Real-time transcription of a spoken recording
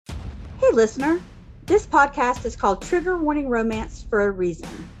Hey, listener. This podcast is called Trigger Warning Romance for a reason.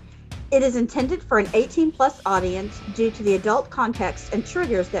 It is intended for an 18-plus audience due to the adult context and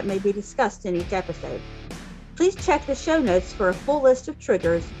triggers that may be discussed in each episode. Please check the show notes for a full list of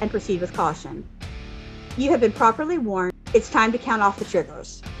triggers and proceed with caution. You have been properly warned. It's time to count off the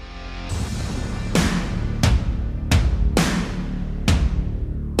triggers.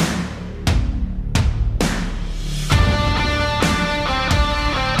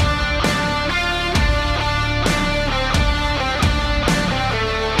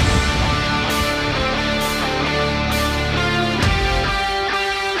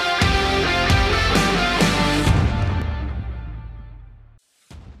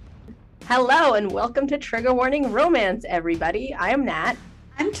 Hello and welcome to Trigger Warning Romance, everybody. I am Nat.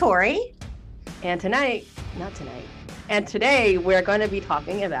 I'm Tori. And today we're going to be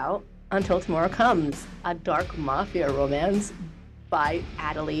talking about Until Tomorrow Comes, a dark mafia romance by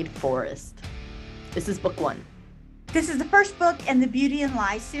Adelaide Forrest. This is book one. This is the first book in the Beauty and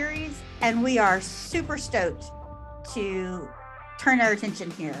Lies series, and we are super stoked to turn our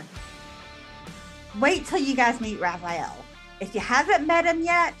attention here. Wait till you guys meet Raphael. If you haven't met him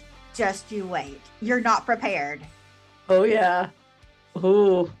yet, just you wait. You're not prepared. Oh, yeah.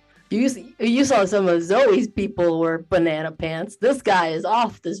 Oh, you saw some of Zoe's people were banana pants. This guy is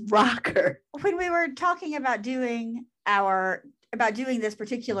off this rocker. When we were talking about doing this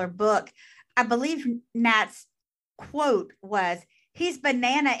particular book, I believe Nat's quote was, "He's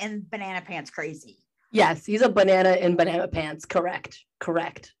banana in banana pants crazy." Yes, he's a banana in banana pants. Correct.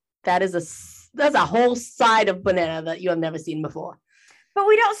 That's a whole side of banana that you have never seen before. But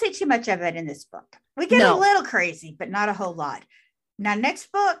we don't see too much of it in this book. We get a little crazy, but not a whole lot. Now,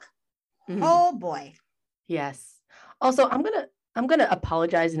 next book, oh boy. Yes. Also, I'm gonna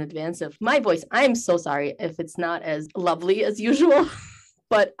apologize in advance of my voice. I am so sorry if it's not as lovely as usual,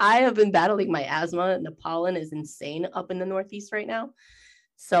 but I have been battling my asthma and the pollen is insane up in the Northeast right now.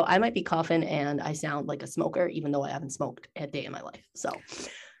 So I might be coughing and I sound like a smoker, even though I haven't smoked a day in my life. So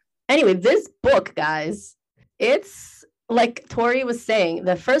anyway, this book, guys, it's like Tori was saying,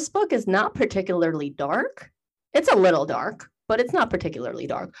 the first book is not particularly dark. It's a little dark, but it's not particularly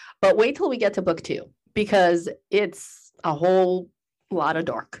dark. But wait till we get to book two, because it's a whole lot of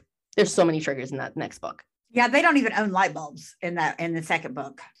dark. There's so many triggers in that next book. Yeah, they don't even own light bulbs in the second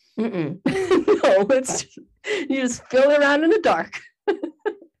book. No, it's just, you just feel around in the dark.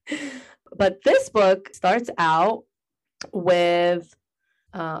 But this book starts out with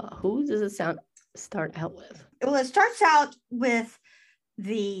who does it start out with? Well, it starts out with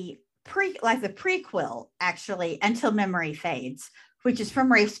the prequel, actually, Until Memory Fades, which is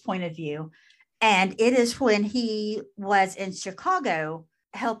from Rafe's point of view. And it is when he was in Chicago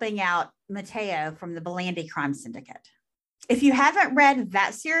helping out Mateo from the Belandi crime syndicate. If you haven't read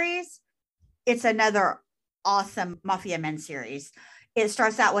that series, it's another awesome Mafia Men series. It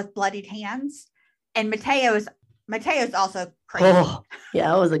starts out with bloodied hands, and Mateo's also crazy. Oh, yeah,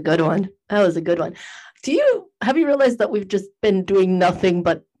 that was a good one. Have you realized that we've just been doing nothing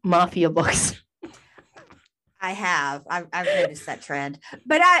but mafia books? I have. I've noticed that trend.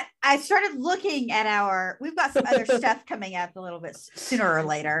 But I started looking at we've got some other stuff coming up a little bit sooner or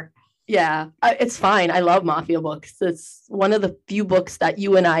later. Yeah, it's fine. I love mafia books. It's one of the few books that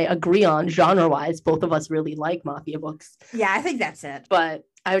you and I agree on genre-wise. Both of us really like mafia books. Yeah, I think that's it. But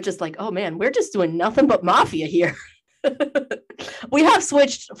I was just like, oh man, we're just doing nothing but mafia here. We have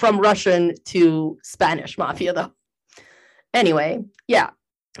switched from Russian to Spanish mafia, though. Anyway, yeah.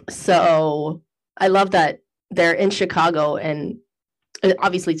 So I love that they're in Chicago, and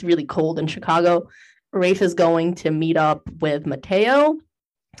obviously it's really cold in Chicago. Rafe is going to meet up with Mateo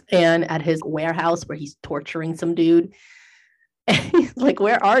and at his warehouse where he's torturing some dude. And he's like,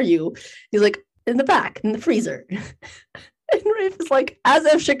 "Where are you?" He's like, "In the back, in the freezer." And Rafe is like, as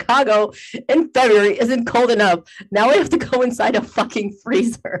if Chicago in February isn't cold enough, now we have to go inside a fucking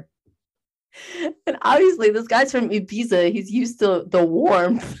freezer. And obviously, this guy's from Ibiza. He's used to the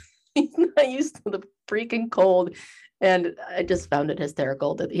warmth. He's not used to the freaking cold. And I just found it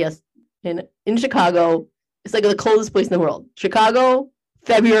hysterical that he has in Chicago, it's like the coldest place in the world. Chicago,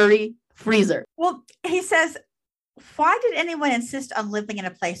 February, freezer. Well, he says, why did anyone insist on living in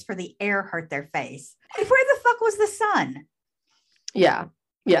a place where the air hurt their face? Where the fuck was the sun? Yeah.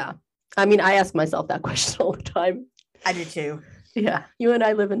 I mean, I ask myself that question all the time. I do too. Yeah. You and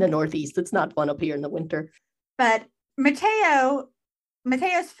I live in the Northeast. It's not fun up here in the winter. But Mateo's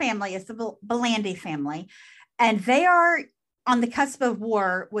family is the Belandi family, and they are on the cusp of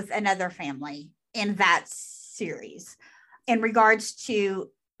war with another family in that series in regards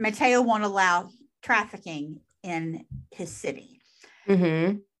to Mateo won't allow trafficking in his city.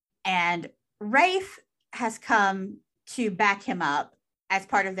 Mm-hmm. And Rafe has come to back him up as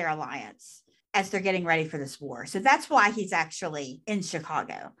part of their alliance as they're getting ready for this war. So that's why he's actually in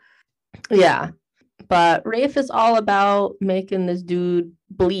Chicago. Yeah. But Rafe is all about making this dude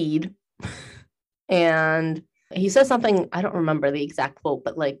bleed. And he says something, I don't remember the exact quote,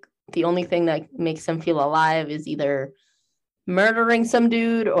 but like the only thing that makes him feel alive is either murdering some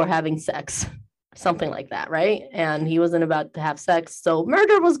dude or having sex. Something like that, right? And he wasn't about to have sex. So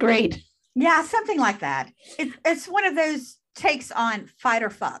murder was great. Yeah, something like that. It's one of those takes on fight or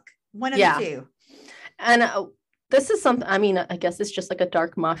fuck. One of the two. And this is something, I mean, I guess it's just like a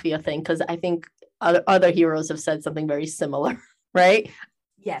dark mafia thing, because I think other heroes have said something very similar, right?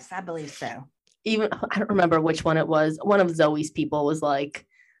 Yes, I believe so. Even, I don't remember which one it was. One of Zoe's people was like,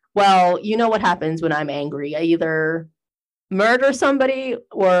 well, you know what happens when I'm angry. I either murder somebody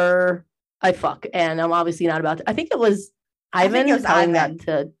or I fuck. And I'm obviously not about to. I think it was Ivan telling that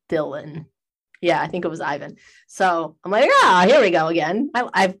to Dylan. Yeah, I think it was Ivan. So I'm like, here we go again.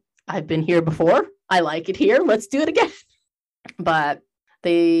 I've been here before. I like it here. Let's do it again. But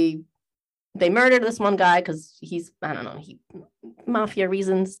they murdered this one guy because he's, I don't know, mafia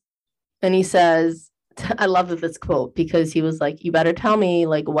reasons. And he says, I love this quote, because he was like, you better tell me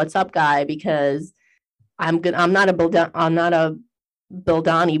like, what's up, guy, because I'm not a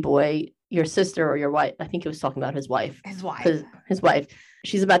Bildani boy, your sister or your wife. I think he was talking about his wife. His wife. His wife.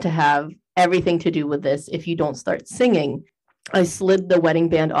 She's about to have everything to do with this if you don't start singing. I slid the wedding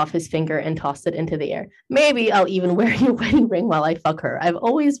band off his finger and tossed it into the air. Maybe I'll even wear your wedding ring while I fuck her. I've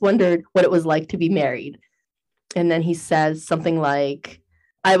always wondered what it was like to be married. And then he says something like,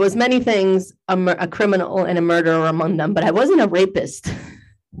 I was many things, a criminal and a murderer among them, but I wasn't a rapist.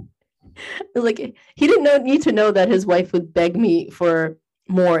 Like, he didn't need to know that his wife would beg me for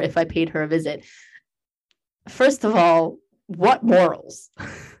more if I paid her a visit. First of all, what morals?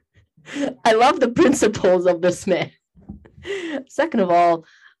 I love the principles of this man. Second of all,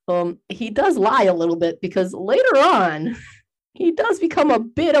 he does lie a little bit, because later on, he does become a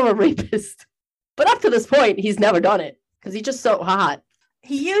bit of a rapist. But up to this point, he's never done it because he's just so hot.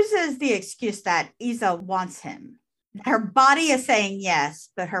 He uses the excuse that Isa wants him. Her body is saying yes,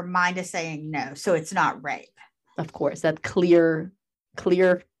 but her mind is saying no. So it's not rape. Of course, that clear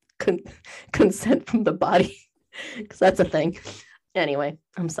consent from the body, because that's a thing. Anyway,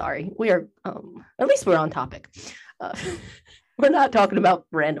 I'm sorry. We are, at least we're on topic. We're not talking about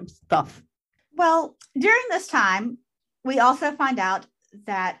random stuff. Well, during this time, we also find out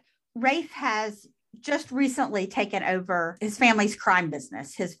that Rafe has just recently taken over his family's crime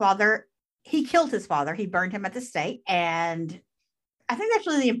business. His father, he killed his father. He burned him at the stake. And I think that's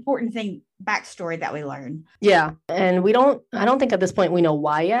really the important thing, backstory that we learn. Yeah. And I don't think at this point we know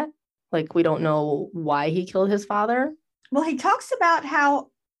why yet. Like, we don't know why he killed his father. Well, he talks about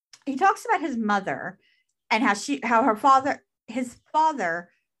his mother and his father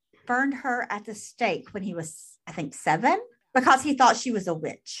burned her at the stake when he was, I think, 7, because he thought she was a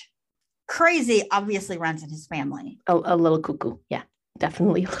witch. Crazy obviously runs in his family. A little cuckoo. Yeah,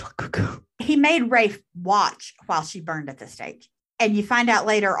 definitely a little cuckoo. He made Rafe watch while she burned at the stake. And you find out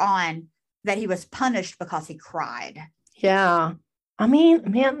later on that he was punished because he cried. Yeah. I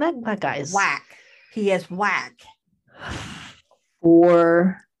mean, man, that guy is whack. He is whack.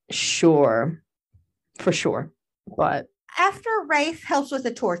 For sure. But after Rafe helps with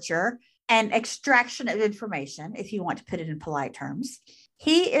the torture and extraction of information, if you want to put it in polite terms,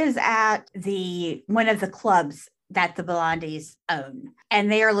 he is at one of the clubs that the Blondies own,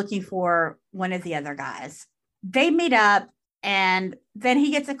 and they are looking for one of the other guys. They meet up, and then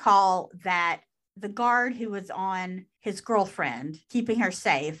he gets a call that the guard who was on his girlfriend, keeping her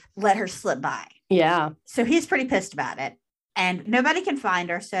safe, let her slip by. Yeah. So he's pretty pissed about it, and nobody can find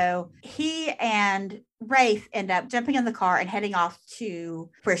her. So he and Rafe end up jumping in the car and heading off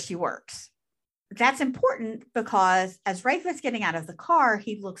to where she works. That's important because as Rafe is getting out of the car,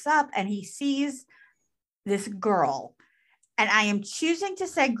 he looks up and he sees this girl. And I am choosing to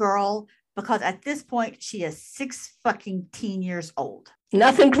say girl because at this point, she is 16 years old.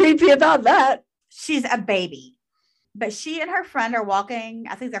 Nothing creepy about that. She's a baby. But she and her friend are walking.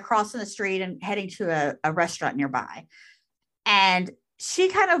 I think they're crossing the street and heading to a restaurant nearby. And she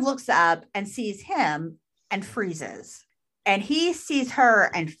kind of looks up and sees him and freezes. And he sees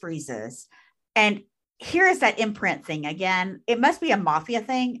her and freezes. And here is that imprint thing again. It must be a mafia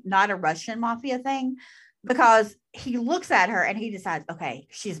thing, not a Russian mafia thing, because he looks at her and he decides, okay,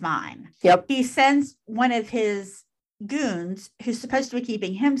 she's mine. Yep. He sends one of his goons, who's supposed to be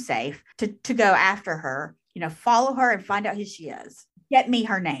keeping him safe, to go after her, follow her and find out who she is. Get me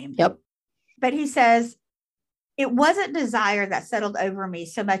her name. Yep. But he says, It wasn't desire that settled over me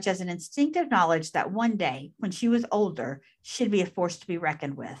so much as an instinctive knowledge that one day, when she was older, she'd be a force to be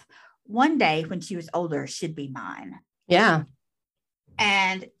reckoned with. One day, when she was older, she'd be mine. Yeah.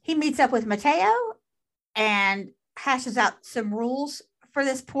 And he meets up with Mateo and hashes out some rules for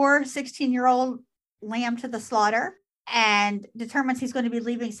this poor 16-year-old lamb to the slaughter, and determines he's going to be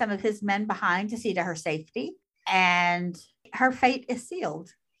leaving some of his men behind to see to her safety. And her fate is sealed.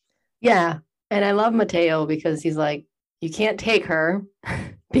 Yeah. And I love Mateo because he's like, you can't take her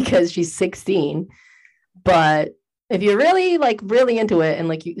because she's 16. But if you're really really into it, and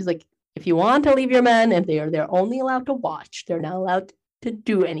he's like, if you want to leave your men, if they're only allowed to watch, they're not allowed to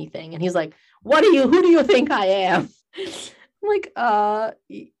do anything. And he's like, who do you think I am? I'm like,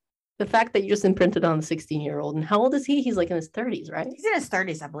 the fact that you just imprinted on the 16-year-old. And how old is he? He's like in his 30s, right? He's in his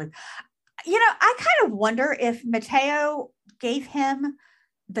 30s, I believe. I kind of wonder if Mateo gave him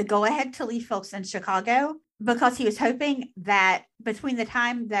the go-ahead to leave folks in Chicago because he was hoping that between the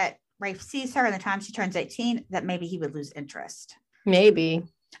time that Rafe sees her and the time she turns 18, that maybe he would lose interest. Maybe.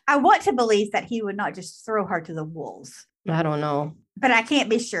 I want to believe that he would not just throw her to the wolves. I don't know. But I can't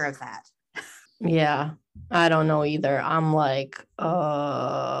be sure of that. Yeah, I don't know either. I'm like,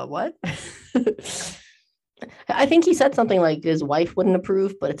 what? I think he said something like his wife wouldn't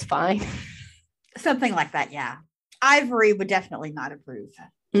approve, but it's fine. Something like that, yeah. Ivory would definitely not approve.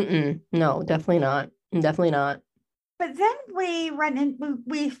 No, definitely not. Definitely not. But then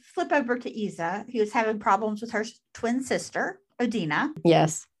we flip over to Isa, who's having problems with her twin sister, Odina.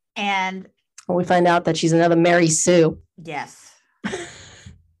 Yes. And we find out that she's another Mary Sue. Yes.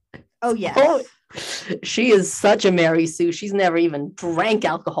 Oh, yes. Oh, she is such a Mary Sue. She's never even drank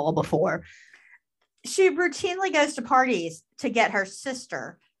alcohol before. She routinely goes to parties to get her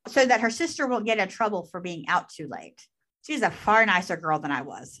sister so that her sister won't get in trouble for being out too late. She's a far nicer girl than I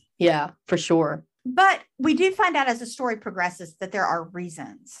was. Yeah, for sure. But we do find out as the story progresses that there are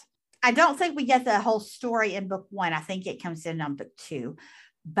reasons. I don't think we get the whole story in book 1. I think it comes in on book 2.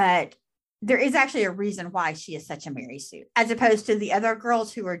 But there is actually a reason why she is such a Mary Sue, as opposed to the other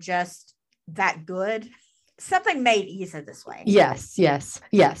girls who are just that good. Something made Isa this way. Yes.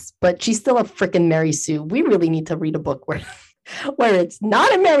 But she's still a freaking Mary Sue. We really need to read a book where it's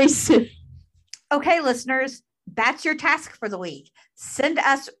not a Mary Sue. Okay, listeners, that's your task for the week. Send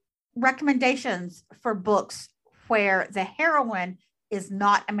us recommendations for books where the heroine is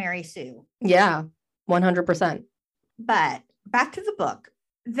not a Mary Sue. Yeah, 100%. But back to the book.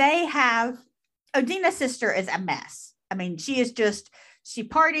 They have Odina's sister is a mess. I mean, she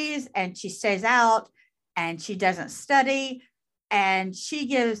parties and she stays out and she doesn't study and she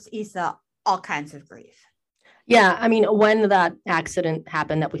gives Isa all kinds of grief. Yeah, I mean, when that accident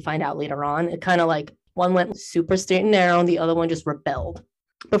happened that we find out later on, it kind of like one went super straight and narrow and the other one just rebelled.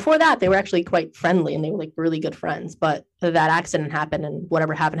 Before that, they were actually quite friendly and they were like really good friends. But that accident happened and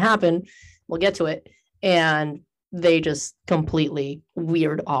whatever happened, we'll get to it. And they just completely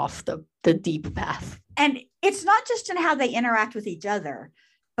veered off the deep path. And it's not just in how they interact with each other,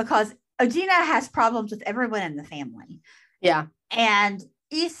 because Odina has problems with everyone in the family. Yeah. And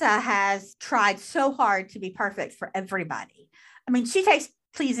Isa has tried so hard to be perfect for everybody. I mean, she takes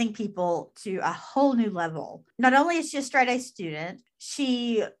pleasing people to a whole new level. Not only is she a straight A student,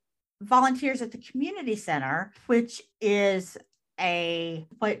 she volunteers at the community center, which is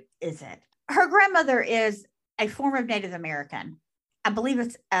what is it? Her grandmother is a form of Native American. I believe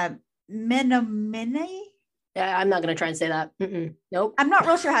it's Menominee. Yeah, I'm not going to try and say that. Nope. I'm not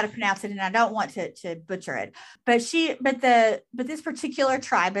real sure how to pronounce it, and I don't want to butcher it. But this particular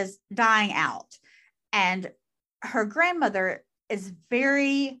tribe is dying out, and her grandmother is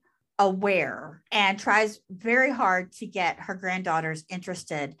very aware and tries very hard to get her granddaughters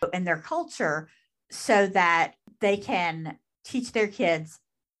interested in their culture so that they can teach their kids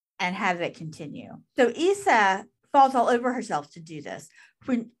and have it continue. So Isa falls all over herself to do this.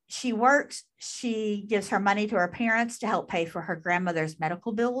 When she works, she gives her money to her parents to help pay for her grandmother's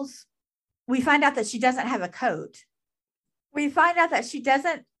medical bills. We find out that she doesn't have a coat. We find out that she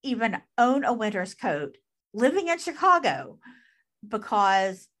doesn't even own a winter's coat, living in Chicago,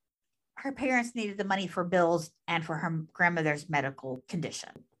 because her parents needed the money for bills and for her grandmother's medical condition.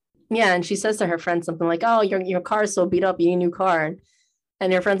 Yeah, and she says to her friend something like, oh, your car's so beat up, you need a new car.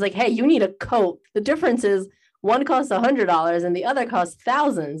 And her friend's like, hey, you need a coat. The difference is one costs $100 and the other costs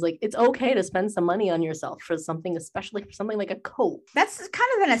thousands. Like, it's okay to spend some money on yourself for something, especially for something like a coat. That's kind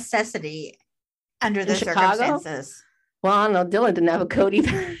of a necessity under the circumstances. Well, I don't know. Dylan didn't have a coat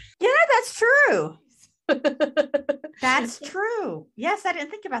either. Yeah, that's true. That's true. Yes, I didn't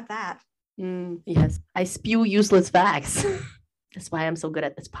think about that. Yes, I spew useless facts. That's why I'm so good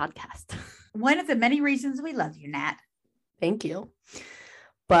at this podcast. One of the many reasons we love you, Nat. Thank you.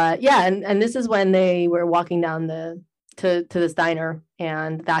 But yeah, and this is when they were walking down to this diner,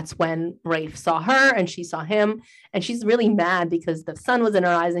 and that's when Rafe saw her and she saw him, and she's really mad because the sun was in her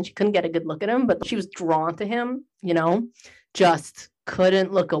eyes and she couldn't get a good look at him, but she was drawn to him, just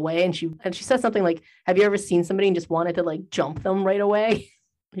couldn't look away. And she said something like, have you ever seen somebody and just wanted to like jump them right away?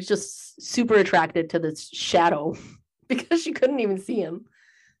 He's just super attracted to this shadow because she couldn't even see him.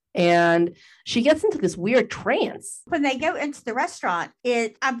 And she gets into this weird trance. When they go into the restaurant,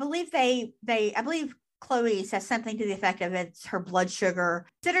 I believe Chloe says something to the effect of it's her blood sugar.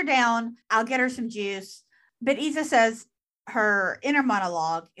 Sit her down. I'll get her some juice. But Isa says her inner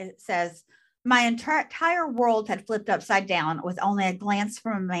monologue, it says, my entire world had flipped upside down with only a glance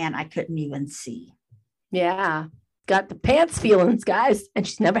from a man I couldn't even see. Yeah. Got the pants feelings, guys. And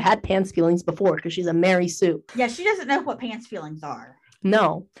she's never had pants feelings before because she's a Mary Sue. Yeah, she doesn't know what pants feelings are.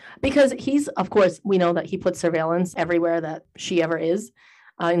 No, because of course, we know that he puts surveillance everywhere that she ever is,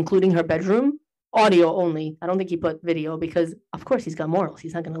 including her bedroom, audio only. I don't think he put video because, of course, he's got morals.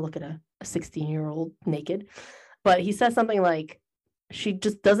 He's not going to look at a 16-year-old naked. But he says something like, she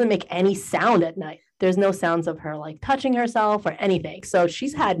just doesn't make any sound at night. There's no sounds of her like touching herself or anything. So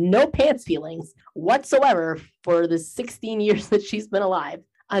she's had no pants feelings whatsoever for the 16 years that she's been alive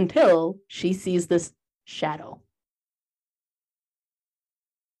until she sees this shadow.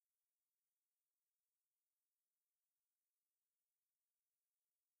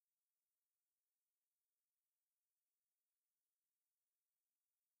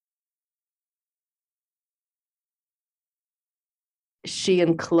 She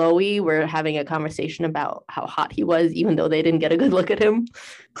and Chloe were having a conversation about how hot he was, even though they didn't get a good look at him.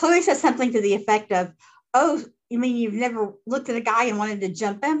 Chloe says something to the effect of, oh, you mean you've never looked at a guy and wanted to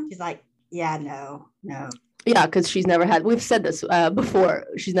jump him? She's like, yeah, no. Yeah, because we've said this before,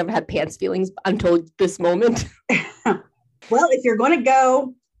 she's never had pants feelings until this moment. Well, if you're going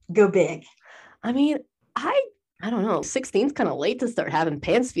to go big. I mean, I don't know. 16's kind of late to start having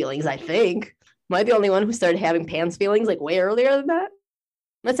pants feelings, I think. Am I the only one who started having pants feelings like way earlier than that?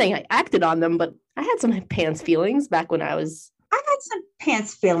 I'm not saying I acted on them, but I had some pants feelings back when I had some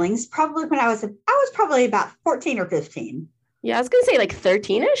pants feelings probably when I was probably about 14 or 15. Yeah, I was going to say like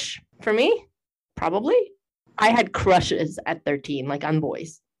 13-ish for me, probably. I had crushes at 13, like on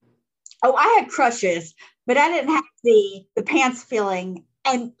boys. Oh, I had crushes, but I didn't have the pants feeling,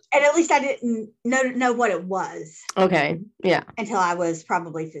 and at least I didn't know what it was. Okay, yeah. Until I was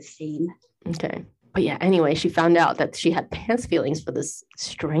probably 15. Okay. But yeah, anyway, she found out that she had pants feelings for this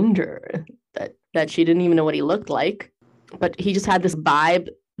stranger that she didn't even know what he looked like. But he just had this vibe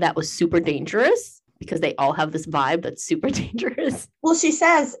that was super dangerous because they all have this vibe that's super dangerous. Well, she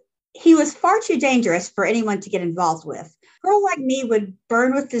says he was far too dangerous for anyone to get involved with. A girl like me would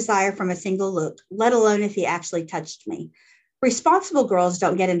burn with desire from a single look, let alone if he actually touched me. Responsible girls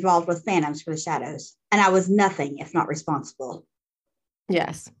don't get involved with phantoms for the shadows. And I was nothing if not responsible.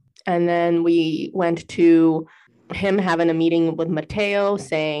 Yes. And then we went to him having a meeting with Mateo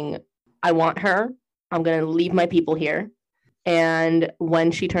saying, I want her. I'm going to leave my people here. And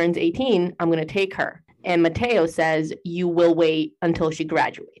when she turns 18, I'm going to take her. And Mateo says, you will wait until she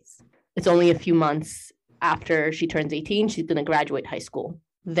graduates. It's only a few months after she turns 18. She's going to graduate high school.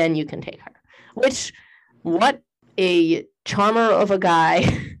 Then you can take her. Which, what a charmer of a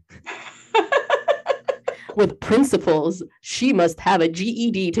guy. With principles, she must have a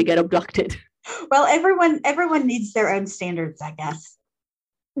GED to get abducted. Well, everyone needs their own standards, I guess.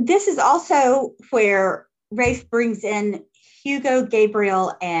 This is also where Rafe brings in Hugo,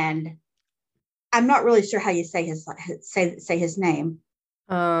 Gabriel, and I'm not really sure how you say his name.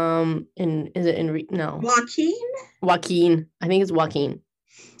 No. Joaquin? I think it's Joaquin.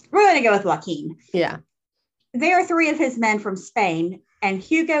 We're going to go with Joaquin. Yeah. They are three of his men from Spain, and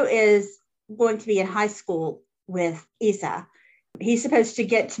Hugo is going to be in high school with Isa. He's supposed to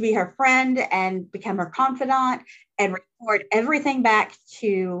get to be her friend and become her confidant and report everything back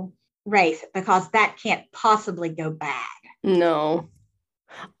to Rafe because that can't possibly go bad. No.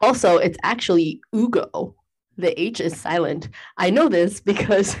 Also, it's actually Ugo. The H is silent. I know this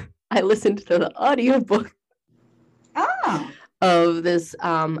because I listened to the audiobook of this.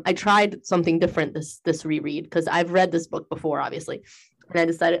 I tried something different this reread because I've read this book before, obviously. And I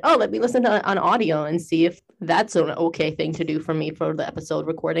decided, let me listen to it on audio and see if that's an okay thing to do for me for the episode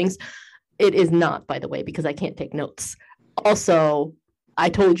recordings. It is not, by the way, because I can't take notes. Also, I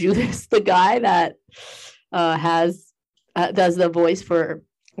told you this, the guy that does the voice for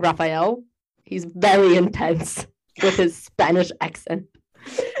Raphael, he's very intense with his Spanish accent.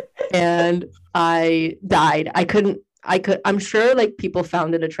 And I died. I couldn't I'm sure like people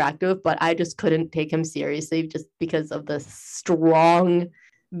found it attractive, but I just couldn't take him seriously just because of the strong,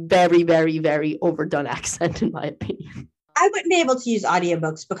 very, very, very overdone accent, in my opinion. I wouldn't be able to use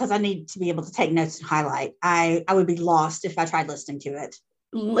audiobooks because I need to be able to take notes and highlight. I would be lost if I tried listening to it.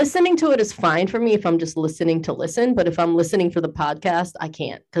 Listening to it is fine for me if I'm just listening to listen, but if I'm listening for the podcast, I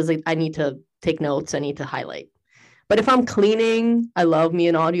can't because I need to take notes. I need to highlight. But if I'm cleaning, I love me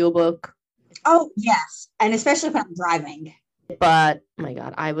an audiobook. Oh, yes. And especially when I'm driving. But, oh my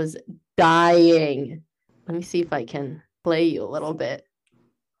God, I was dying. Let me see if I can play you a little bit.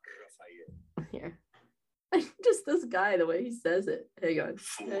 Here. Just this guy, the way he says it. Hang on.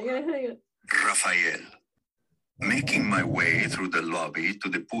 Hang on. Rafael. Making my way through the lobby to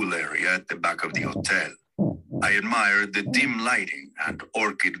the pool area at the back of the hotel, I admired the dim lighting and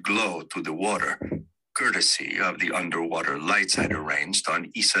orchid glow to the water, courtesy of the underwater lights I'd arranged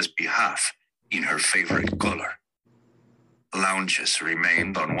on Isa's behalf in her favorite color. Lounges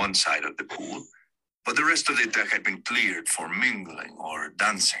remained on one side of the pool, but the rest of the deck had been cleared for mingling or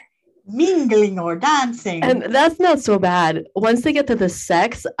dancing. Mingling or dancing. And that's not so bad. Once they get to the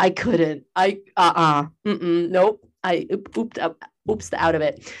sex, I couldn't. Nope. I oopsed out of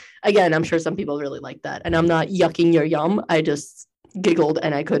it. Again, I'm sure some people really like that. And I'm not yucking your yum. I just giggled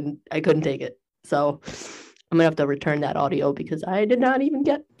and I couldn't take it. So I'm gonna have to return that audio because I did not even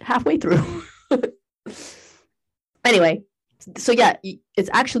get halfway through. Anyway, so yeah, it's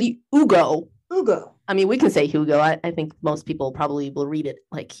actually Hugo. Hugo. I mean, we can say Hugo. I think most people probably will read it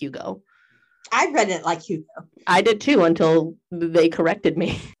like Hugo. I read it like Hugo. I did too until they corrected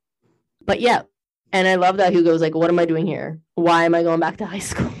me. But yeah, and I love that Hugo's like, what am I doing here? Why am I going back to high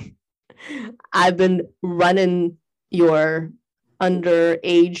school? I've been running your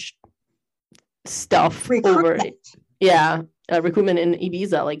underage stuff over. Yeah, recruitment in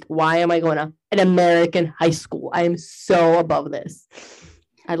Ibiza. Like, why am I going to an American high school? I am so above this.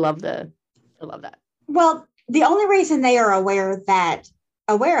 I love that. Well, the only reason they are aware of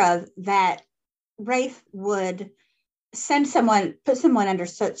that Rafe would put someone under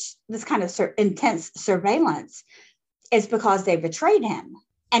this kind of intense surveillance is because they betrayed him.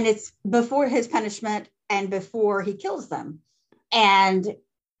 And it's before his punishment and before he kills them. And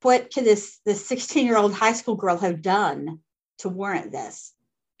what could this 16-year-old high school girl have done to warrant this?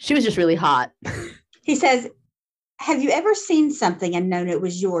 She was just really hot. He says, have you ever seen something and known it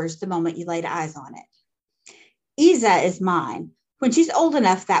was yours the moment you laid eyes on it? Isa is mine. When she's old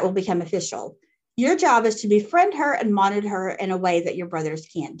enough, that will become official. Your job is to befriend her and monitor her in a way that your brothers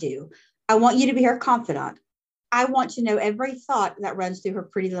can't do. I want you to be her confidant. I want to know every thought that runs through her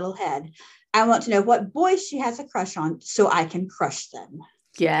pretty little head. I want to know what boys she has a crush on so I can crush them.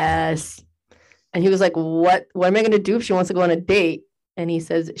 Yes. And he was like, what am I going to do if she wants to go on a date? And he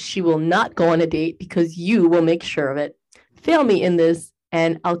says, she will not go on a date because you will make sure of it. Fail me in this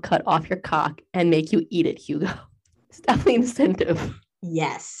and I'll cut off your cock and make you eat it, Hugo. It's definitely incentive.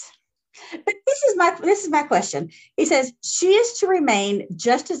 Yes. But this is my question. He says, she is to remain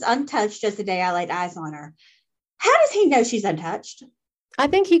just as untouched as the day I laid eyes on her. How does he know she's untouched? I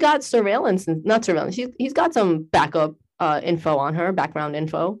think he got not surveillance. He's got some backup info on her, background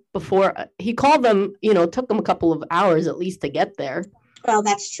info before he called them, took them a couple of hours at least to get there. Well,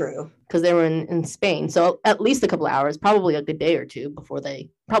 that's true. Because they were in Spain. So at least a couple of hours, probably a good day or two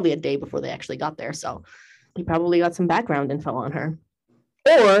probably a day before they actually got there. So he probably got some background info on her.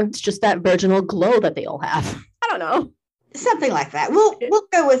 Or it's just that virginal glow that they all have. I don't know. Something like that. We'll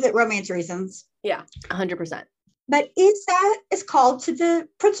go with it, romance reasons. Yeah, 100%. But Isa is called to the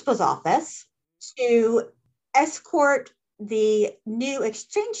principal's office to escort the new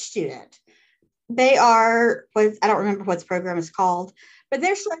exchange student. They are, I don't remember what the program is called, but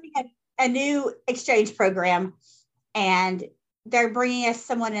they're starting a new exchange program, and they're bringing us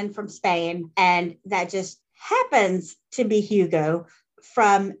someone in from Spain, and that just happens to be Hugo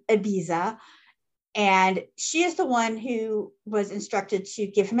from Ibiza. And she is the one who was instructed to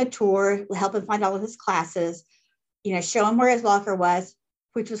give him a tour, help him find all of his classes, show him where his locker was,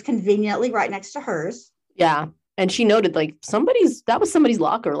 which was conveniently right next to hers. Yeah. And she noted that was somebody's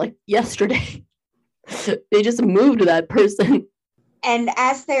locker like yesterday. They just moved that person. And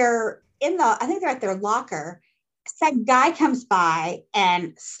as they're I think they're at their locker, some guy comes by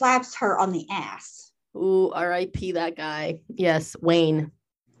and slaps her on the ass. Ooh, R.I.P. that guy. Yes, Wayne.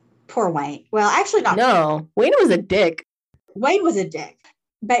 Poor Wayne. Well, actually not. No, Wayne was a dick. Wayne was a dick.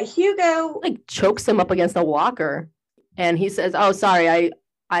 But Hugo chokes him up against a locker. And he says, oh, sorry, I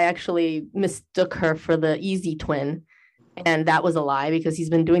actually mistook her for the easy twin. And that was a lie because he's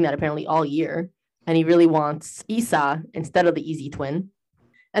been doing that apparently all year. And he really wants Isa instead of the easy twin.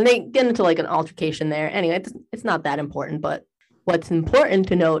 And they get into like an altercation there. Anyway, it's not that important, but what's important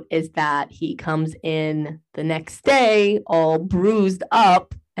to note is that he comes in the next day all bruised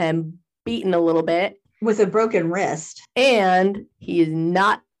up and beaten a little bit. With a broken wrist. And he is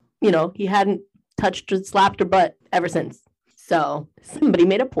not, he hadn't touched or slapped her butt ever since. So somebody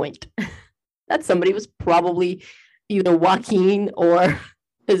made a point. That somebody was probably either Joaquin or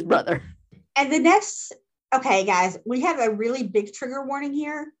his brother. And the next, okay, guys, we have a really big trigger warning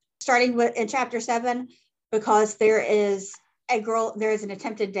here, starting with in chapter 7, because there is an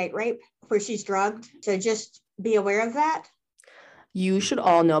attempted date rape where she's drugged. So just be aware of that. You should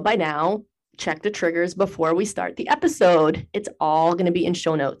all know by now, check the triggers before we start the episode. It's all going to be in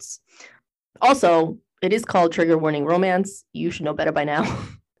show notes. Also, it is called Trigger Warning Romance. You should know better by now.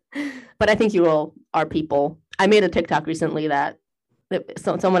 But I think you all are people. I made a TikTok recently that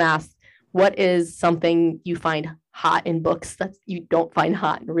someone asked, what is something you find hot in books that you don't find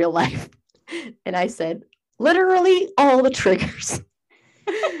hot in real life? And I said, literally all the triggers.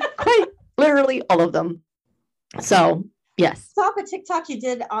 Quite literally all of them. So, yes. Saw the TikTok you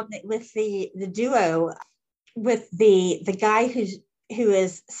did with the duo with the guy who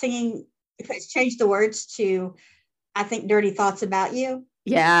is singing, who has changed the words to, I think, Dirty Thoughts About You.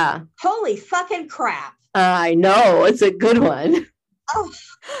 Yeah. Holy fucking crap. I know. It's a good one.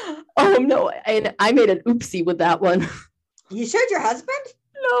 Oh no. And I made an oopsie with that one. You showed your husband?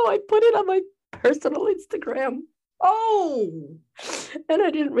 No, I put it on my personal Instagram. Oh. And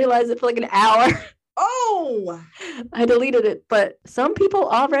I didn't realize it for like an hour. Oh. I deleted it, but some people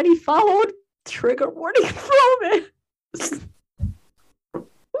already followed Trigger Warning Romance.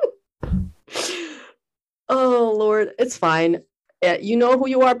 Oh Lord, it's fine. You know who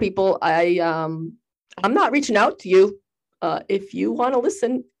you are, people. I'm not reaching out to you. If you want to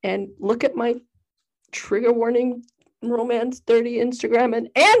listen and look at my Trigger Warning Romance dirty Instagram, and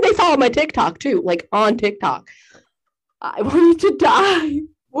they follow my TikTok too, like on TikTok. I want you to die.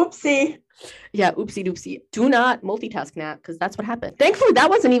 Whoopsie. Yeah, oopsie doopsie. Do not multitask, Nat, because that's what happened. Thankfully,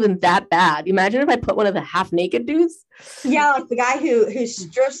 that wasn't even that bad. Imagine if I put one of the half naked dudes. Yeah, like the guy who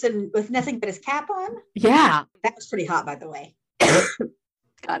strips and with nothing but his cap on. Yeah. That was pretty hot, by the way.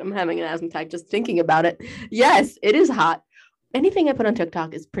 God, I'm having an asthma attack just thinking about it. Yes, it is hot. Anything I put on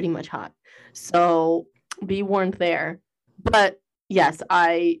TikTok is pretty much hot. So be warned there. But yes,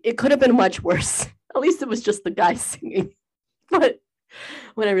 it could have been much worse. At least it was just the guy singing. But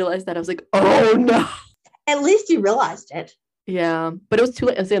when I realized that, I was like, oh no. At least you realized it. Yeah, but it was too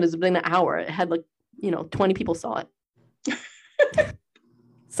late. I said it was within an hour. It had 20 people saw it.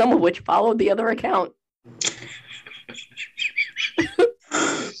 Some of which followed the other account.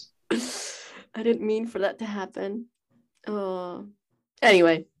 I didn't mean for that to happen.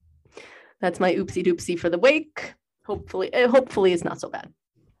 Anyway, that's my oopsie doopsie for the week. Hopefully it's not so bad.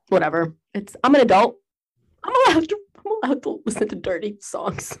 Whatever. I'm an adult. I'm allowed to listen to dirty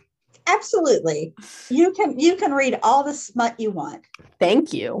songs. Absolutely. You can read all the smut you want.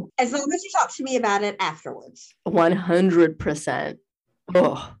 Thank you. As long as you talk to me about it afterwards. 100%.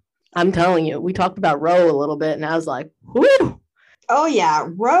 Oh, I'm telling you, we talked about Roe a little bit, and I was like, whoo. Oh yeah,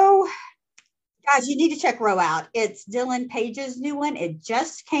 Roe. Guys, you need to check Roe out. It's Dylan Page's new one. It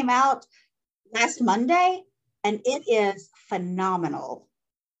just came out last Monday, and it is phenomenal.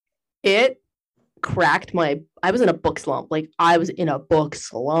 It cracked I was in a book slump. I was in a book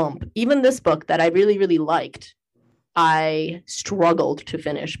slump. Even this book that I really, really liked, I struggled to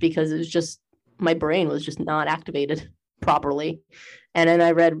finish because it was just, my brain was just not activated properly. And then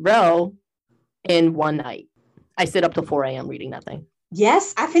I read Roe in one night. I sit up till 4 a.m. reading that thing.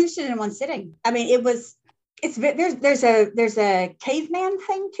 Yes, I finished it in one sitting. I mean, there's a caveman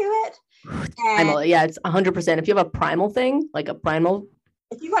thing to it. Primal, yeah, it's 100%. If you have a primal thing,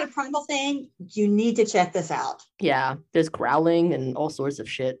 if you got a primal thing, you need to check this out. Yeah, there's growling and all sorts of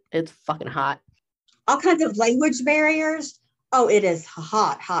shit. It's fucking hot. All kinds of language barriers. Oh, it is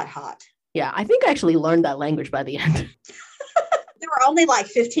hot, hot, hot. Yeah, I think I actually learned that language by the end. There were only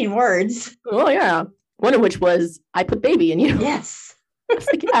 15 words. Oh, yeah. One of which was, I put baby in you. Yes. I was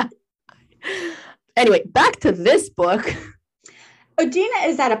like, yeah. Anyway, back to this book. Odina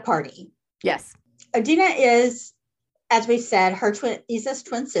is at a party. Yes. Odina is, as we said, Isa's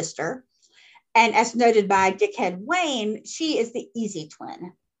twin sister. And as noted by Dickhead Wayne, she is the easy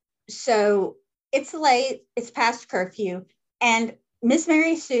twin. So it's late, it's past curfew, and Miss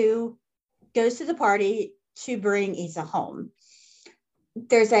Mary Sue goes to the party to bring Isa home.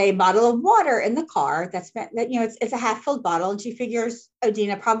 There's a bottle of water in the car it's a half-filled bottle, and she figures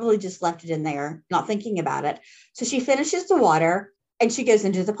Odina probably just left it in there, not thinking about it. So she finishes the water and she goes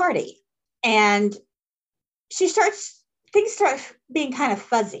into the party, and she starts things start being kind of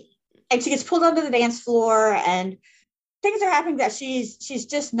fuzzy. And she gets pulled onto the dance floor and things are happening that she's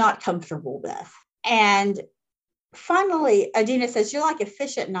just not comfortable with. And finally, Adina says, "You're like a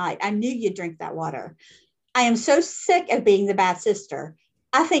fish at night. I knew you'd drink that water. I am so sick of being the bad sister.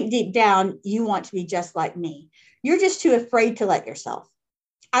 I think deep down, you want to be just like me. You're just too afraid to let yourself.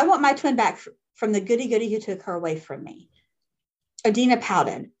 I want my twin back from the goody-goody who took her away from me." Adina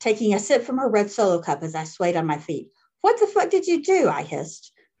pouted, taking a sip from her red Solo cup as I swayed on my feet. "What the fuck did you do?" I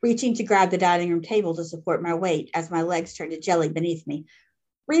hissed, reaching to grab the dining room table to support my weight as my legs turned to jelly beneath me.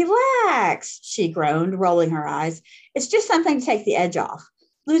 "Relax," she groaned, rolling her eyes. "It's just something to take the edge off.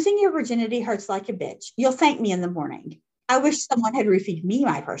 Losing your virginity hurts like a bitch. You'll thank me in the morning. I wish someone had roofied me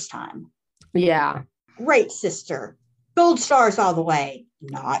my first time." Yeah. Great sister. Gold stars all the way.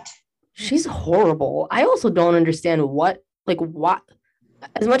 Not. She's horrible. I also don't understand what,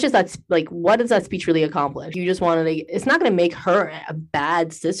 as much as that's like, what does that speech really accomplish? You just wanted to, it's not going to make her a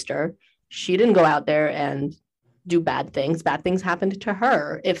bad sister. She didn't go out there and do bad things. Bad things happened to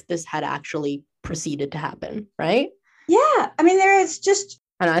her if this had actually proceeded to happen, right? Yeah. I mean, there is just,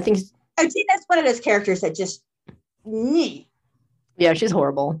 and I think Adina's one of those characters that just, yeah, she's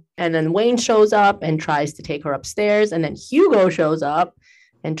horrible. And then Wayne shows up and tries to take her upstairs. And then Hugo shows up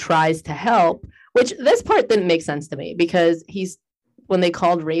and tries to help, which this part didn't make sense to me because when they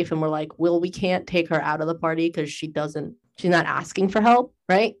called Rafe and were like, "Well, we can't take her out of the party because she's not asking for help,"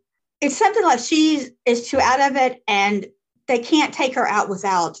 right? It's something like she is too out of it and they can't take her out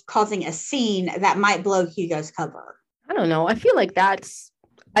without causing a scene that might blow Hugo's cover. I don't know. I feel like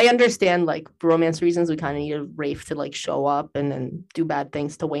I understand like romance reasons. We kind of need Rafe to like show up and then do bad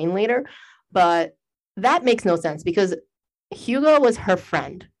things to Wayne later. But that makes no sense because Hugo was her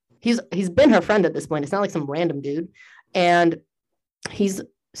friend. He's been her friend at this point. It's not like some random dude. And he's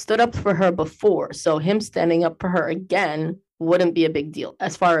stood up for her before. So him standing up for her again wouldn't be a big deal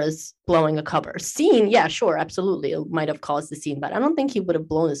as far as blowing a cover. Scene, yeah, sure, absolutely. It might have caused the scene, but I don't think he would have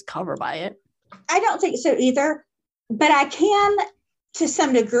blown his cover by it. I don't think so either. But I can, to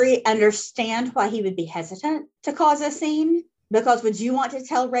some degree, understand why he would be hesitant to cause a scene. Because would you want to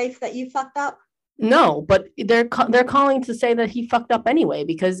tell Rafe that you fucked up? No, but they're calling to say that he fucked up anyway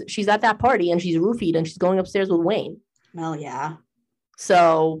because she's at that party and she's roofied and she's going upstairs with Wayne. Well, yeah.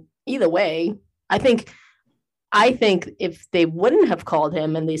 So either way, I think if they wouldn't have called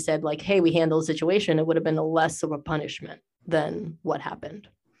him and they said like, "Hey, we handled the situation," it would have been a less of a punishment than what happened.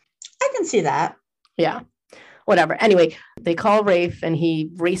 I can see that. Yeah, whatever. Anyway, they call Rafe and he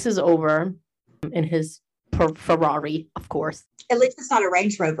races over in his Ferrari, of course. At least it's not a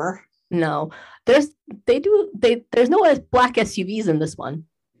Range Rover. No, there's no black SUVs in this one.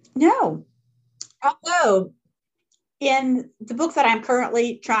 No. Although in the book that I'm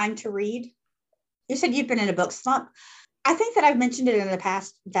currently trying to read, you said you've been in a book slump. I think that I've mentioned it in the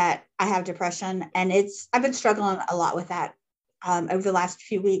past that I have depression, and I've been struggling a lot with that over the last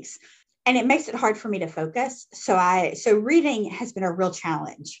few weeks, and it makes it hard for me to focus. So reading has been a real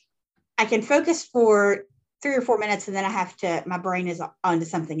challenge. I can focus for 3 or 4 minutes, and then my brain is on to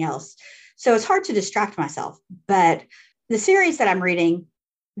something else. So it's hard to distract myself. But the series that I'm reading,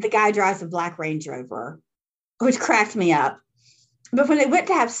 the guy drives a black Range Rover, which cracked me up. But when they went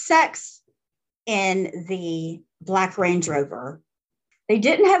to have sex in the black Range Rover, they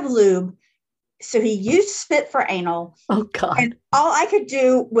didn't have lube, so he used spit for anal. Oh God! And all I could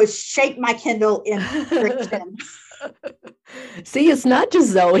do was shake my Kindle in friction. See, it's not just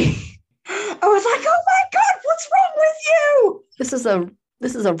Zoe. I was like, "Oh my God, what's wrong with you?"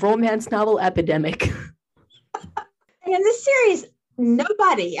 This is a romance novel epidemic. And in this series,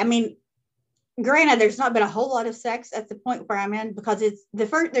 nobody. I mean, granted, there's not been a whole lot of sex at the point where I'm in because it's the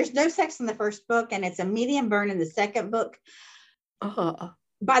first. There's no sex in the first book, and it's a medium burn in the second book.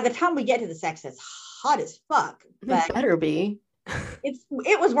 By the time we get to the sex, it's hot as fuck. But it better be.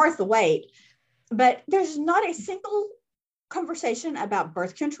 It was worth the wait. But there's not a single conversation about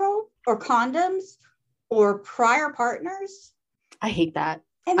birth control or condoms or prior partners. I hate that.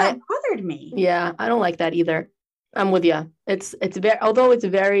 And that bothered me. Yeah, I don't like that either. I'm with you. It's although it's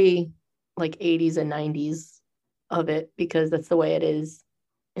very like 80s and 90s of it, because that's the way it is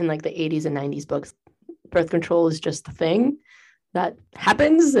in like the 80s and 90s books. Birth control is just a thing that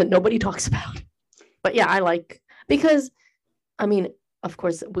happens that nobody talks about. But yeah, because I mean, of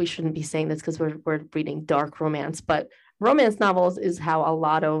course, we shouldn't be saying this because we're reading dark romance, but romance novels is how a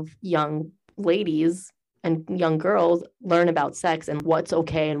lot of young ladies and young girls learn about sex and what's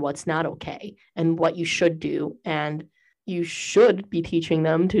okay and what's not okay and what you should do. And you should be teaching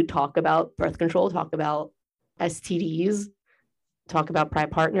them to talk about birth control, talk about STDs, talk about prior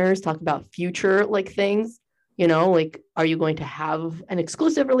partners, talk about future things, You know, like, are you going to have an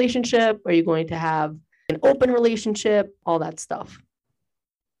exclusive relationship? Are you going to have an open relationship? All that stuff.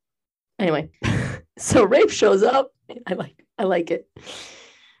 Anyway, so Rafe shows up. I like it.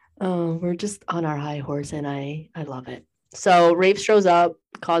 Oh, we're just on our high horse, and I love it. So Rafe shows up,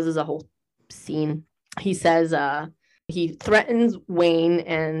 causes a whole scene. He says, he threatens Wayne,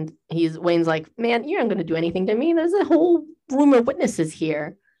 and Wayne's like, man, you're not going to do anything to me. There's a whole room of witnesses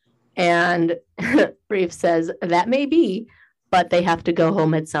here. And Rafe says, that may be, but they have to go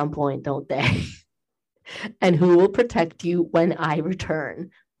home at some point, don't they? And who will protect you when I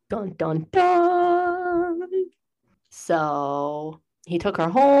return? Dun, dun, dun. So he took her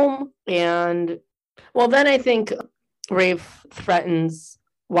home, and well, then I think Rafe threatens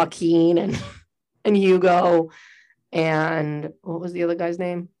Joaquin and Hugo, and what was the other guy's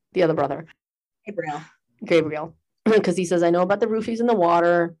name? The other brother. Gabriel. Because he says, I know about the roofies in the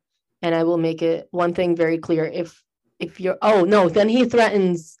water, and I will make it one thing very clear. If you're, oh no, then he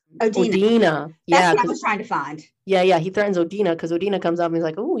threatens Odina. That's what I was trying to find. Yeah, he threatens Odina because Odina comes up and he's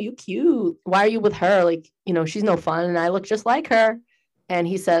like, oh, you cute. Why are you with her? Like, you know, she's no fun, and I look just like her. And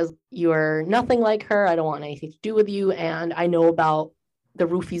he says, you're nothing like her. I don't want anything to do with you. And I know about the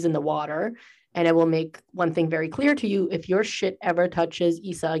roofies in the water. And I will make one thing very clear to you. If your shit ever touches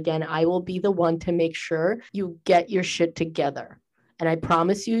Issa again, I will be the one to make sure you get your shit together. And I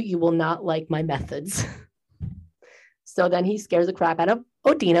promise you, you will not like my methods. So then he scares the crap out of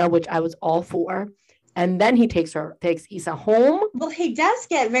Odina, which I was all for. And then he takes Issa home. Well, he does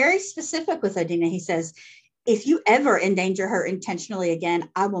get very specific with Odina. He says, if you ever endanger her intentionally again,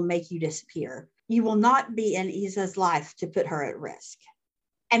 I will make you disappear. You will not be in Issa's life to put her at risk.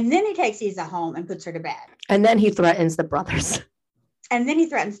 And then he takes Issa home and puts her to bed. And then he threatens the brothers. And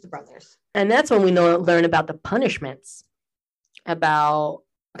that's when we learn about the punishments.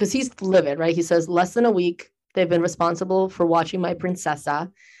 Because he's livid, right? He says, less than a week, they've been responsible for watching my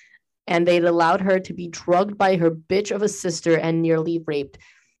princessa, and they'd allowed her to be drugged by her bitch of a sister and nearly raped.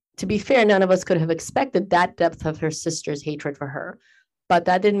 To be fair, none of us could have expected that depth of her sister's hatred for her. But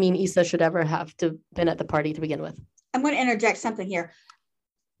that didn't mean Issa should ever have to been at the party to begin with. I'm going to interject something here.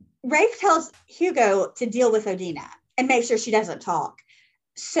 Rafe tells Hugo to deal with Odina and make sure she doesn't talk.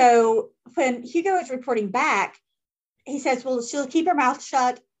 So when Hugo is reporting back, he says, well, she'll keep her mouth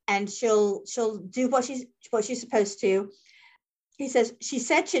shut and she'll do what she's supposed to. He says, she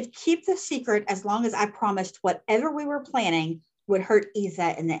said she'd keep the secret as long as I promised whatever we were planning would hurt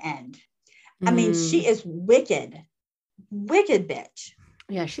Issa in the end. I mean, she is wicked bitch.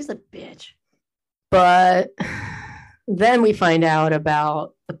 Yeah, she's a bitch. But then we find out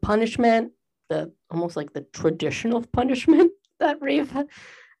about the punishment, almost like the traditional punishment that Rafe had.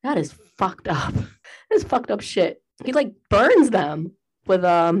 That is fucked up. That's fucked up shit. He like burns them with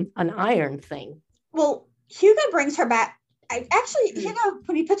an iron thing. Well, Hugo brings her back. Hugo,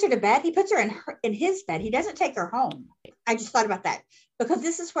 when he puts her to bed, he puts her in his bed. He doesn't take her home. I just thought about that because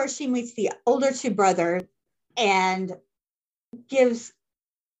this is where she meets the older two brothers and gives.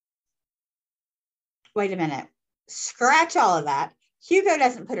 Wait a minute. Scratch all of that. Hugo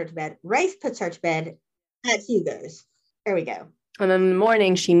doesn't put her to bed. Rafe puts her to bed at Hugo's. There we go. And then in the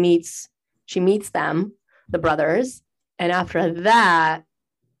morning, she meets them, the brothers. And after that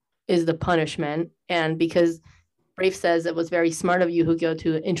is the punishment. And because Rafe says it was very smart of you, Hugo,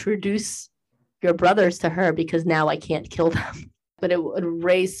 to introduce your brothers to her because now I can't kill them. But it would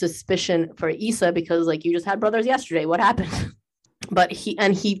raise suspicion for Issa because, like, you just had brothers yesterday. What happened? But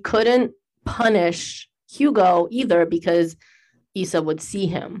he couldn't punish Hugo either because Issa would see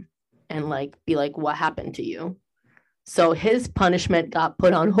him and like be like, what happened to you? So his punishment got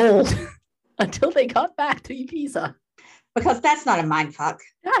put on hold until they got back to Issa. Because that's not a mindfuck.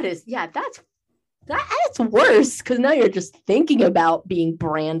 That's worse because now you're just thinking about being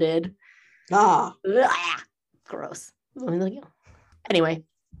branded. Oh, gross. Anyway.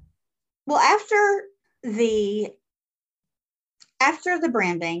 Well, after the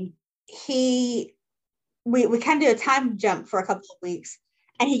branding, we kind of do a time jump for a couple of weeks,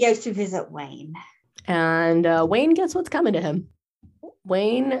 and he goes to visit Wayne. And Wayne gets what's coming to him.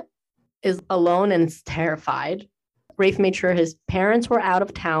 Wayne is alone and is terrified. Rafe made sure his parents were out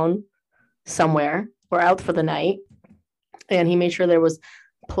of town somewhere, were out for the night, and he made sure there was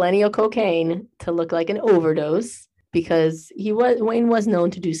plenty of cocaine to look like an overdose because Wayne was known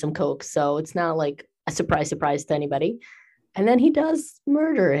to do some coke, so it's not like a surprise to anybody. And then he does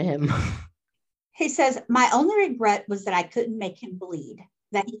murder him. He says, my only regret was that I couldn't make him bleed,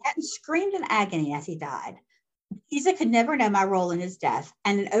 that he hadn't screamed in agony as he died. Issa could never know my role in his death,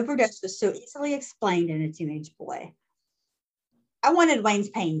 and an overdose was so easily explained in a teenage boy. I wanted Wayne's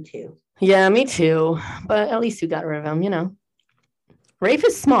pain too. Yeah, me too. But at least you got rid of him, you know. Rafe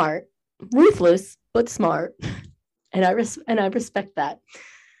is smart, ruthless, but smart. And I respect that.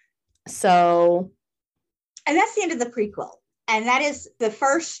 So, And that's the end of the prequel. And that is the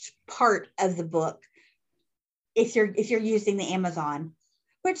first part of the book. If you're using the Amazon,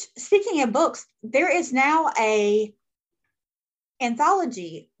 which, speaking of books, there is now a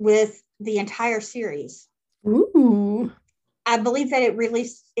anthology with the entire series. ooh, I believe that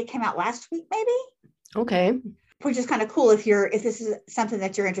it came out last week, maybe, okay. which is kind of cool if this is something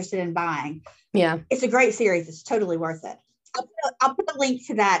that you're interested in buying. Yeah. It's a great series. It's totally worth it. I'll put a link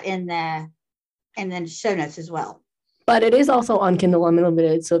to that in the show notes as well. But it is also on Kindle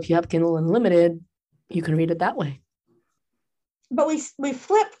Unlimited. So if you have Kindle Unlimited, you can read it that way. But we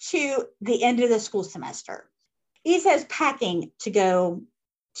flip to the end of the school semester. Isa is packing to go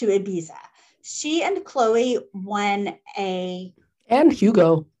to Ibiza. She and Chloe won and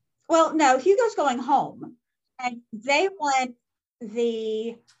Hugo. Well, no, Hugo's going home. And they won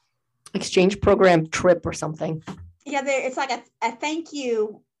the exchange program trip or something. Yeah, it's like a thank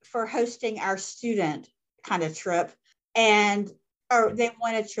you for hosting our student kind of trip. Or they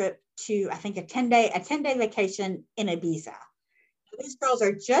won a trip to, I think, a 10-day vacation in Ibiza. These girls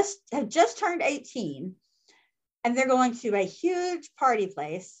have just turned 18, and they're going to a huge party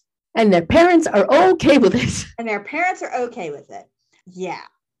place. And their parents are okay with it. Yeah.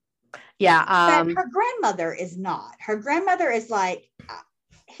 Yeah. But her grandmother is not. Her grandmother is like,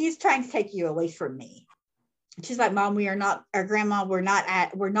 he's trying to take you away from me. She's like, Mom, Grandma, we're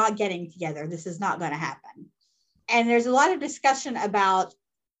not getting together. This is not going to happen. And there's a lot of discussion about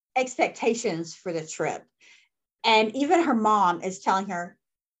expectations for the trip. And even her mom is telling her,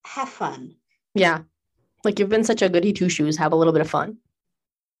 have fun. Yeah. Like, you've been such a goody two shoes. Have a little bit of fun.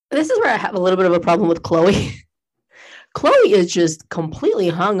 This is where I have a little bit of a problem with Chloe. Chloe is just completely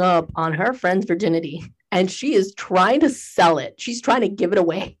hung up on her friend's virginity, and she is trying to sell it. She's trying to give it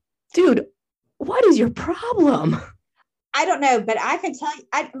away. Dude, what is your problem? I don't know, but I can tell you,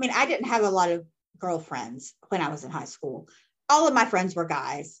 I didn't have a lot of girlfriends when I was in high school. All of my friends were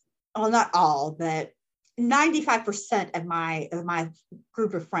guys. Well, not all, but 95% of my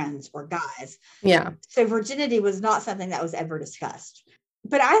group of friends were guys. Yeah. So virginity was not something that was ever discussed.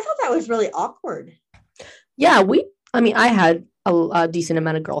 But I thought that was really awkward. Yeah, I had a decent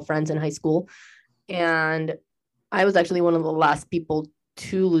amount of girlfriends in high school, and I was actually one of the last people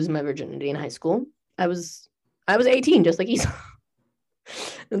to lose my virginity in high school. I was 18, just like Isa.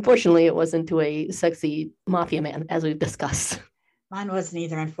 Unfortunately, it wasn't to a sexy mafia man, as we've discussed. Mine wasn't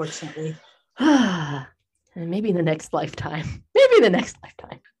either, unfortunately. And maybe in the next lifetime.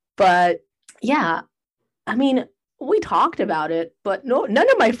 But yeah, we talked about it, but none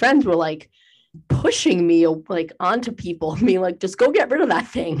of my friends were like pushing me like onto people, being like, just go get rid of that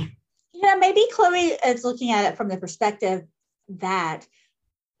thing. Yeah, maybe Chloe is looking at it from the perspective that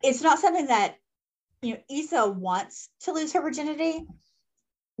it's not something that, Isa wants to lose her virginity,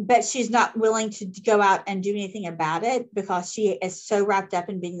 but she's not willing to go out and do anything about it because she is so wrapped up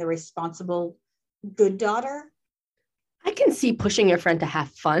in being the responsible, good daughter. I can see pushing your friend to have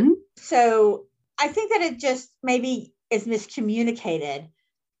fun. So I think that it just maybe is miscommunicated,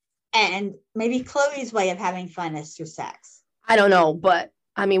 and maybe Chloe's way of having fun is through sex. I don't know, but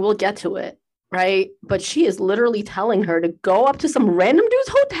we'll get to it, right? But she is literally telling her to go up to some random dude's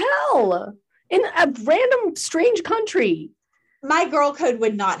hotel in a random strange country. My girl code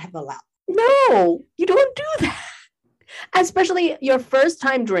would not have allowed. No, you don't do that. Especially your first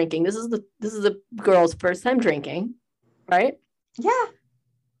time drinking. This is the girl's first time drinking, right? Yeah.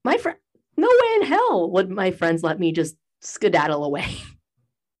 My friend, no way in hell would my friends let me just skedaddle away.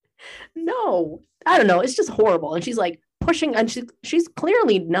 No, I don't know. It's just horrible. And she's like pushing, and she's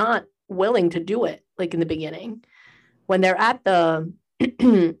clearly not willing to do it. Like in the beginning, when they're at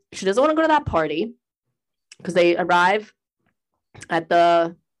she doesn't want to go to that party because they arrive at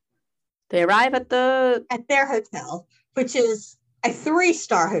their hotel, which is a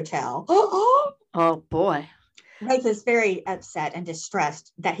 3-star hotel. Oh boy. Rafe is very upset and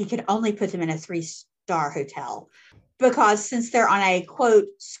distressed that he could only put them in a 3-star hotel because since they're on a quote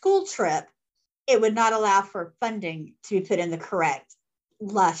school trip, it would not allow for funding to be put in the correct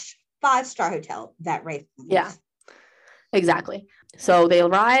lush 5-star hotel that Rafe needs. Yeah, exactly. So they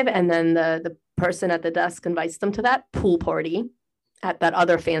arrive, and then the person at the desk invites them to that pool party at that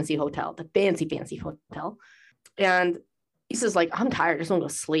other fancy hotel, the fancy hotel. And Issa's like, I'm tired, I just want to go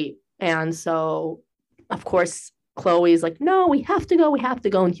sleep. And so, of course, Chloe's like, no, we have to go.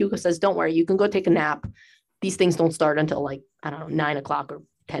 And Hugo says, don't worry, you can go take a nap. These things don't start until 9 o'clock or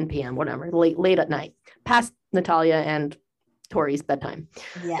 10 p.m., whatever, late at night, past Natalia and Tori's bedtime.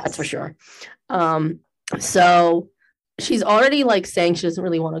 Yes. That's for sure. So she's already like saying she doesn't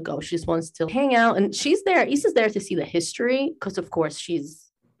really want to go. She just wants to hang out. And she's there. Issa's there to see the history because, of course, she's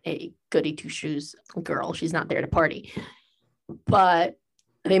a goody two shoes girl. She's not there to party. But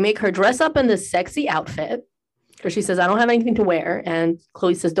they make her dress up in this sexy outfit because she says, I don't have anything to wear. And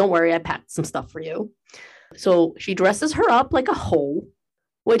Chloe says, don't worry, I packed some stuff for you. So she dresses her up like a hoe,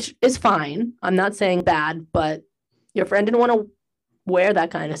 which is fine. I'm not saying bad, but your friend didn't want to wear that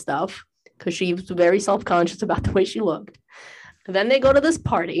kind of stuff because she was very self-conscious about the way she looked. And then they go to this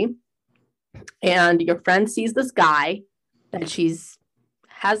party and your friend sees this guy that she's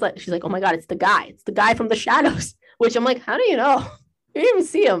like, oh my God, it's the guy from the shadows, which I'm like, how do you know? You didn't even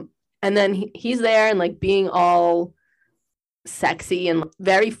see him. And then he's there and like being all sexy and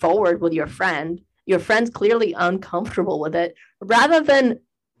very forward with your friend. Your friend's clearly uncomfortable with it. Rather than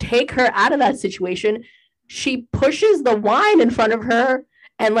take her out of that situation, she pushes the wine in front of her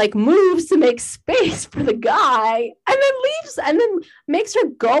and like moves to make space for the guy and then leaves and then makes her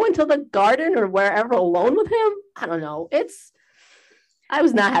go into the garden or wherever alone with him. I don't know. I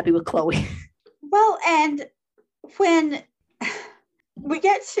was not happy with Chloe. Well, and when we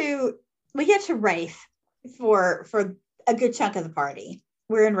get to Rafe for a good chunk of the party,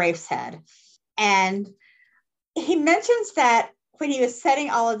 we're in Rafe's head. And he mentions that when he was setting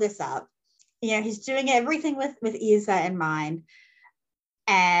all of this up, you know, he's doing everything with Isa in mind.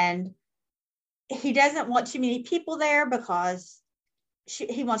 And he doesn't want too many people there because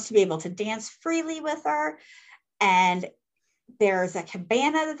he wants to be able to dance freely with her. And there's a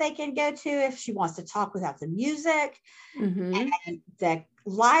cabana that they can go to if she wants to talk without the music. Mm-hmm. And the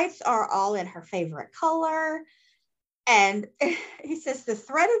lights are all in her favorite color. And he says, the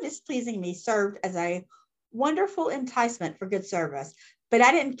threat of displeasing me served as a wonderful enticement for good service, but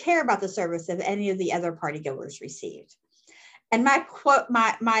I didn't care about the service of any of the other partygoers received. And my quote,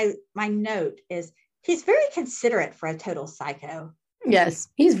 my note is, he's very considerate for a total psycho. Yes,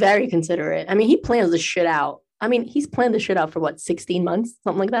 he's very considerate. I mean, he plans this shit out. I mean, he's planned this shit out for what, 16 months,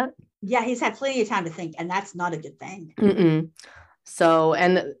 something like that? Yeah, he's had plenty of time to think, and that's not a good thing. Mm-mm. So,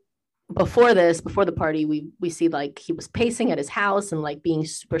 and before the party, we see like he was pacing at his house and like being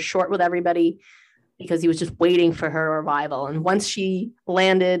super short with everybody because he was just waiting for her arrival. And once she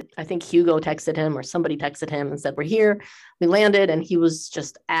landed, I think Hugo texted him or somebody texted him and said, we're here. We landed and he was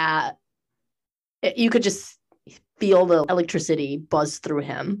just you could just feel the electricity buzz through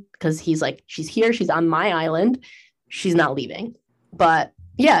him because he's like, she's here. She's on my island. She's not leaving. But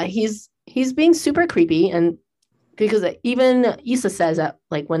yeah, he's being super creepy. And because even Issa says that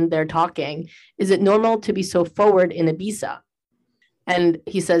like when they're talking, is it normal to be so forward in Ibiza? And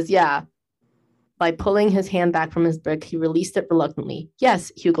he says, yeah. By pulling his hand back from his brick, he released it reluctantly.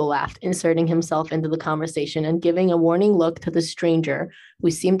 Yes, Hugo laughed, inserting himself into the conversation and giving a warning look to the stranger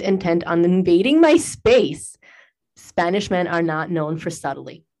who seemed intent on invading my space. Spanish men are not known for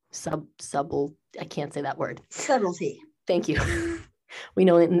subtlety. I can't say that word. Subtlety. Thank you. We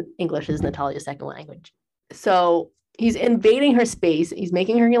know in English is Natalia's second language. So he's invading her space. He's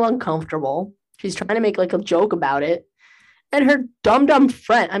making her feel uncomfortable. She's trying to make like a joke about it. And her dumb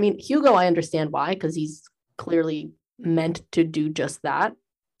friend, I mean, Hugo, I understand why, because he's clearly meant to do just that.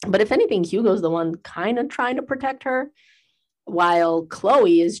 But if anything, Hugo's the one kind of trying to protect her, while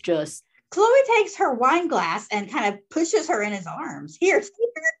Chloe is just... Chloe takes her wine glass and kind of pushes her in his arms. Here,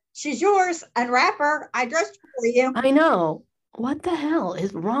 she's yours. Unwrap her. I dressed her for you. I know. What the hell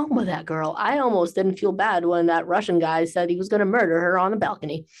is wrong with that girl? I almost didn't feel bad when that Russian guy said he was going to murder her on the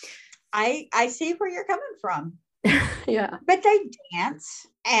balcony. I see where you're coming from. Yeah. But they dance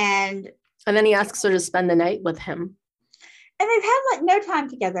and then he asks her to spend the night with him. And they've had like no time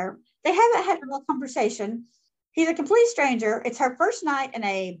together. They haven't had a real conversation. He's a complete stranger. It's her first night in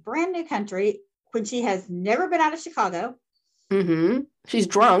a brand new country when she has never been out of Chicago. Mm-hmm. She's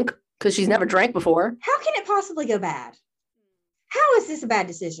drunk because she's never drank before. How can it possibly go bad? How is this a bad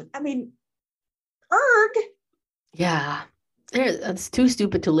decision? I mean, erg. Yeah. It's too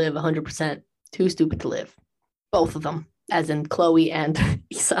stupid to live, 100%. Too stupid to live. Both of them, as in Chloe and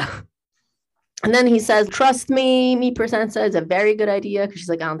Issa. And then he says, trust me. Me percent says a very good idea. Because she's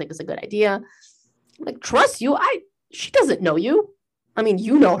like, I don't think it's a good idea. I'm like, trust you? She doesn't know you. I mean,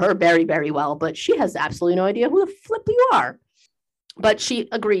 you know her very, very well, but she has absolutely no idea who the flip you are. But she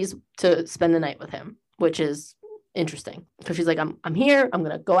agrees to spend the night with him, which is interesting. Because she's like, I'm here. I'm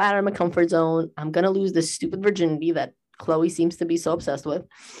going to go out of my comfort zone. I'm going to lose this stupid virginity that Chloe seems to be so obsessed with.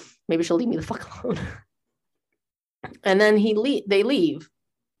 Maybe she'll leave me the fuck alone. And then they leave.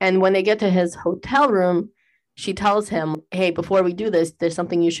 And when they get to his hotel room, she tells him, hey, before we do this, there's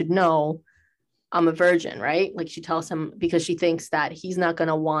something you should know. I'm a virgin, right? Like she tells him because she thinks that he's not going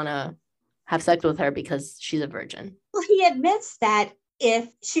to want to have sex with her because she's a virgin. Well, he admits that if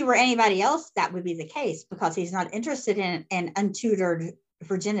she were anybody else, that would be the case because he's not interested in an untutored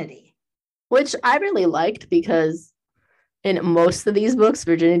virginity. Which I really liked because in most of these books,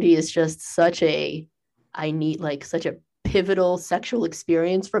 virginity is just such a pivotal sexual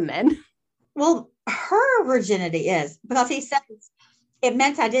experience for men. Well, her virginity is because he says it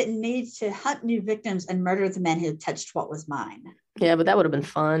meant I didn't need to hunt new victims and murder the men who touched what was mine. Yeah, but that would have been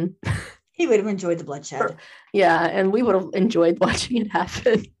fun. He would have enjoyed the bloodshed. Yeah, and we would have enjoyed watching it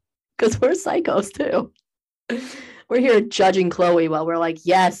happen because we're psychos too. We're here judging Chloe while we're like,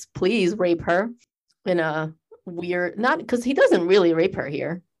 yes, please rape her in a weird, not because he doesn't really rape her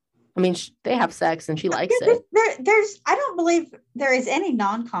here. I mean, they have sex and she likes it. I don't believe there is any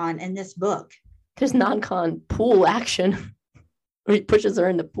non-con in this book. There's non-con pool action. He pushes her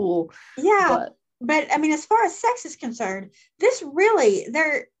in the pool. Yeah, but I mean, as far as sex is concerned, this really,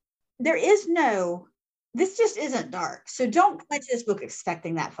 there is no, this just isn't dark. So don't go into this book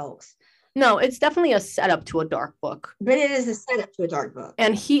expecting that, folks. No, it's definitely a setup to a dark book. But it is a setup to a dark book.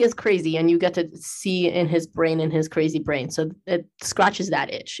 And he is crazy, and you get to see in his crazy brain. So it scratches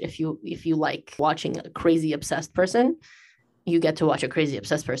that itch. If you like watching a crazy obsessed person, you get to watch a crazy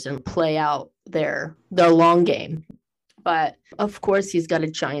obsessed person play out their long game. But of course, he's got a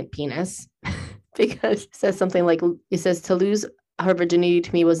giant penis because it says something like, it says, to lose her virginity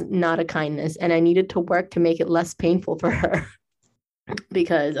to me was not a kindness, and I needed to work to make it less painful for her.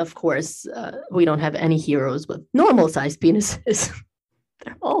 Because, of course, we don't have any heroes with normal-sized penises.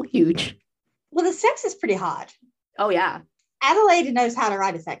 They're all huge. Well, the sex is pretty hot. Oh, yeah. Adelaide knows how to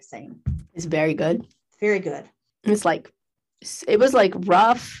write a sex scene. It's very good. Very good. It's like, it was like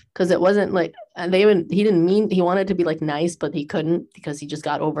rough because it wasn't like, he didn't mean, he wanted to be like nice, but he couldn't because he just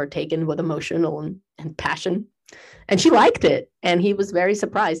got overtaken with emotional and passion. And she liked it. And he was very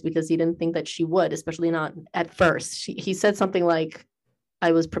surprised because he didn't think that she would, especially not at first. He said something like,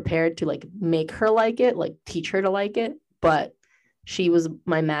 I was prepared to like make her like it, like teach her to like it, but she was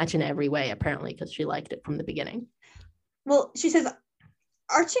my match in every way, apparently, because she liked it from the beginning. Well, she says,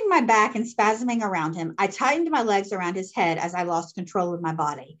 arching my back and spasming around him, I tightened my legs around his head as I lost control of my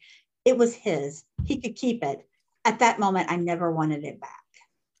body. It was his. He could keep it. At that moment, I never wanted it back.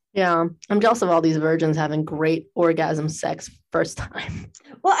 Yeah, I'm jealous of all these virgins having great orgasm sex first time.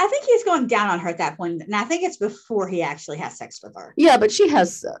 Well, I think he's going down on her at that point, and I think it's before he actually has sex with her. Yeah, but she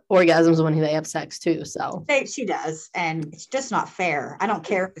has orgasms when they have sex too, so. She does, and it's just not fair. I don't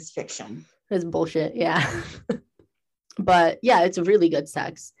care if it's fiction. It's bullshit, yeah. But yeah, it's really good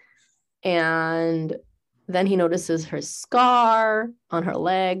sex. And then he notices her scar on her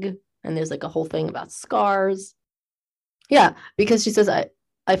leg, and there's like a whole thing about scars. Yeah, because she says,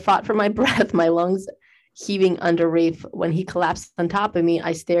 I fought for my breath, my lungs heaving under Rafe. When he collapsed on top of me,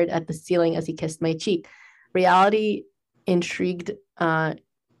 I stared at the ceiling as he kissed my cheek. Reality intriguing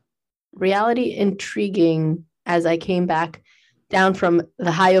as I came back down from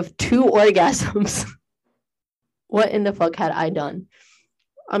the high of 2 orgasms. What in the fuck had I done?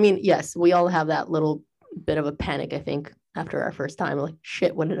 I mean, yes, we all have that little bit of a panic, I think, after our first time. Like,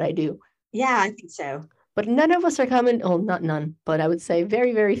 shit, what did I do? Yeah, I think so. But none of us are coming, oh, not none, but I would say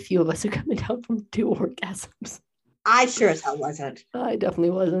very, very few of us are coming down from 2 orgasms. I sure as hell wasn't. I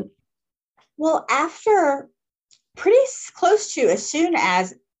definitely wasn't. Well, after pretty close to as soon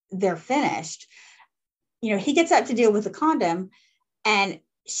as they're finished, he gets up to deal with the condom, and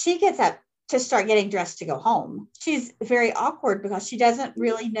she gets up to start getting dressed to go home. She's very awkward because she doesn't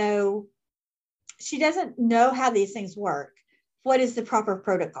really know. She doesn't know how these things work. What is the proper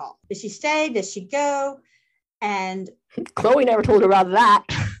protocol? Does she stay? Does she go? And Chloe never told her about that.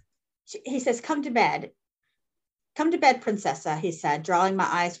 He says, come to bed. Come to bed, princessa, he said, drawing my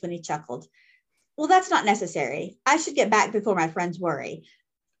eyes when he chuckled. Well, that's not necessary. I should get back before my friends worry.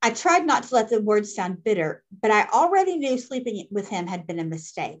 I tried not to let the words sound bitter, but I already knew sleeping with him had been a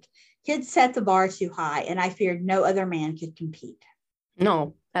mistake. He'd set the bar too high, and I feared no other man could compete.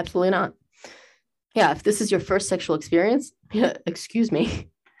 No, absolutely not. Yeah, if this is your first sexual experience, yeah, excuse me.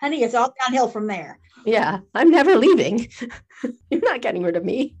 Honey, it's all downhill from there. Yeah, I'm never leaving. You're not getting rid of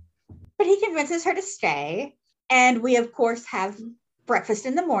me. But he convinces her to stay. And we, of course, have breakfast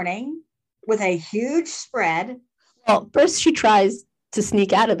in the morning with a huge spread. Well, first she tries to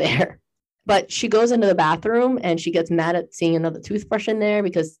sneak out of there, but she goes into the bathroom and she gets mad at seeing another toothbrush in there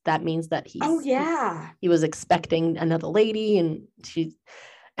because that means that he was expecting another lady, and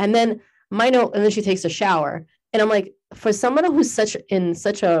then she takes a shower, and I'm like, for someone who's in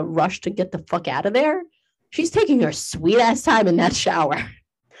such a rush to get the fuck out of there, she's taking her sweet ass time in that shower.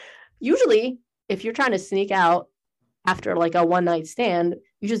 Usually if you're trying to sneak out after like a one night stand,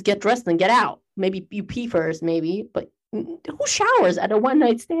 you just get dressed and get out. Maybe you pee first, maybe, but who showers at a one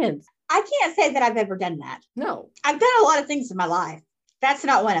night stand? I can't say that I've ever done that. No. I've done a lot of things in my life. That's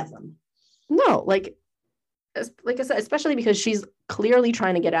not one of them. No, like I said, especially because she's clearly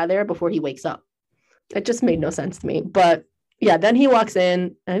trying to get out of there before he wakes up. It just made no sense to me. But yeah, then he walks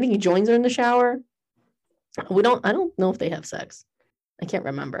in, and I think he joins her in the shower. I don't know if they have sex. I can't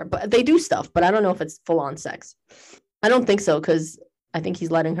remember, but they do stuff, but I don't know if it's full on sex. I don't think so, because I think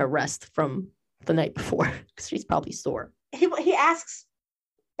he's letting her rest from the night before, because she's probably sore. He asks,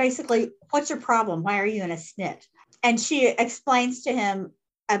 basically, what's your problem? Why are you in a snit? And she explains to him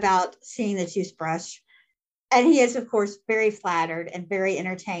about seeing the toothbrush. And he is, of course, very flattered and very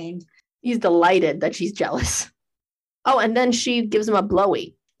entertained. He's delighted that she's jealous. Oh, and then she gives him a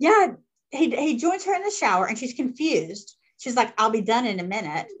blowy. Yeah, he joins her in the shower, and she's confused. She's like, I'll be done in a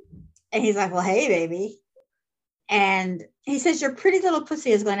minute. And he's like, well, hey, baby. And he says, your pretty little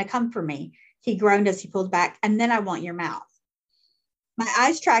pussy is going to come for me. He groaned as he pulled back. And then I want your mouth. My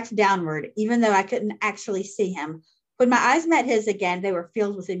eyes tracked downward, even though I couldn't actually see him. When my eyes met his again, they were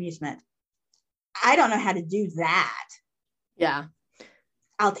filled with amusement. I don't know how to do that. Yeah.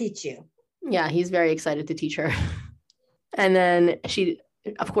 I'll teach you. Yeah, he's very excited to teach her. And then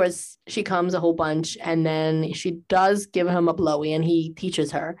of course, she comes a whole bunch, and then she does give him a blowy, and he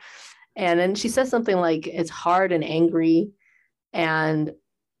teaches her. And then she says something like, it's hard and angry, and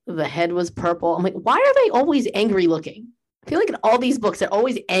the head was purple. I'm like, why are they always angry looking? I feel like in all these books, they're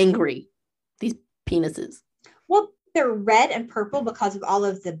always angry, these penises. Well, they're red and purple because of all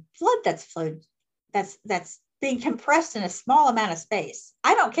of the blood that's flowed, that's being compressed in a small amount of space.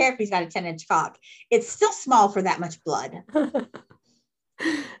 I don't care if he's got a 10-inch cock. It's still small for that much blood.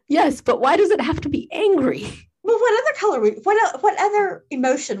 Yes, but why does it have to be angry? Well, what other color what other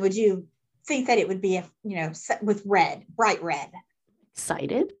emotion would you think that it would be if, with red, bright red?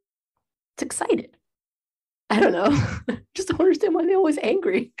 Excited? It's excited. I don't know. Just don't understand why they're always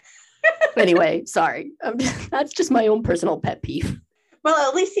angry. Anyway, sorry. That's just my own personal pet peeve. Well,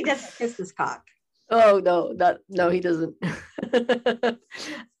 at least he doesn't kiss his cock. Oh, no, he doesn't.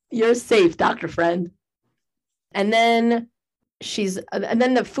 You're safe, Dr. Friend. And then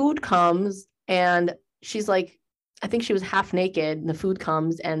the food comes, and she's like, I think she was half naked, and the food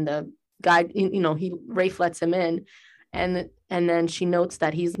comes, and the guy, Rafe lets him in, and then she notes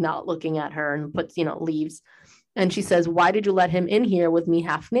that he's not looking at her, and leaves. And she says, why did you let him in here with me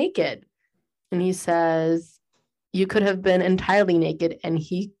half naked? And he says, you could have been entirely naked, and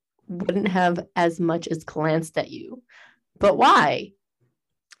he wouldn't have as much as glanced at you. But why?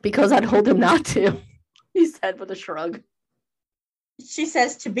 Because I told him not to, he said with a shrug. She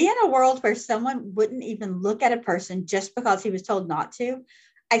says, to be in a world where someone wouldn't even look at a person just because he was told not to,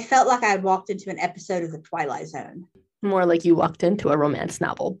 I felt like I had walked into an episode of The Twilight Zone. More like you walked into a romance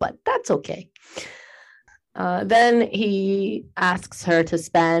novel, but that's okay. Then he asks her to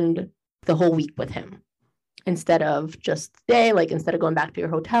spend the whole week with him instead of just the day, like instead of going back to your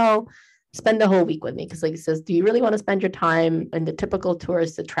hotel, spend the whole week with me. Because he says, do you really want to spend your time in the typical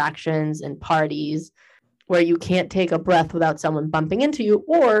tourist attractions and parties where you can't take a breath without someone bumping into you?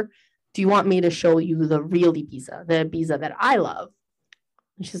 Or do you want me to show you the real Ibiza, the Ibiza that I love?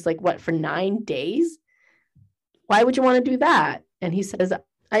 And she's like, what, for 9 days? Why would you want to do that? And he says,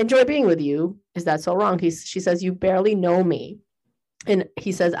 I enjoy being with you. Is that so wrong? She says, you barely know me. And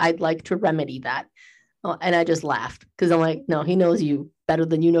he says, I'd like to remedy that. And I just laughed because I'm like, no, he knows you better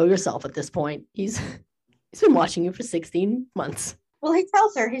than you know yourself at this point. He's been watching you for 16 months. Well, he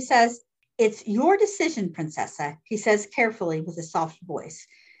tells her, he says, it's your decision, Princessa, he says carefully with a soft voice.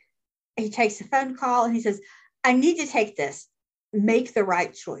 He takes a phone call and he says, I need to take this. Make the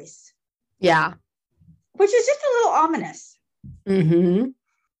right choice. Yeah. Which is just a little ominous. Mm-hmm.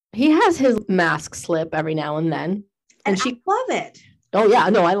 He has his mask slip every now and then. And I love it. Oh, yeah.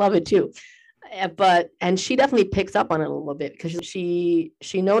 No, I love it too. And she definitely picks up on it a little bit because she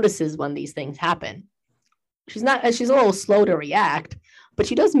notices when these things happen. She's a little slow to react, but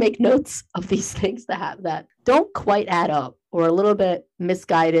she does make notes of these things that don't quite add up or a little bit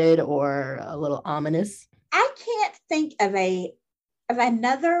misguided or a little ominous. I can't think of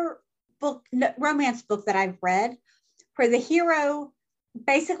another book, romance book that I've read where the hero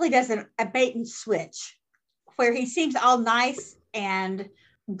basically does a bait and switch, where he seems all nice and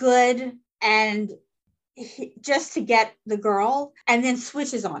good and just to get the girl and then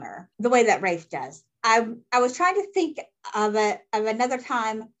switches on her the way that Rafe does. I was trying to think of another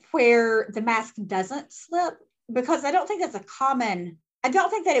time where the mask doesn't slip, because I don't think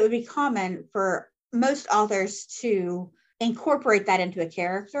that it would be common for most authors to incorporate that into a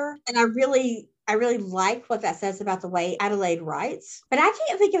character. And I really like what that says about the way Adelaide writes. But I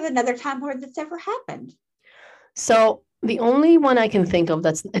can't think of another time where that's ever happened. So the only one I can think of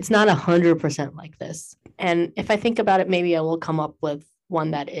it's not 100% like this. And if I think about it, maybe I will come up with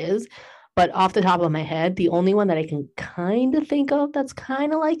one that is. But off the top of my head, the only one that I can kind of think of that's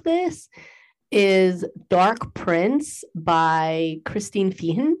kind of like this is Dark Prince by Christine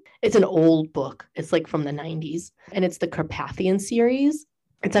Feehan. It's an old book. It's like from the 90s. And it's the Carpathian series.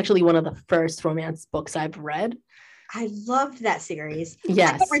 It's actually one of the first romance books I've read. I loved that series.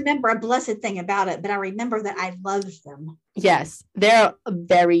 Yes. I don't remember a blessed thing about it, but I remember that I loved them. Yes. They're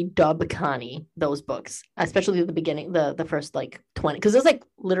very dub-conny, those books, especially at the beginning, the first like 20, because there's like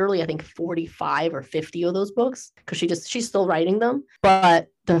literally, I think 45 or 50 of those books because she's still writing them. But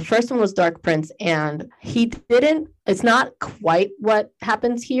the first one was Dark Prince, and it's not quite what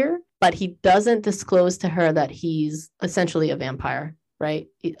happens here, but he doesn't disclose to her that he's essentially a vampire. Right?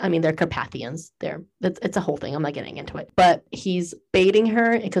 I mean, they're Carpathians. It's a whole thing. I'm not getting into it. But he's baiting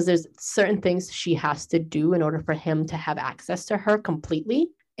her because there's certain things she has to do in order for him to have access to her completely.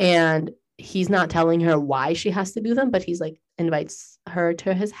 And he's not telling her why she has to do them, but he's like invites her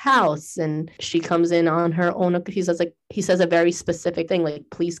to his house and she comes in on her own. He says a very specific thing, like,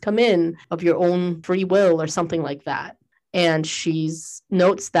 please come in of your own free will or something like that. And she's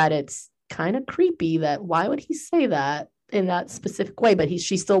notes that it's kind of creepy that why would he say that in that specific way, but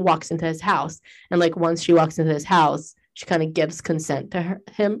she still walks into his house. And like once she walks into his house, she kind of gives consent to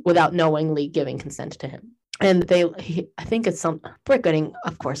him without knowingly giving consent to him. And I think it's we're getting,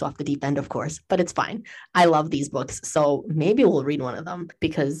 of course, off the deep end, of course, but it's fine. I love these books. So maybe we'll read one of them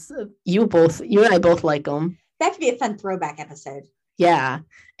because you and I both like them. That could be a fun throwback episode. Yeah.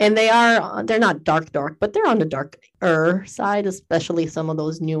 And they're not dark, but they're on the darker side, especially some of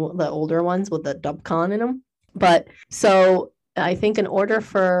those the older ones with the dubcon in them. But so I think in order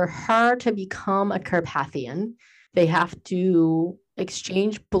for her to become a Carpathian, they have to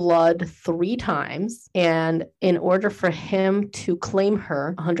exchange blood 3 times. And in order for him to claim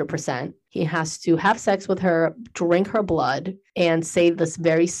her 100%, he has to have sex with her, drink her blood, and say this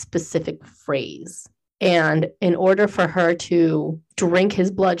very specific phrase. And in order for her to drink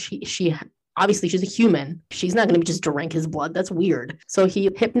his blood, she obviously she's a human. She's not going to just drink his blood. That's weird. So he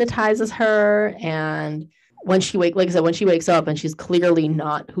hypnotizes her, and when she wakes up and she's clearly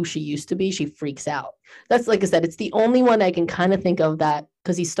not who she used to be, she freaks out. That's, like I said, it's the only one I can kind of think of that,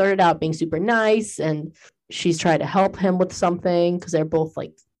 because he started out being super nice and she's trying to help him with something because they're both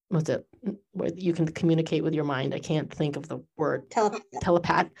like, what's it, where you can communicate with your mind. I can't think of the word.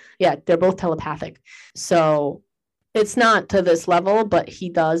 Telepath. Yeah, they're both telepathic. So it's not to this level, but he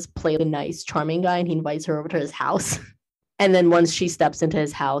does play the nice, charming guy, and he invites her over to his house. And then once she steps into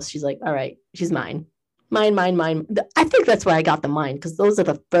his house, she's like, all right, she's mine. Mine. I think that's why I got the mine, because those are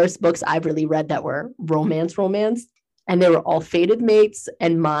the first books I've really read that were romance. And they were all Fated Mates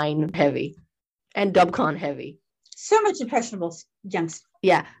and mine heavy and dubcon heavy. So much impressionable youngster.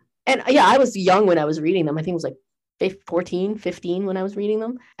 Yeah. And yeah, I was young when I was reading them. I think it was like 14, 15 when I was reading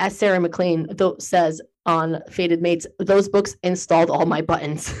them. As Sarah McLean says on Fated Mates, those books installed all my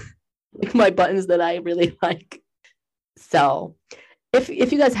buttons, like my buttons that I really like. So if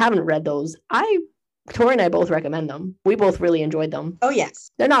you guys haven't read those, Tori and I both recommend them. We both really enjoyed them. Oh,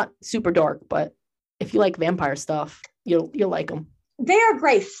 yes. They're not super dark, but if you like vampire stuff, you'll like them. They are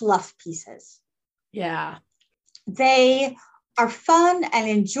great fluff pieces. Yeah. They are fun and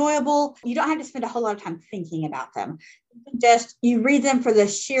enjoyable. You don't have to spend a whole lot of time thinking about them. You read them for the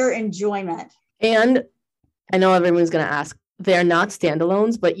sheer enjoyment. And I know everyone's going to ask, they're not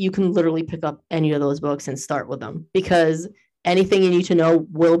standalones, but you can literally pick up any of those books and start with them, because anything you need to know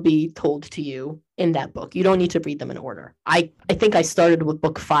will be told to you in that book. You don't need to read them in order. I think I started with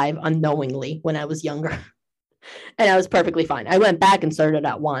book 5 unknowingly when I was younger. And I was perfectly fine. I went back and started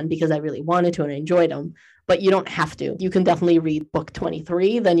at 1 because I really wanted to and I enjoyed them. But you don't have to. You can definitely read book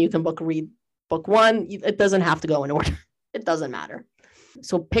 23. Then you can read book 1. It doesn't have to go in order. It doesn't matter.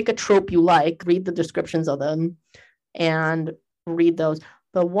 So pick a trope you like, read the descriptions of them, and read those.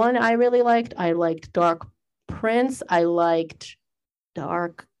 The one I really liked, I liked Dark Prince, I liked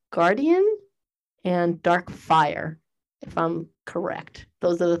Dark Guardian, and Dark Fire, if I'm correct.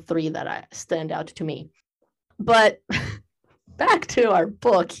 Those are the 3 that stand out to me. But back to our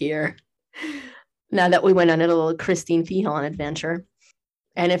book here. Now that we went on a little Christine Feehan adventure.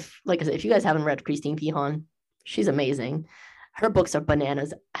 And if you guys haven't read Christine Feehan, she's amazing. Her books are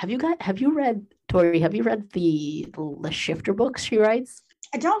bananas. Have you read, Tori, have you read the Shifter books she writes?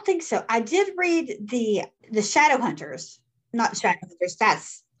 I don't think so. I did read the Shadow Hunters. Not Shadow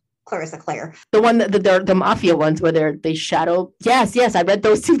Hunters. Clarissa Clare. The one that the mafia ones where they shadow. Yes, I read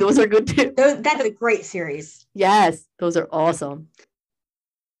those too. Those are good too. That's a great series. Yes, those are awesome.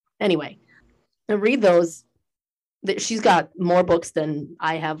 Anyway, I read those. She's got more books than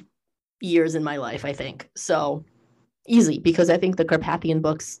I have years in my life, I think. So easy, because I think the Carpathian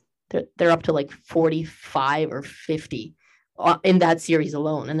books, they're up to like 45 or 50 in that series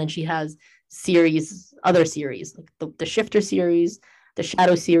alone. And then she has other series, like the Shifter series, the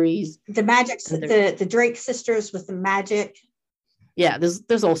Shadow series. The magic, the Drake sisters with the magic. Yeah,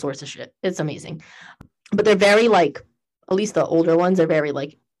 there's all sorts of shit. It's amazing. But they're very like, at least the older ones are very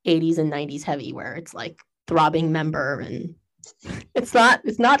like 80s and 90s heavy, where it's like throbbing member, and it's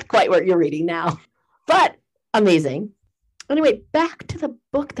not quite what you're reading now, but amazing. Anyway, back to the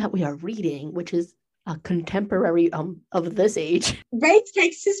book that we are reading, which is a contemporary of this age. Rafe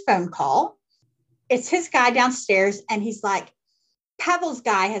takes his phone call. It's his guy downstairs, and he's like, Pavel's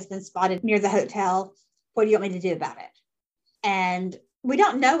guy has been spotted near the hotel. What do you want me to do about it? And we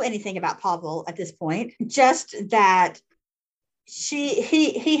don't know anything about Pavel at this point, just that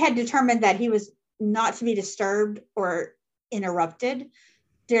he had determined that he was not to be disturbed or interrupted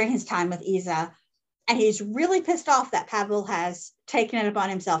during his time with Isa. And he's really pissed off that Pavel has taken it upon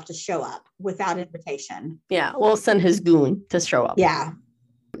himself to show up without invitation. Yeah, we'll send his goon to show up. Yeah.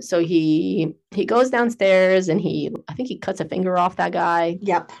 So he goes downstairs, and I think he cuts a finger off that guy.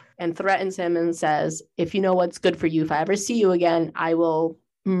 Yep. And threatens him and says, if you know what's good for you, if I ever see you again, I will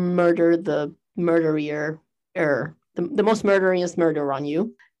murder the murderer, or the most murderous murderer on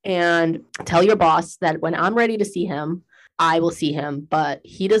you. And tell your boss that when I'm ready to see him, I will see him, but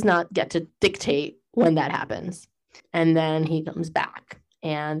he does not get to dictate when that happens. And then he comes back,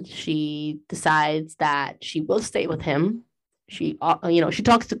 and she decides that she will stay with him. She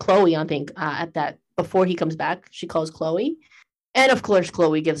talks to Chloe, I think, at that, before he comes back, she calls Chloe. And of course,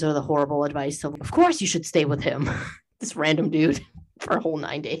 Chloe gives her the horrible advice of course you should stay with him, this random dude, for a whole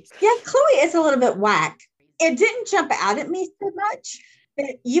 9 days. Yeah, Chloe is a little bit whack. It didn't jump out at me so much, but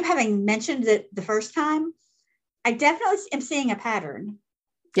you having mentioned it the first time, I definitely am seeing a pattern.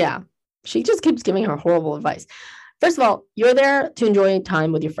 Yeah, she just keeps giving her horrible advice. First of all, you're there to enjoy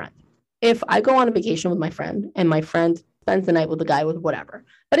time with your friend. If I go on a vacation with my friend, and my friend spends the night with the guy with whatever,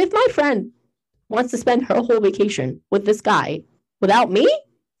 but if my friend wants to spend her whole vacation with this guy without me,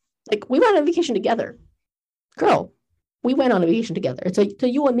 like, we went on a vacation together. Girl, we went on a vacation together. It's a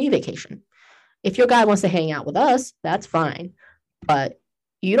you and me vacation. If your guy wants to hang out with us, that's fine. But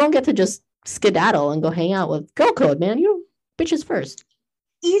you don't get to just skedaddle and go hang out with girl code, man. You bitches first.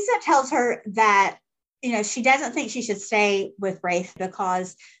 Isa tells her that, she doesn't think she should stay with Rafe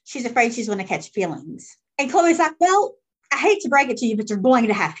because she's afraid she's going to catch feelings. And Chloe's like, well, I hate to break it to you, but you're going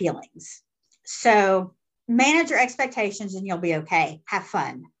to have feelings. So manage your expectations and you'll be okay. Have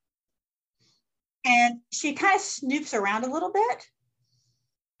fun. And she kind of snoops around a little bit.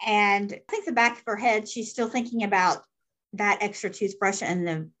 And I think the back of her head, she's still thinking about that extra toothbrush in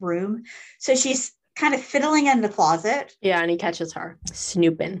the room. So she's kind of fiddling in the closet. Yeah, and he catches her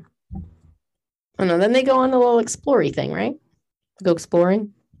snooping. Oh no, then they go on a little explory thing, right? Go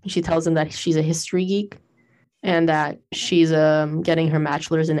exploring. She tells him that she's a history geek and that she's getting her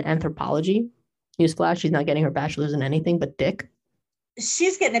bachelor's in anthropology. Newsflash, she's not getting her bachelor's in anything but dick.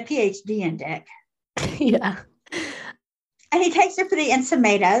 She's getting a PhD in dick. Yeah. And he takes her to the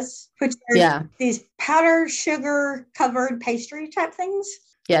ensaimadas, which are these powder sugar covered pastry type things.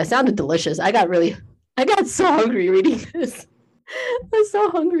 Yeah, it sounded delicious. I got so hungry reading this. I was so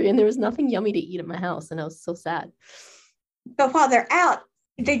hungry, and there was nothing yummy to eat at my house, and I was so sad. But while they're out,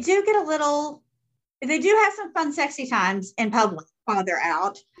 they do have some fun, sexy times in public while they're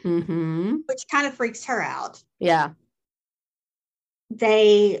out, which kind of freaks her out. Yeah.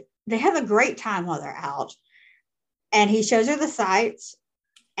 They have a great time while they're out. And he shows her the sights,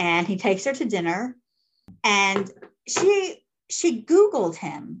 and he takes her to dinner. And she Googled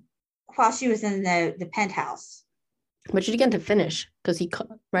him while she was in the penthouse. But she didn't get to finish because she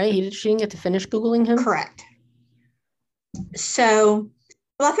didn't get to finish Googling him? Correct. So,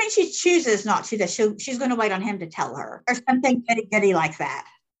 well, I think she chooses not to. That she's going to wait on him to tell her or something goody like that.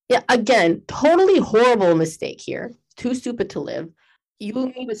 Yeah, again, totally horrible mistake here. Too stupid to live.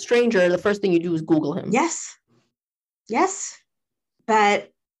 You meet a stranger, the first thing you do is Google him. Yes.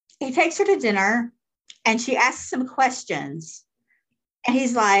 But he takes her to dinner, and she asks some questions. And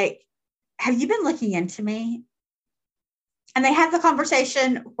he's like, have you been looking into me? And they have the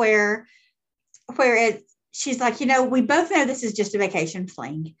conversation where she's like, we both know this is just a vacation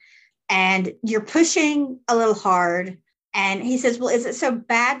fling, and you're pushing a little hard. And he says, well, is it so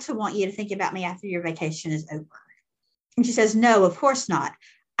bad to want you to think about me after your vacation is over? And she says, no, of course not.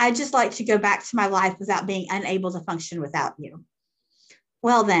 I'd just like to go back to my life without being unable to function without you.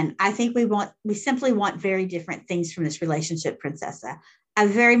 Well, then, I think we simply want very different things from this relationship, Princessa. I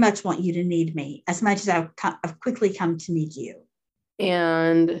very much want you to need me as much as I've quickly come to need you.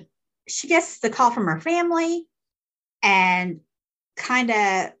 And she gets the call from her family and kind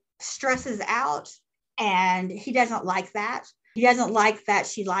of stresses out. And he doesn't like that. He doesn't like that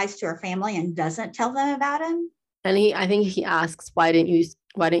she lies to her family and doesn't tell them about him. And I think he asks, why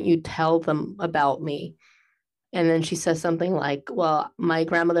didn't you tell them about me? And then she says something like, well, my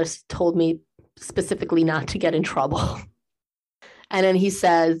grandmother told me specifically not to get in trouble. And then he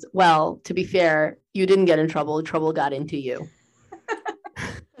says, well, to be fair, you didn't get in trouble. Trouble got into you.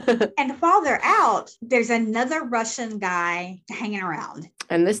 And while they're out, there's another Russian guy hanging around.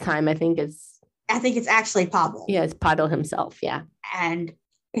 And this time, I think it's actually Pavel. Yeah, it's Pavel himself. Yeah. And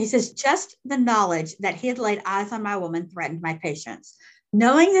he says, just the knowledge that he had laid eyes on my woman threatened my patience.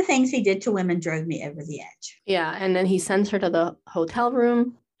 Knowing the things he did to women drove me over the edge. Yeah. And then he sends her to the hotel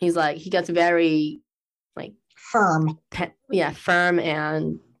room. He's like, he gets very like firm. Firm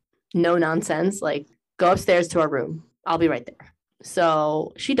and no nonsense. Like, go upstairs to our room. I'll be right there.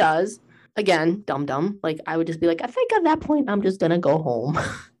 So she does. Again, dumb. Like, I would just be like, I think at that point, I'm just going to go home.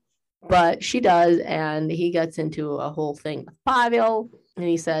 But she does. And he gets into a whole thing with Pavel. And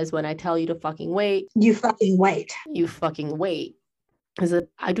he says, when I tell you to fucking wait. You fucking wait. You fucking wait. Is that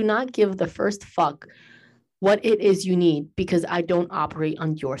I do not give the first fuck what it is you need because I don't operate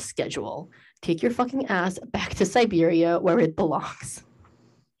on your schedule. Take your fucking ass back to Siberia where it belongs.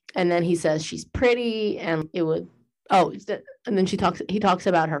 And then he says she's pretty and it would, and then he talks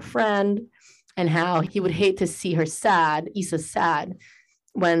about her friend and how he would hate to see her sad, Issa's sad,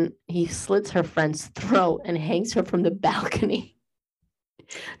 when he slits her friend's throat and hangs her from the balcony.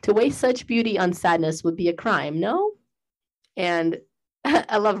 To waste such beauty on sadness would be a crime, no? And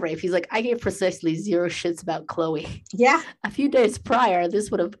I love Rafe. He's like, I gave precisely zero shits about Chloe. Yeah. A few days prior, this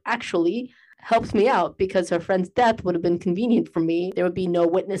would have actually helped me out because her friend's death would have been convenient for me. There would be no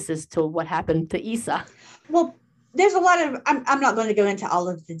witnesses to what happened to Issa. Well, there's a lot of, I'm not going to go into all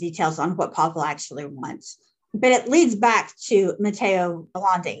of the details on what Pavel actually wants, but it leads back to Matteo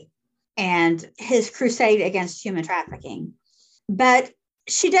Bellondi and his crusade against human trafficking. But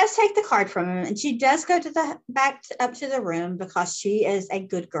she does take the card from him and she does go to up to the room because she is a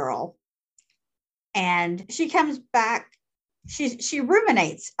good girl. And she comes back. She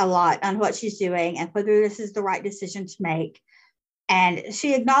ruminates a lot on what she's doing and whether this is the right decision to make. And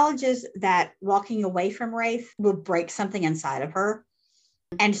she acknowledges that walking away from Rafe will break something inside of her.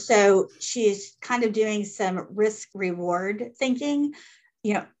 And so she's kind of doing some risk reward thinking.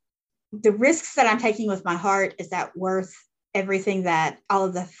 You know, the risks that I'm taking with my heart, is that worth everything, that all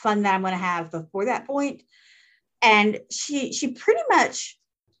of the fun that I'm going to have before that point? And she pretty much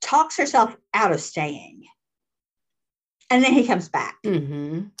talks herself out of staying. And then he comes back.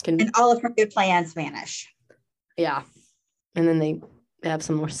 Mm-hmm. And all of her good plans vanish. Yeah. And then they have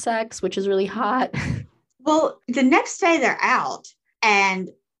some more sex, which is really hot. Well, the next day they're out and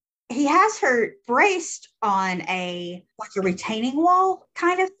he has her braced on a retaining wall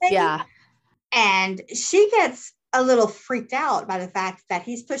kind of thing. Yeah. And she gets a little freaked out by the fact that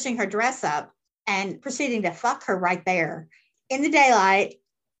he's pushing her dress up and proceeding to fuck her right there in the daylight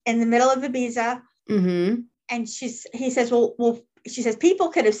in the middle of Ibiza. Mm-hmm. And she says, she says, people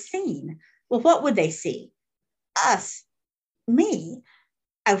could have seen. Well, what would they see? Us. Me,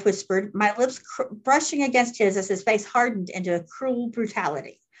 I whispered, my lips brushing against his as his face hardened into a cruel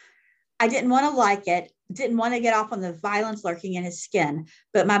brutality. I didn't want to like it, didn't want to get off on the violence lurking in his skin,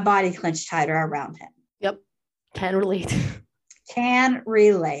 but my body clenched tighter around him. Yep. Can relate. Can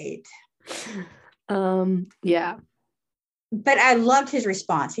relate. Yeah. But I loved his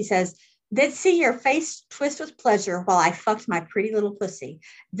response. He says, they'd see your face twist with pleasure while I fucked my pretty little pussy.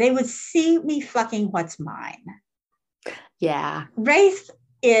 They would see me fucking what's mine. Yeah. Rafe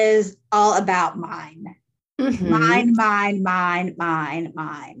is all about mine. Mm-hmm.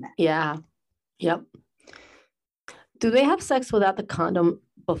 Mine. Yeah. Yep. Do they have sex without the condom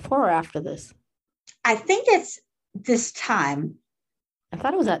before or after this? I think it's this time. I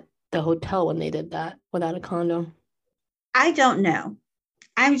thought it was at the hotel when they did that without a condom. I don't know.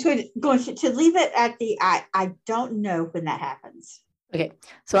 I'm going to leave it at the I don't know when that happens. Okay.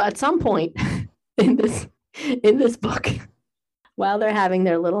 So at some point in this book, while they're having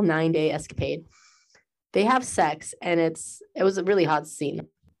their little 9-day escapade, they have sex, and it was a really hot scene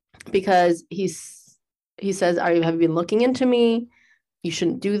because he says, have you been looking into me? You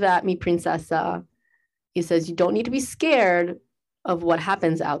shouldn't do that, mi princesa. He says, you don't need to be scared of what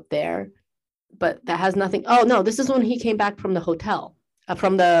happens out there, but that has nothing. Oh no, this is when he came back from the hotel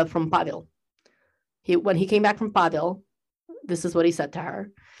from Padil. When he came back from Padil, this is what he said to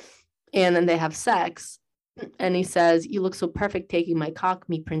her. And then they have sex. And he says, "You look so perfect taking my cock,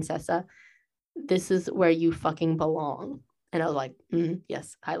 mi princesa. This is where you fucking belong." And I was like,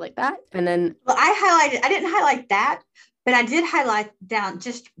 yes, highlight that. And then I didn't highlight that, but I did highlight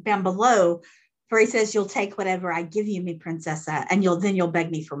just down below where he says, "You'll take whatever I give you, mi princesa, and you'll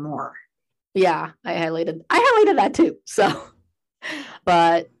beg me for more." Yeah, I highlighted that too. So,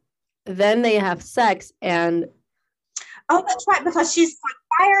 but then they have sex and oh, that's right, because she's like,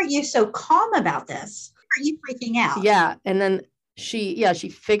 "Why are you so calm about this? Are you freaking out?" Yeah, and then she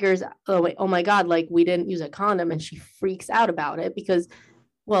figures, oh wait, oh my God, like we didn't use a condom, and she freaks out about it because,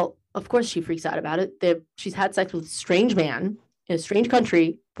 well, of course she freaks out about it. She's had sex with a strange man in a strange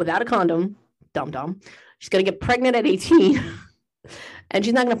country without a condom. Dumb. She's gonna get pregnant at 18. And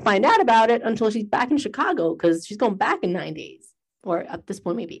she's not going to find out about it until she's back in Chicago because she's going back in 9 days, or at this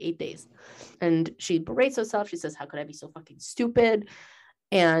point, maybe 8 days. And she berates herself. She says, "How could I be so fucking stupid?"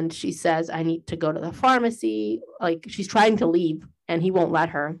 And she says, "I need to go to the pharmacy." Like, she's trying to leave and he won't let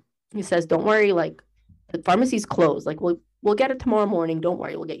her. He says, "Don't worry. Like, the pharmacy's closed. Like, we'll get it tomorrow morning. Don't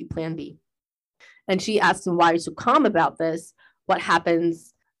worry. We'll get you plan B." And she asks him, "Why are you so calm about this? What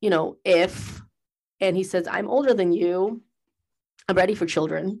happens, if?" And he says, "I'm older than you. I'm ready for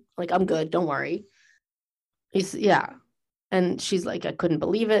children. Like, I'm good. Don't worry." Yeah. And she's like, "I couldn't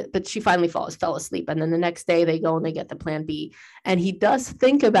believe it." But she finally fell asleep. And then the next day they go and they get the plan B. And he does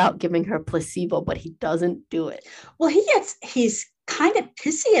think about giving her placebo, but he doesn't do it. Well, he's kind of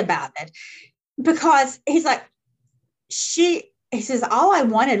pissy about it because he's like, he says, "All I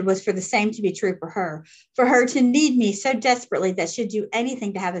wanted was for the same to be true for her to need me so desperately that she'd do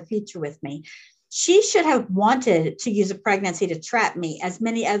anything to have a future with me. She should have wanted to use a pregnancy to trap me, as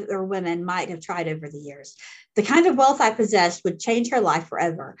many other women might have tried over the years. The kind of wealth I possessed would change her life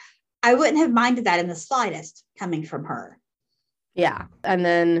forever. I wouldn't have minded that in the slightest coming from her." Yeah. And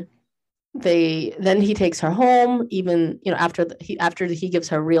then he takes her home, even, after he gives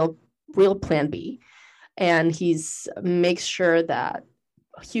her real plan B. And makes sure that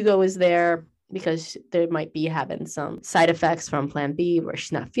Hugo is there because there might be having some side effects from plan B where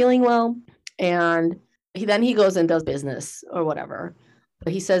she's not feeling well. And he goes and does business or whatever.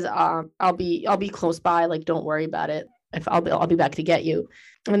 But he says, I'll be close by. Like, don't worry about it. I'll be back to get you."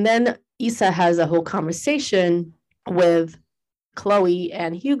 And then Issa has a whole conversation with Chloe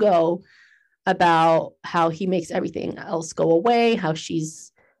and Hugo about how he makes everything else go away, how she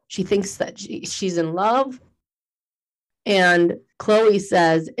thinks that she's in love. And Chloe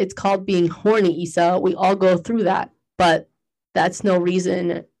says, "It's called being horny, Issa. We all go through that, but that's no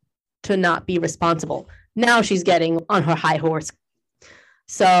reason to not be responsible." Now she's getting on her high horse.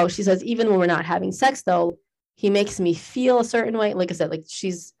 So she says, "Even when we're not having sex, though, he makes me feel a certain way." Like I said,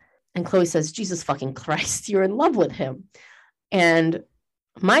 and Chloe says, "Jesus fucking Christ, you're in love with him." And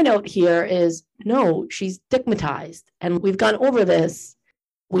my note here is, no, she's stigmatized. And we've gone over this.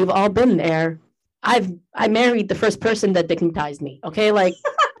 We've all been there. I married the first person that stigmatized me. Okay. Like,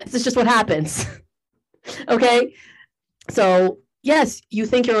 this is just what happens. Okay. So yes, you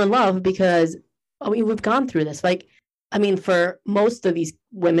think you're in love because, we've gone through this. Like, for most of these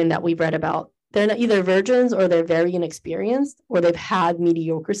women that we've read about, they're not either virgins or they're very inexperienced or they've had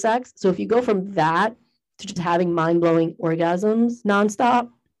mediocre sex. So if you go from that to just having mind-blowing orgasms nonstop,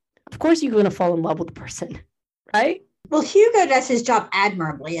 of course you're going to fall in love with the person, right? Well, Hugo does his job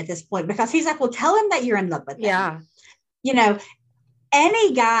admirably at this point because he's like, "Well, tell him that you're in love with him." Yeah.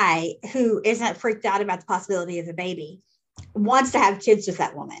 Any guy who isn't freaked out about the possibility of a baby wants to have kids with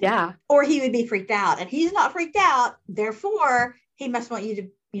that woman. Yeah. Or he would be freaked out, and he's not freaked out. Therefore, he must want you to,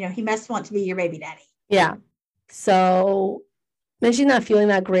 he must want to be your baby daddy. Yeah. So then she's not feeling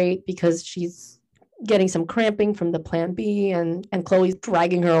that great because she's getting some cramping from the plan B, and Chloe's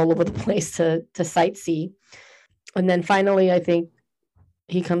dragging her all over the place to sightsee. And then finally, I think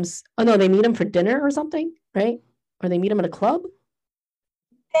he comes. Oh no, they meet him for dinner or something, right? Or they meet him at a club.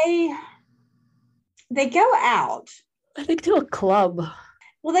 They go out. I think to a club.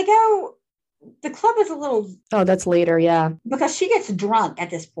 Well, the club is a little. Oh, that's later, yeah. Because she gets drunk at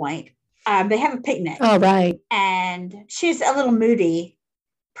this point. They have a picnic. Oh, right. And she's a little moody,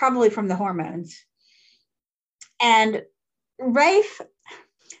 probably from the hormones. And Rafe,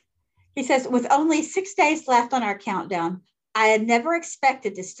 he says, "With only 6 days left on our countdown, I had never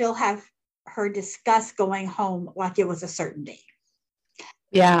expected to still have her discuss going home like it was a certainty."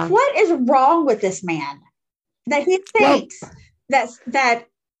 Yeah. What is wrong with this man that he thinks that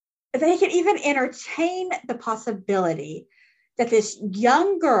they can even entertain the possibility that this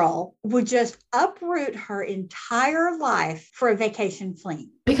young girl would just uproot her entire life for a vacation fleeing.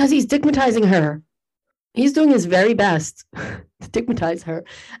 Because he's stigmatizing her. He's doing his very best to stigmatize her.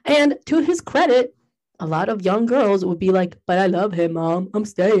 And to his credit, a lot of young girls would be like, but I love him, Mom. I'm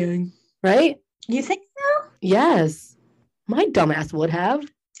staying. Right? You think so? Yes. My dumbass would have.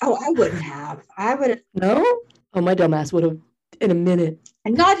 Oh, I wouldn't have. I would have. No? Oh, my dumbass would have in a minute.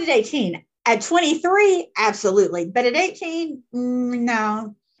 And not at 18. At 23, absolutely. But at 18,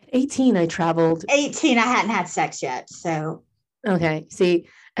 no. 18, I traveled. 18, I hadn't had sex yet. So. Okay. See,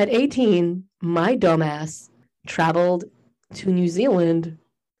 at 18, my dumbass traveled to New Zealand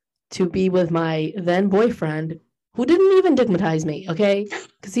to be with my then boyfriend, who didn't even stigmatize me, okay?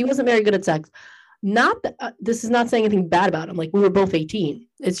 Because he wasn't very good at sex. Not that, this is not saying anything bad about him. Like, we were both 18.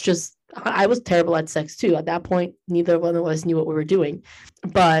 It's just, I was terrible at sex too. At that point, neither one of us knew what we were doing.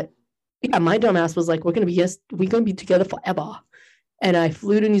 But yeah, my dumbass was like, we're gonna be together forever. And I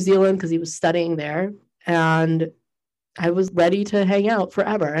flew to New Zealand because he was studying there. And I was ready to hang out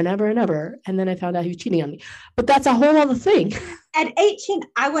forever and ever and ever. And then I found out he was cheating on me. But that's a whole other thing. At 18,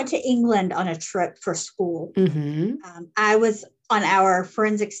 I went to England on a trip for school. Mm-hmm. I was on our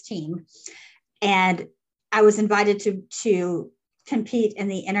forensics team, and I was invited to compete in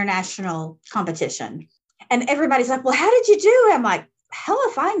the international competition. And everybody's like, well, how did you do? I'm like, hell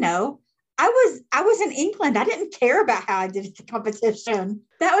if I know. I was in England. I didn't care about how I did at the competition.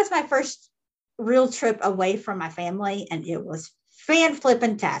 That was my first real trip away from my family, and it was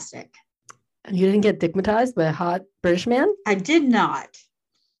fan-flippin-tastic. And you didn't get stigmatized by a hot British man? I did not.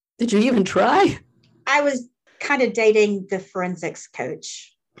 Did you even try? I was kind of dating the forensics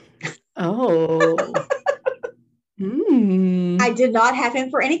coach. Oh. I did not have him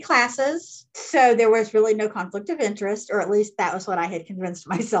for any classes, so there was really no conflict of interest, or at least that was what I had convinced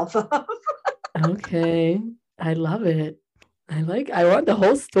myself of. Okay. I love it. I want the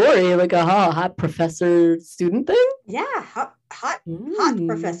whole story, like a hot professor student thing. Yeah, hot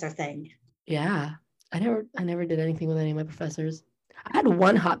professor thing. Yeah. I never did anything with any of my professors. I had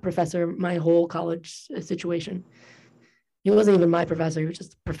one hot professor my whole college situation. He wasn't even my professor. He was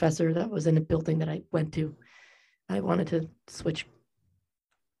just a professor that was in a building that I went to. I wanted to switch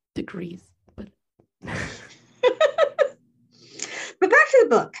degrees, but But back to the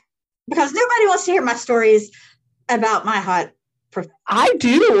book, because nobody wants to hear my stories about my hot professor. I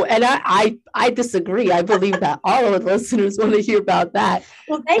do, and I disagree. I believe that all of the listeners want to hear about that.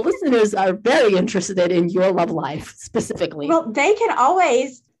 Well, the listeners are very interested in your love life specifically. Well, they can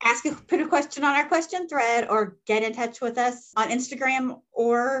always put a question on our question thread, or get in touch with us on Instagram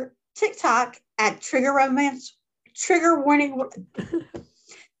or TikTok at Trigger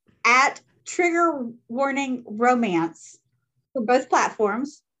Warning Romance for both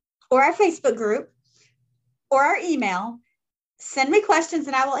platforms, or our Facebook group, or our email. Send me questions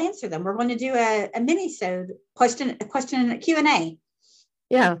and I will answer them. We're going to do a mini-sode question and a Q&A.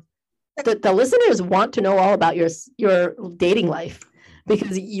 Yeah. The listeners want to know all about your dating life,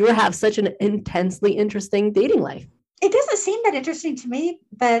 because you have such an intensely interesting dating life. It doesn't seem that interesting to me,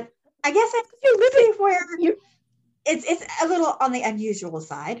 but I guess you're living where it's a little on the unusual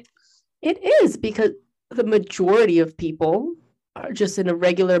side. It is, because the majority of people are just in a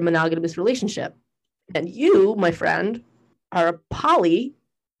regular monogamous relationship. And you, my friend, are a poly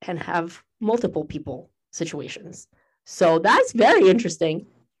and have multiple people situations. So that's very interesting.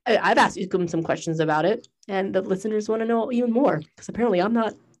 I've asked you some questions about it, and the listeners want to know even more, because apparently I'm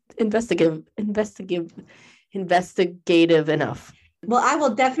not investigative enough. Well, I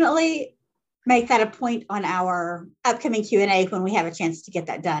will definitely make that a point on our upcoming Q&A when we have a chance to get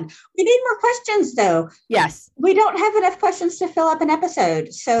that done. We need more questions, though. Yes. We don't have enough questions to fill up an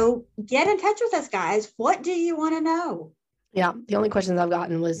episode. So get in touch with us, guys. What do you want to know? Yeah. The only questions I've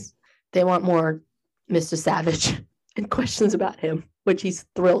gotten was they want more Mr. Savage and questions about him, which he's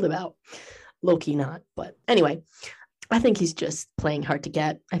thrilled about. Low-key not. But anyway, I think he's just playing hard to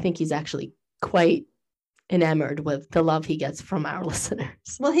get. I think he's actually quite enamored with the love he gets from our listeners.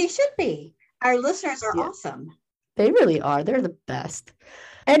 Well, he should be. Our listeners are awesome. They really are. They're the best.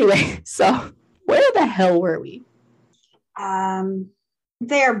 Anyway, so where the hell were we?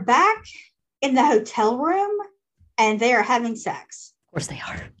 They're back in the hotel room, and they are having sex. Of course they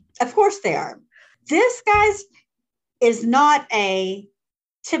are. Of course they are. This, guys, is not a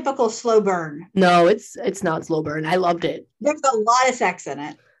typical slow burn. No, it's not slow burn. I loved it. There's a lot of sex in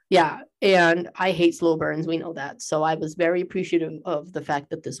it. Yeah, and I hate slow burns. We know that. So I was very appreciative of the fact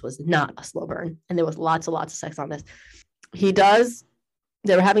that this was not a slow burn, and there was lots and lots of sex on this. They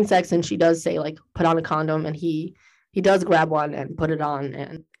were having sex, and she does say, like, put on a condom, and he does grab one and put it on,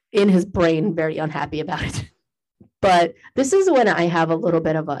 and in his brain, very unhappy about it. But this is when I have a little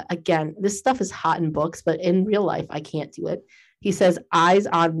bit of again, this stuff is hot in books, but in real life, I can't do it. He says, "Eyes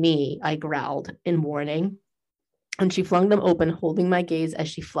on me," I growled in warning, and she flung them open, holding my gaze as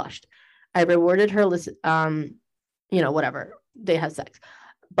she flushed. I rewarded her, whatever. They had sex.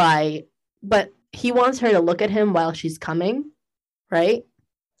 But he wants her to look at him while she's coming, right?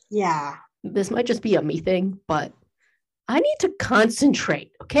 Yeah. This might just be a me thing, but I need to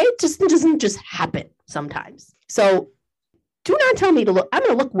concentrate, okay? It doesn't just happen sometimes. So do not tell me to look. I'm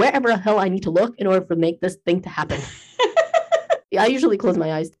going to look wherever the hell I need to look in order to make this thing to happen. Yeah, I usually close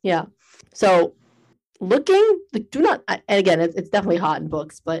my eyes. Yeah. So looking, do not, and again, it's definitely hot in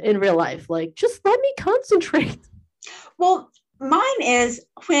books, but in real life, like, just let me concentrate. Well, mine is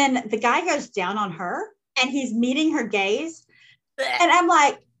when the guy goes down on her and he's meeting her gaze. And I'm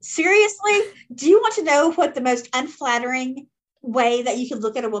like, seriously? Do you want to know what the most unflattering way that you can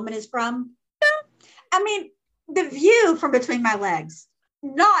look at a woman is from? I mean, the view from between my legs,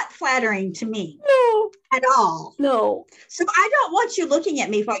 not flattering to me. No. At all. No. So I don't want you looking at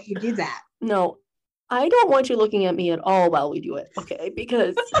me while you do that. No. I don't want you looking at me at all while we do it, okay?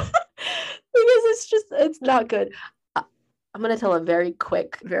 Because it's not good. I'm going to tell a very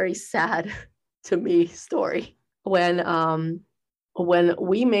quick, very sad to me story. When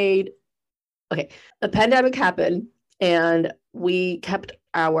we made, the pandemic happened and we kept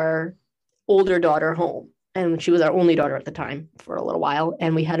our older daughter home, and she was our only daughter at the time for a little while.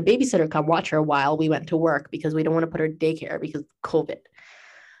 And we had a babysitter come watch her while we went to work because we don't want to put her in daycare because of COVID.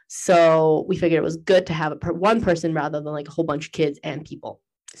 So we figured it was good to have one person rather than like a whole bunch of kids and people.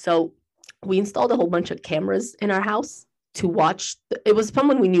 So we installed a whole bunch of cameras in our house to watch. It was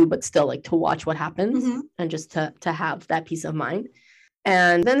someone we knew, but still, like, to watch what happens and just to have that peace of mind.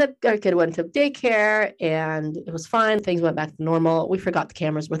 And then our kid went to daycare and it was fine. Things went back to normal. We forgot the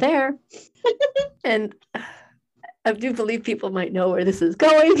cameras were there. And I do believe people might know where this is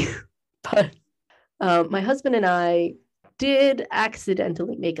going. But my husband and I did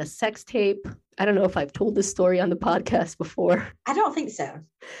accidentally make a sex tape. I don't know if I've told this story on the podcast before. I don't think so.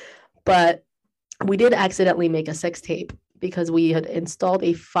 But we did accidentally make a sex tape because we had installed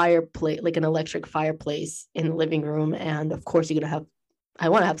a fireplace, like an electric fireplace in the living room. And of course, I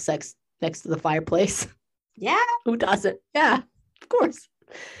want to have sex next to the fireplace. Yeah. Who doesn't? Yeah, of course.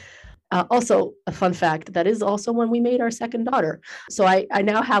 Also, a fun fact, that is also when we made our second daughter. So I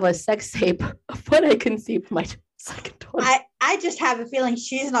now have a sex tape of when I conceived my second daughter. I just have a feeling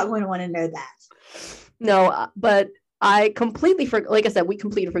she's not going to want to know that. No, but I completely forgot. Like I said, we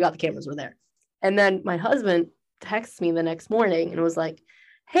completely forgot the cameras were there. And then my husband texted me the next morning and was like,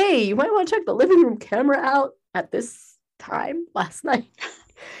 "Hey, you might want to check the living room camera out at this time last night."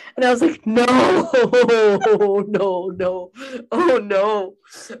 And I was like, no, oh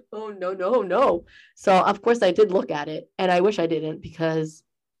no. So of course I did look at it, and I wish I didn't, because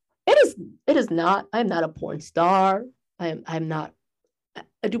it is not, I'm not a porn star. I'm not,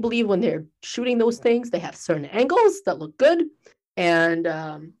 I do believe when they're shooting those things, they have certain angles that look good. And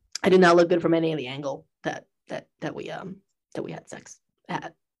I did not look good from any of the angle that we had sex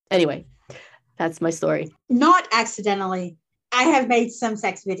at. Anyway, that's my story. Not accidentally. I have made some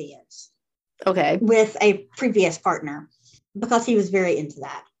sex videos. Okay. With a previous partner because he was very into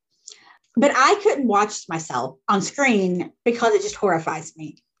that. But I couldn't watch myself on screen because it just horrifies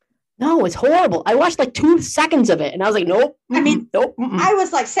me. No, it's horrible. I watched like 2 seconds of it and I was like, nope. I mean, nope. I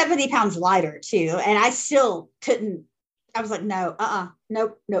was like 70 pounds lighter too. And I still couldn't. I was like, no,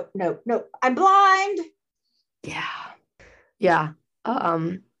 nope. I'm blind. Yeah.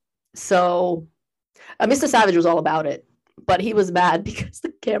 So Mr. Savage was all about it, but he was mad because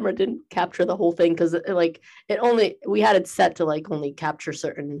the camera didn't capture the whole thing, because we had it set to like only capture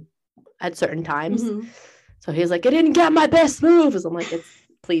certain times. Mm-hmm. So he was like, I didn't get my best moves. I'm like,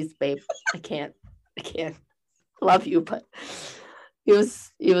 please, babe, I can't. Love you, but he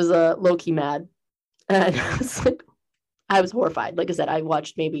was low-key mad. And I was like, I was horrified. Like I said, I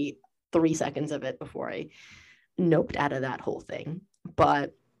watched maybe 3 seconds of it before I noped out of that whole thing.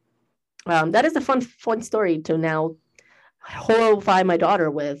 But that is a fun story to now horrify my daughter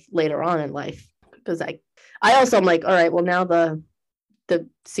with later on in life, because I also am like, all right, well, now the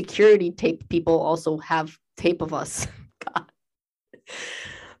security tape people also have tape of us. God.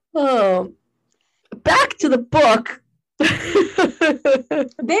 Oh, back to the book. They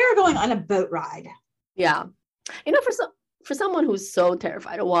are going on a boat ride. Yeah, for someone who's so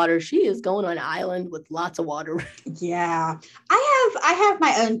terrified of water, she is going on an island with lots of water. Yeah, I have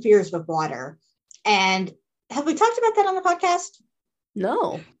my own fears with water. And have we talked about that on the podcast?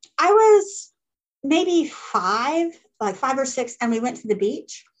 No. I was maybe 5 or 6, and we went to the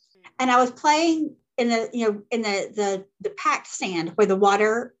beach, and I was playing in the packed stand where the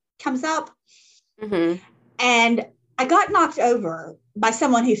water comes up. Mm-hmm. And I got knocked over by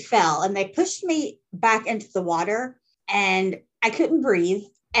someone who fell, and they pushed me back into the water, and I couldn't breathe.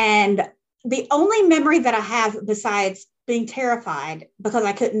 And the only memory that I have besides being terrified because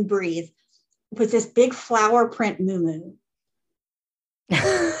I couldn't breathe was this big flower print moo.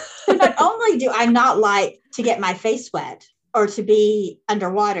 So not only do I not like to get my face wet or to be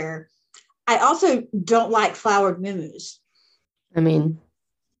underwater, I also don't like flowered moo-moos. I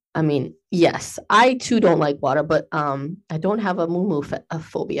mean, yes, I too don't like water, but I don't have a moo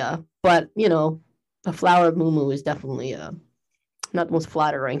phobia. But a flowered moo is definitely not the most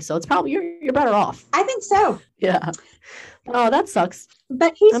flattering. So it's probably you're better off. I think so. Yeah. Oh, that sucks.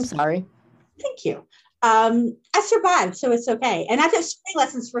 But I'm sorry. Thank you. I survived, so it's okay. And I took swimming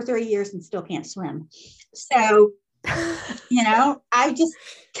lessons for 3 years and still can't swim. So, I just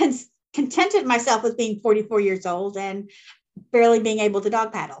contented myself with being 44 years old and barely being able to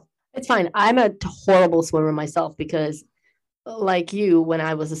dog paddle. It's fine. I'm a horrible swimmer myself because, like you, when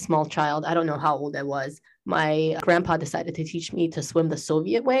I was a small child, I don't know how old I was. My grandpa decided to teach me to swim the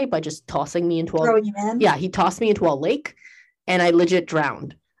Soviet way by just tossing me into throwing you in? Yeah, he tossed me into a lake, and I legit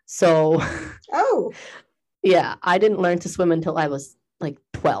drowned. So, yeah, I didn't learn to swim until I was like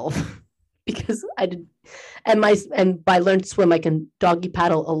 12 because I did, and by learn to swim, I can doggy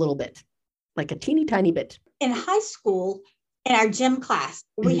paddle a little bit, like a teeny tiny bit. In high school, in our gym class,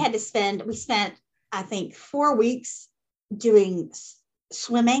 we spent, I think, 4 weeks doing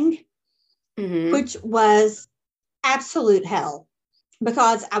swimming, which was absolute hell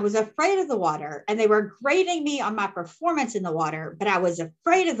because I was afraid of the water, and they were grading me on my performance in the water, but I was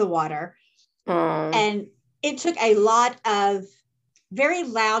afraid of the water. And it took a lot of very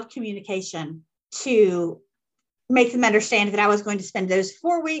loud communication to make them understand that I was going to spend those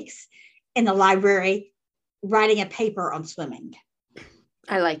 4 weeks in the library writing a paper on swimming.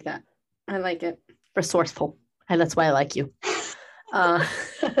 I like that. I like it. Resourceful. And that's why I like you.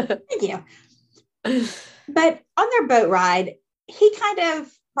 Thank you. But on their boat ride, he kind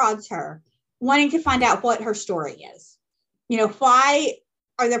of prods her, wanting to find out what her story is. Why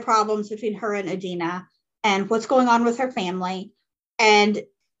are there problems between her and Adina, and what's going on with her family? And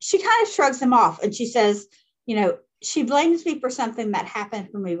she kind of shrugs him off, and she says, she blames me for something that happened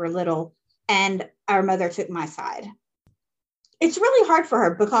when we were little, and our mother took my side. It's really hard for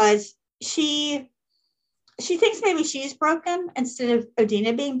her because she thinks maybe she's broken instead of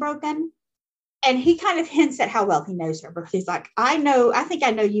Adina being broken. And he kind of hints at how well he knows her, because he's like, I think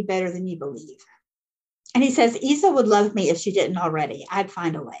I know you better than you believe. And he says, Isa would love me if she didn't already. I'd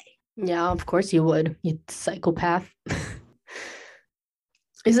find a way. Yeah, of course you would, you psychopath.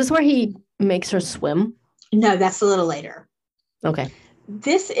 Is this where he makes her swim? No, that's a little later. Okay.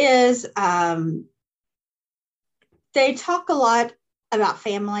 This is, they talk a lot about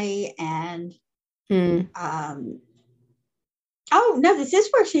family and, oh, no, this is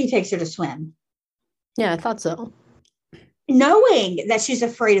where she takes her to swim. Yeah, I thought so. Knowing that she's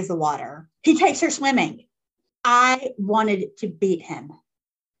afraid of the water, he takes her swimming. I wanted to beat him.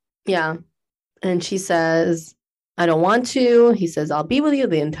 Yeah. And she says, I don't want to. He says, I'll be with you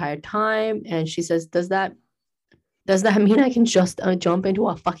the entire time. And she says, does that mean I can just jump into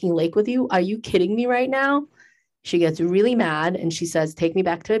a fucking lake with you? Are you kidding me right now? She gets really mad and she says, take me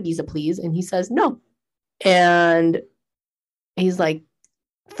back to Ibiza, please. And he says, no. And he's like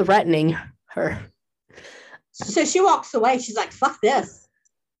threatening her. So she walks away. She's like, fuck this.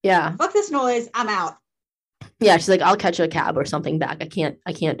 Yeah. Fuck this noise. I'm out. Yeah. She's like, I'll catch a cab or something back. I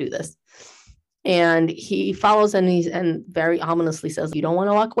can't do this. And he follows and very ominously says, you don't want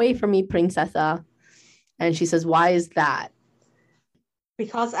to walk away from me, princessa. And she says, why is that?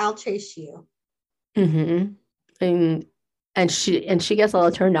 Because I'll chase you. Mm-hmm. And she gets a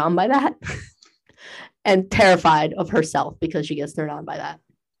little turned on by that and terrified of herself because she gets turned on by that.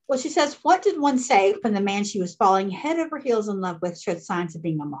 Well, she says, what did one say when the man she was falling head over heels in love with showed signs of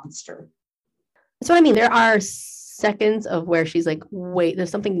being a monster? That's what I mean. There are seconds of where she's like, wait, there's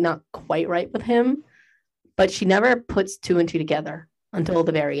something not quite right with him. But she never puts two and two together until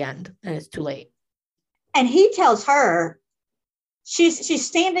the very end. And it's too late. And he tells her, she's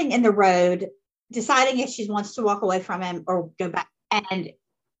standing in the road, deciding if she wants to walk away from him or go back. And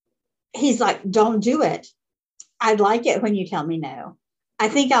he's like, don't do it. I'd like it when you tell me no. I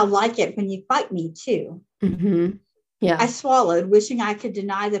think I'll like it when you fight me too. Mm-hmm. Yeah. I swallowed, wishing I could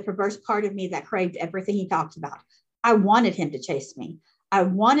deny the perverse part of me that craved everything he talked about. I wanted him to chase me. I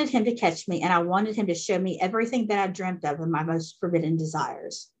wanted him to catch me, and I wanted him to show me everything that I dreamt of in my most forbidden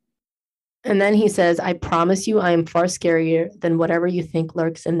desires. And then he says, I promise you I am far scarier than whatever you think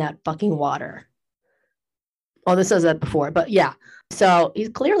lurks in that fucking water. Oh, this says that before, but yeah. So he's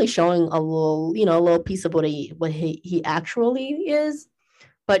clearly showing a little piece of what he actually is.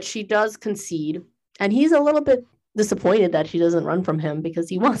 But she does concede, and he's a little bit disappointed that she doesn't run from him because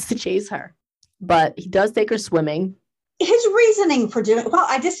he wants to chase her. But he does take her swimming. His reasoning for doing, well,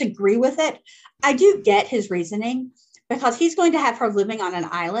 I disagree with it. I do get his reasoning because he's going to have her living on an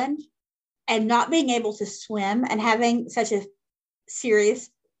island and not being able to swim and having such a serious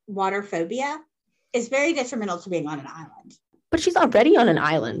water phobia is very detrimental to being on an island. But she's already on an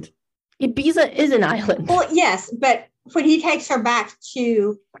island. Ibiza is an island. Well, yes, but when he takes her back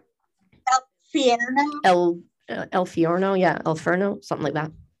to El Fierno, El Fiorno, yeah, El Ferno, something like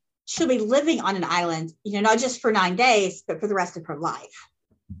that. She'll be living on an island, not just for 9 days, but for the rest of her life.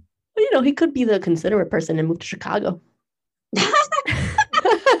 Well, he could be the considerate person and move to Chicago.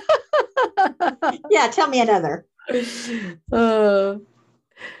 Yeah, tell me another.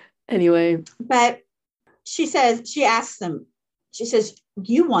 Anyway. But she asks him, she says,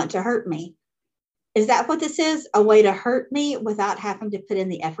 you want to hurt me. Is that what this is? A way to hurt me without having to put in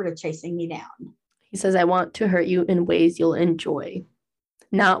the effort of chasing me down? He says, I want to hurt you in ways you'll enjoy,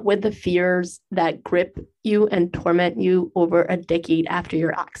 not with the fears that grip you and torment you over a decade after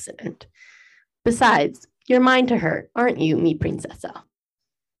your accident. Besides, you're mine to hurt, aren't you, mi princesa?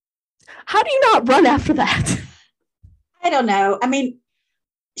 How do you not run after that? I don't know. I mean,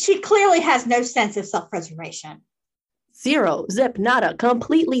 she clearly has no sense of self-preservation. Zero, zip, nada,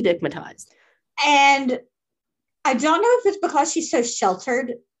 completely digmatized. And I don't know if it's because she's so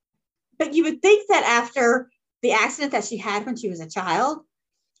sheltered, but you would think that after the accident that she had when she was a child,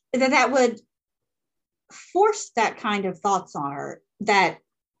 that would force that kind of thoughts on her, that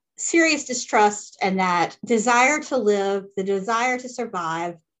serious distrust and that desire to live, the desire to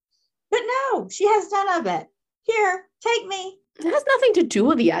survive. But no, she has none of it. Here, take me. It has nothing to do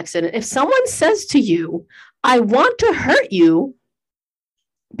with the accident. If someone says to you, I want to hurt you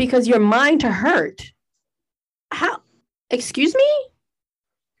because you're mine to hurt, how? Excuse me?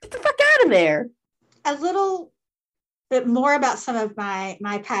 Get the fuck out of there. A little bit more about some of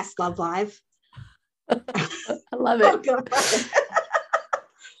my past love life. I love it. Oh, God.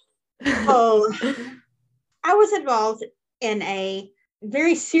 Oh, I was involved in a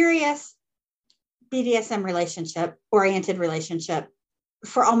very serious BDSM oriented relationship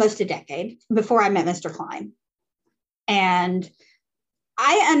for almost a decade before I met Mr. Klein. And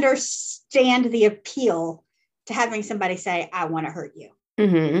I understand the appeal to having somebody say, I want to hurt you.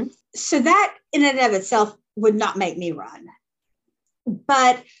 Mm-hmm. So that in and of itself would not make me run.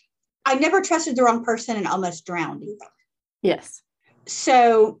 But I never trusted the wrong person and almost drowned either. Yes.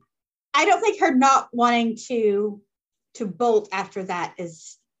 So I don't think her not wanting to bolt after that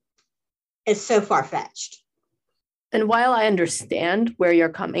is so far-fetched. And while I understand where you're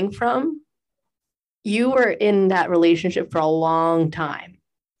coming from, you were in that relationship for a long time,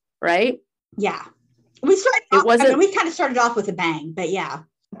 right? Yeah. We kind of started off with a bang, but yeah.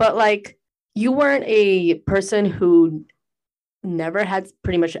 But like, you weren't a person who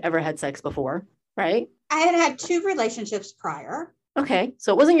pretty much ever had sex before, right? I had 2 relationships prior. Okay,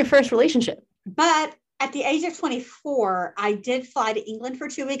 so it wasn't your first relationship. But at the age of 24, I did fly to England for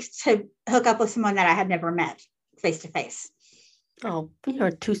 2 weeks to hook up with someone that I had never met face to face. Oh,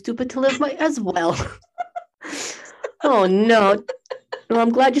 you're too stupid to live as well. Oh, no. Well,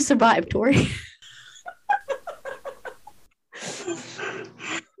 I'm glad you survived, Tori.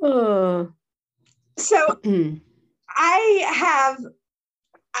 Oh. So I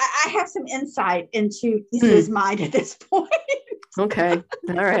have some insight into his mind at this point. Okay.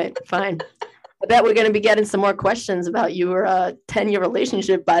 All right. Fine. I bet we're going to be getting some more questions about your 10-year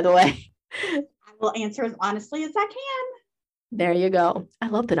relationship, by the way. I will answer as honestly as I can. There you go. I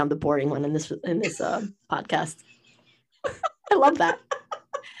love that I'm the boring one in this podcast. I love that.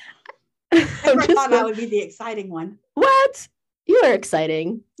 I never thought I would be the exciting one. What? You are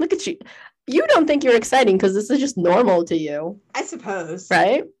exciting. Look at you. You don't think you're exciting because this is just normal to you. I suppose.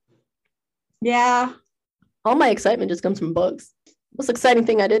 Right? Yeah. All my excitement just comes from books. Most exciting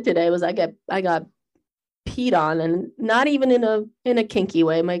thing I did today was I got peed on, and not even in a kinky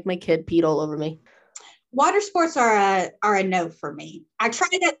way. My kid peed all over me. Water sports are a no for me. I tried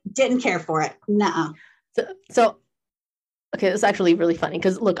it, didn't care for it. Nuh-uh. So okay, this is actually really funny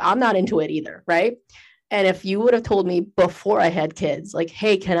because look, I'm not into it either, right? And if you would have told me before I had kids, like,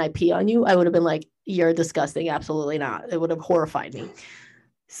 hey, can I pee on you? I would have been like, you're disgusting. Absolutely not. It would have horrified me.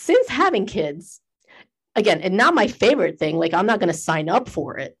 Since having kids, again, and not my favorite thing, like I'm not going to sign up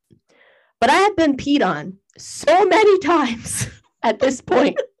for it, but I have been peed on so many times at this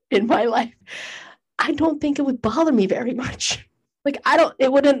point in my life. I don't think it would bother me very much. Like,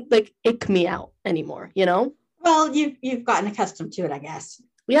 it wouldn't like ick me out anymore, you know? Well, you've gotten accustomed to it, I guess.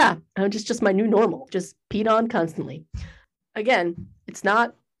 Yeah, just my new normal. Just peed on constantly. Again, it's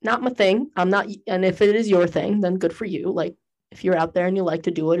not my thing. I'm not, and if it is your thing, then good for you. Like if you're out there and you like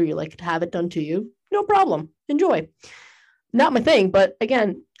to do it or you like to have it done to you, no problem. Enjoy. Not my thing, but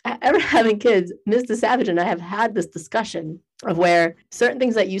again, ever having kids, Mr. Savage and I have had this discussion of where certain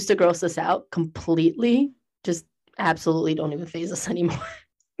things that used to gross us out completely just absolutely don't even faze us anymore.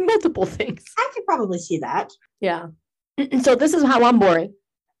 Multiple things. I could probably see that. Yeah. So this is how I'm boring.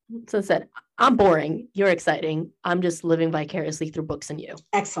 So I said, I'm boring. You're exciting. I'm just living vicariously through books and you.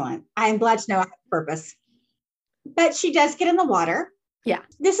 Excellent. I'm glad to know I have a purpose. But she does get in the water. Yeah.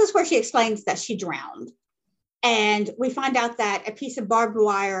 This is where she explains that she drowned. And we find out that a piece of barbed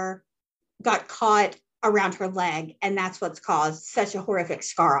wire got caught around her leg, and that's what's caused such a horrific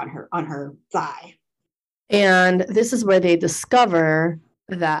scar on her thigh. And this is where they discover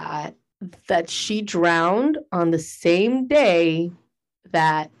that she drowned on the same day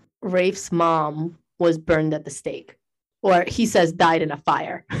that Rafe's mom was burned at the stake, or he says died in a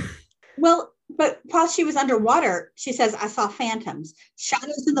fire. Well, but while she was underwater, she says, I saw phantoms,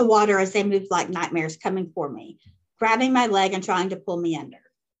 shadows in the water as they moved like nightmares coming for me, grabbing my leg and trying to pull me under.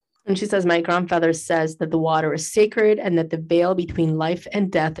 And she says, my grandfather says that the water is sacred and that the veil between life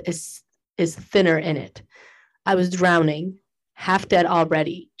and death is thinner in it. I was drowning, half dead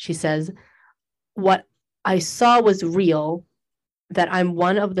already. She says, what I saw was real, that I'm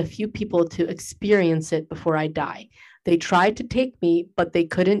one of the few people to experience it before I die. They tried to take me, but they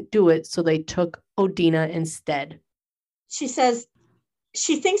couldn't do it, so they took Odina instead. She says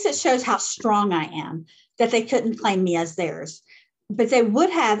she thinks it shows how strong I am, that they couldn't claim me as theirs. But they would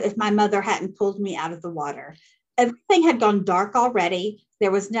have if my mother hadn't pulled me out of the water. Everything had gone dark already.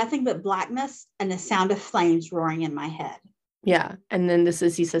 There was nothing but blackness and the sound of flames roaring in my head. Yeah. And then he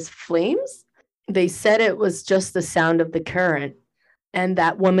says, flames? They said it was just the sound of the current. And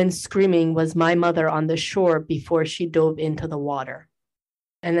that woman screaming was my mother on the shore before she dove into the water.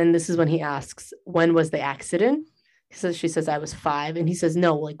 And then this is when he asks, when was the accident? She says, I was 5. And he says,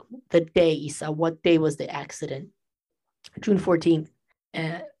 no, like the day, Isa, what day was the accident? June 14th.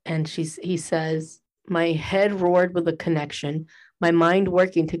 And he says, my head roared with a connection, my mind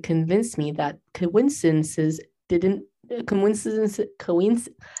working to convince me that coincidences.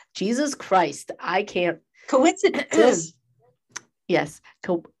 Jesus Christ, I can't. Coincidences. Yes,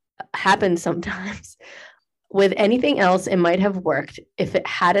 happen sometimes. With anything else, it might have worked if it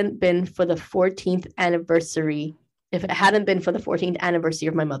hadn't been for the 14th anniversary. If it hadn't been for the 14th anniversary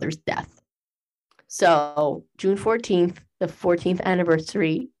of my mother's death. So June 14th, the 14th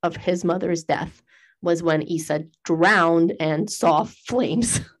anniversary of his mother's death, was when Isa drowned and saw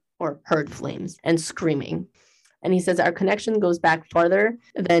flames or heard flames and screaming. And he says, our connection goes back farther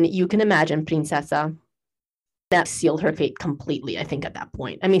than you can imagine, Princessa. That sealed her fate completely, I think, at that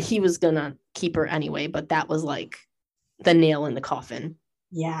point. I mean, he was going to keep her anyway, but that was like the nail in the coffin.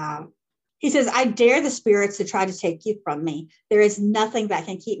 Yeah. He says, I dare the spirits to try to take you from me. There is nothing that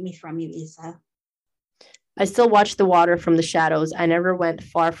can keep me from you, Isa. I still watched the water from the shadows. I never went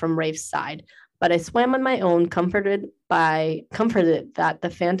far from Rafe's side, but I swam on my own, comforted that the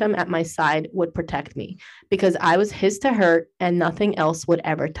phantom at my side would protect me because I was his to hurt and nothing else would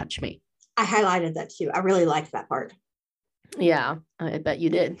ever touch me. I highlighted that too. I really liked that part. Yeah, I bet you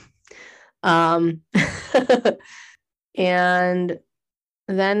did. And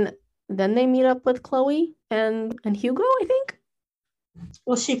then they meet up with Chloe and Hugo, I think.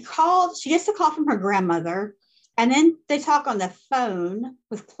 Well, she gets a call from her grandmother, and then they talk on the phone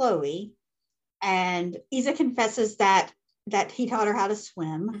with Chloe, and Isa confesses that he taught her how to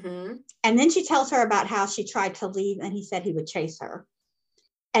swim. Mm-hmm. And then she tells her about how she tried to leave and he said he would chase her.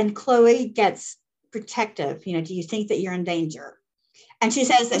 And Chloe gets protective. Do you think that you're in danger? And she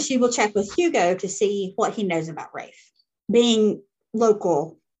says that she will check with Hugo to see what he knows about Rafe. Being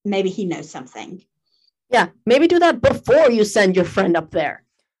local, maybe he knows something. Yeah, maybe do that before you send your friend up there.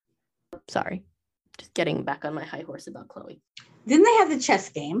 Sorry, just getting back on my high horse about Chloe. Then they have the chess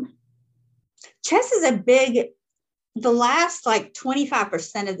game. Chess is the last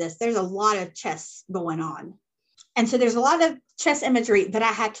 25% of this, there's a lot of chess going on. And so there's a lot of chess imagery that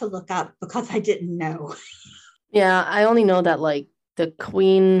I had to look up because I didn't know. Yeah, I only know that the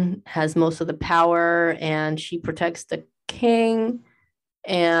queen has most of the power and she protects the king,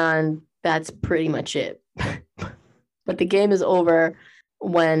 and that's pretty much it. But the game is over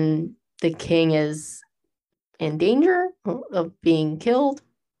when the king is in danger of being killed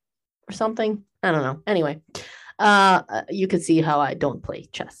or something. I don't know. Anyway, you can see how I don't play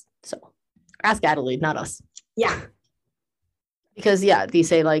chess. So ask Adelaide, not us. Yeah. Because, yeah, they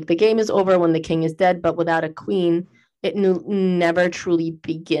say, like, the game is over when the king is dead, but without a queen, it never truly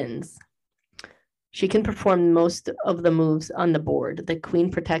begins. She can perform most of the moves on the board. The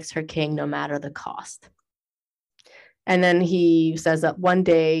queen protects her king no matter the cost. And then he says that one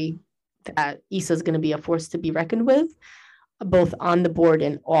day that Issa is going to be a force to be reckoned with, both on the board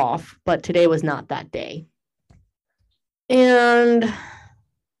and off, but today was not that day. And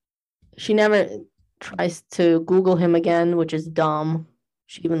she never tries to Google him again, which is dumb.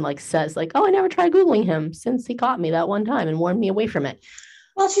 She even like says like, oh, I never tried Googling him since he caught me that one time and warned me away from it.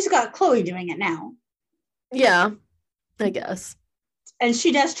 Well, she's got Chloe doing it now. Yeah, I guess. And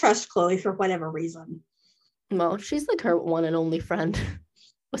she does trust Chloe for whatever reason. Well, she's like her one and only friend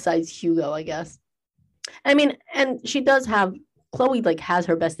besides Hugo, I guess. I mean, and she does have, Chloe like has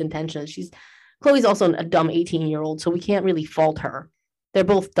her best intentions. Chloe's also a dumb 18-year-old, so we can't really fault her. They're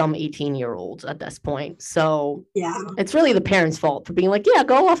both dumb 18-year-olds at this point. So yeah, it's really the parents' fault for being like, yeah,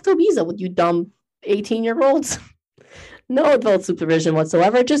 go off to Ibiza with you dumb 18-year-olds. No adult supervision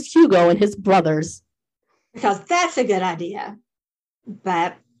whatsoever, just Hugo and his brothers. Because that's a good idea.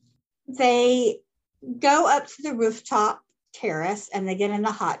 But they go up to the rooftop terrace and they get in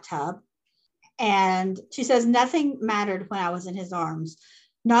the hot tub. And she says, nothing mattered when I was in his arms.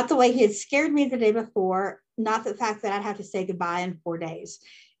 Not the way he had scared me the day before, not the fact that I'd have to say goodbye in 4 days.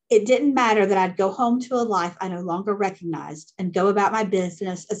 It didn't matter that I'd go home to a life I no longer recognized and go about my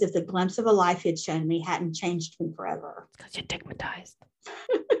business as if the glimpse of a life he'd shown me hadn't changed me forever. Because you're stigmatized.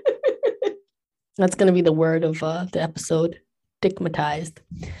 That's going to be the word of the episode, stigmatized.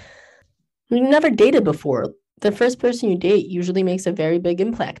 We've never dated before. The first person you date usually makes a very big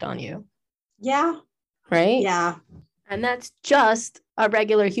impact on you. Yeah. Right? Yeah. And that's just a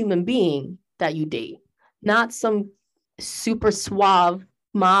regular human being that you date, not some super suave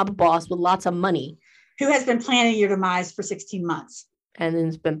mob boss with lots of money. Who has been planning your demise for 16 months. And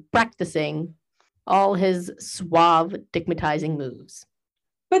has been practicing all his suave, stigmatizing moves.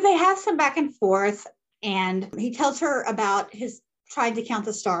 But they have some back and forth, and he tells her about his tried to count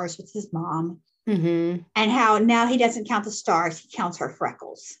the stars with his mom, and how now he doesn't count the stars, he counts her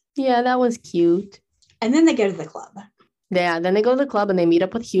freckles. Yeah, that was cute. And then they go to the club. Yeah, then they go to the club and they meet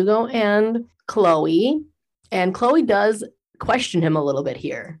up with Hugo and Chloe. And Chloe does question him a little bit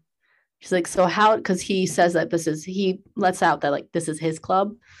here. She's like, so how, because he says that he lets out that like this is his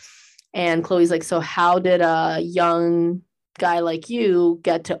club. And Chloe's like, so how did a young guy like you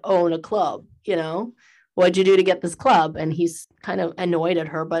get to own a club? You know, what'd you do to get this club? And he's kind of annoyed at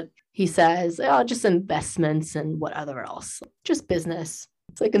her, but he says, oh, just investments and whatever else, just business.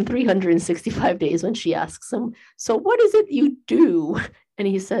 It's like in 365 days when she asks him, so what is it you do? And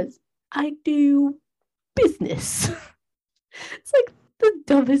he says, I do business. It's like the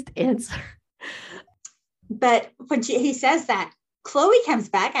dumbest answer. But when he says that, Chloe comes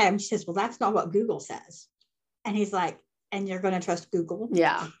back at him. She says, well, that's not what Google says. And he's like, and you're going to trust Google?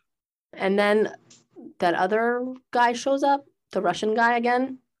 Yeah. And then that other guy shows up, the Russian guy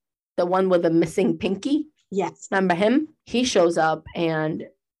again, the one with the missing pinky. Yes. Remember him? He shows up and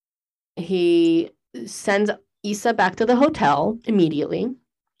he sends Issa back to the hotel immediately.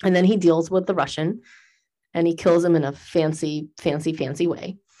 And then he deals with the Russian and he kills him in a fancy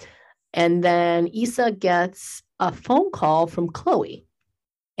way. And then Issa gets a phone call from Chloe.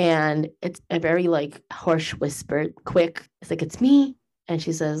 And it's a very like harsh whisper, quick. It's like, it's me. And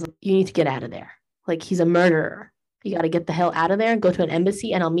she says, you need to get out of there. Like, he's a murderer. You got to get the hell out of there and go to an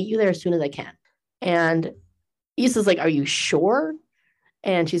embassy and I'll meet you there as soon as I can. And Issa's like, are you sure?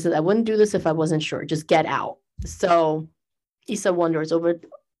 And she said, I wouldn't do this if I wasn't sure. Just get out. So Issa wanders over.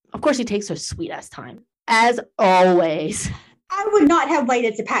 Of course, he takes her sweet ass time, as always. I would not have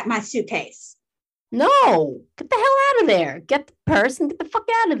waited to pack my suitcase. No, get the hell out of there. Get the purse and get the fuck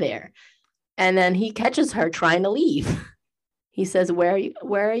out of there. And then he catches her trying to leave. He says, where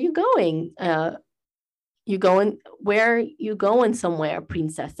are you going? Where are you going somewhere,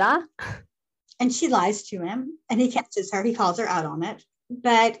 princessa? And she lies to him and he catches her. He calls her out on it.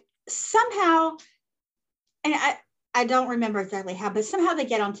 But somehow, and I don't remember exactly how, but somehow they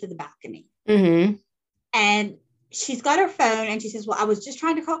get onto the balcony. Mm-hmm. And she's got her phone and she says, well, I was just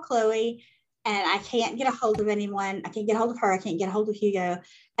trying to call Chloe and I can't get a hold of anyone. I can't get a hold of her. I can't get a hold of Hugo.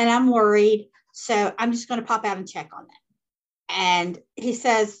 And I'm worried. So I'm just going to pop out and check on them. And he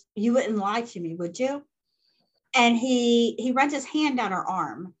says, you wouldn't lie to me, would you? And he runs his hand down her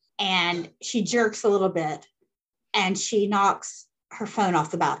arm and she jerks a little bit and she knocks her phone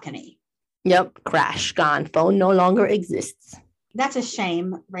off the balcony. Yep, crash, gone. Phone no longer exists. That's a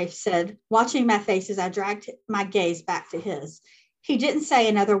shame, Rafe said. Watching my face as I dragged my gaze back to his. He didn't say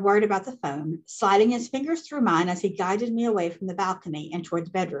another word about the phone, sliding his fingers through mine as he guided me away from the balcony and toward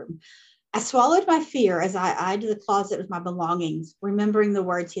the bedroom. I swallowed my fear as I eyed the closet with my belongings, remembering the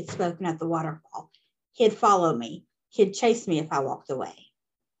words he had spoken at the waterfall. He'd follow me. He'd chase me if I walked away.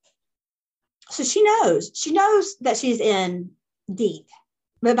 So she knows. She knows that she's in deep.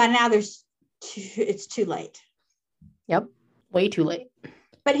 But by now it's too late. Yep. Way too late.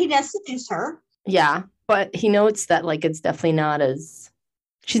 But he does seduce her. Yeah. But he notes that like it's definitely not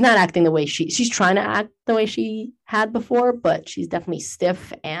she's not acting the way she's trying to act the way she had before, but she's definitely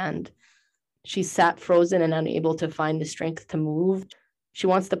stiff and she sat frozen and unable to find the strength to move. She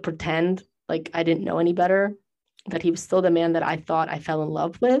wants to pretend like I didn't know any better, that he was still the man that I thought I fell in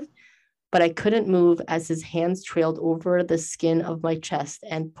love with, but I couldn't move as his hands trailed over the skin of my chest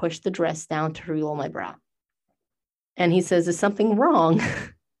and pushed the dress down to reveal my bra. And he says, "Is something wrong?"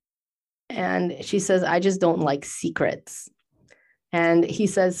 And she says, "I just don't like secrets." And he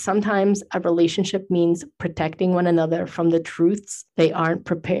says, "Sometimes a relationship means protecting one another from the truths they aren't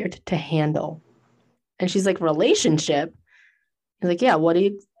prepared to handle." And she's like, "Relationship?" He's like, "Yeah, what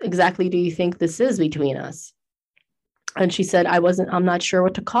exactly do you think this is between us?" And she said, I'm not sure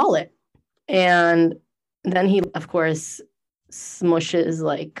what to call it. And then he, of course, smushes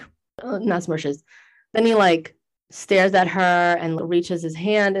not smushes. Then he stares at her and reaches his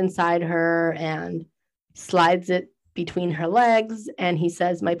hand inside her and slides it between her legs. And he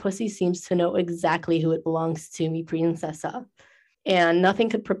says, "My pussy seems to know exactly who it belongs to, mi princesa." And nothing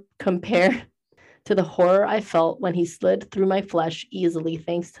could compare to the horror I felt when he slid through my flesh easily,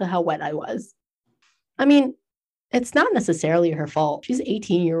 thanks to how wet I was. I mean, it's not necessarily her fault. She's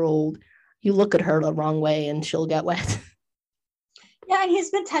 18-year-old. You look at her the wrong way and she'll get wet. Yeah, and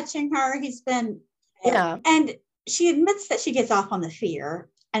he's been touching her. He's been, yeah. And she admits that she gets off on the fear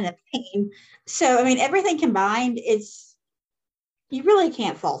and the pain. So, I mean, everything combined, you really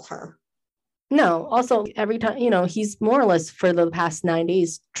can't fault her. No, also every time, he's more or less for the past 9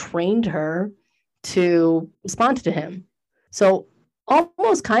 days trained her to respond to him. So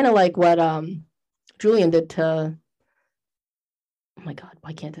almost kind of like what Julian did to, oh my God,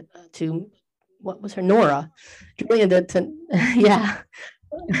 why can't it, to, what was her, Nora. Julian did to, yeah.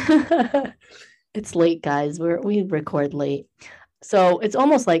 It's late, guys. We record late. So it's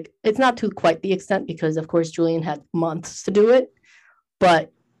almost like, it's not to quite the extent because of course Julian had months to do it,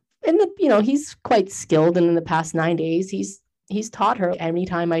 but he's quite skilled, and in the past 9 days, he's taught her,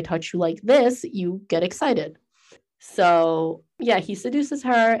 anytime I touch you like this, you get excited. So yeah, he seduces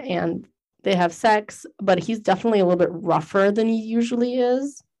her and they have sex, but he's definitely a little bit rougher than he usually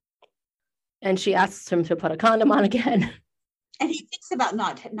is. And she asks him to put a condom on again. And he thinks about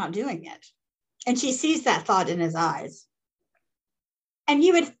not doing it. And she sees that thought in his eyes. And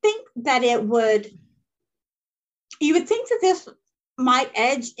you would think that this might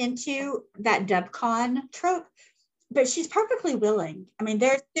edge into that DubCon trope, but she's perfectly willing. I mean,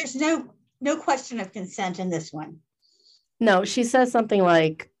 there's no question of consent in this one. No, she says something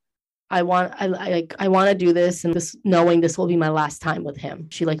like, I want to do this, and this, knowing this will be my last time with him.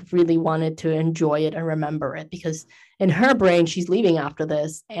 She really wanted to enjoy it and remember it, because in her brain she's leaving after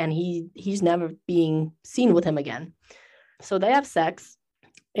this and he's never being seen with him again. So they have sex,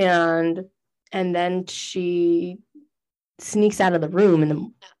 and then she sneaks out of the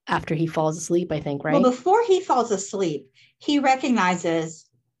room after he falls asleep, I think, right? Well, before he falls asleep,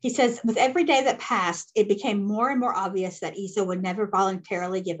 he says, with every day that passed, it became more and more obvious that Issa would never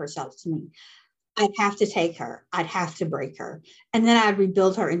voluntarily give herself to me. I'd have to take her. I'd have to break her. And then I'd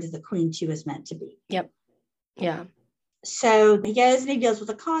rebuild her into the queen she was meant to be. Yep. Yeah. So he goes and he deals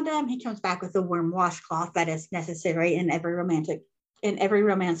with a condom. He comes back with a warm washcloth that is necessary in every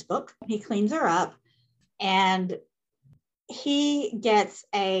romance book. He cleans her up, and he gets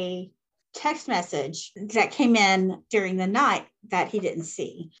a text message that came in during the night that he didn't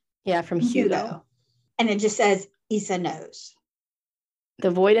see. Yeah, from Hugo. And it just says, Issa knows.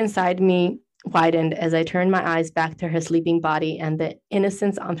 The void inside me widened as I turned my eyes back to her sleeping body and the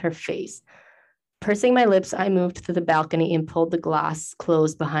innocence on her face. Pursing my lips, I moved to the balcony and pulled the glass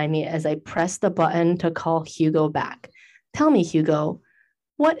closed behind me as I pressed the button to call Hugo back. Tell me, Hugo,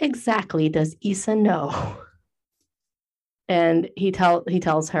 what exactly does Issa know? And he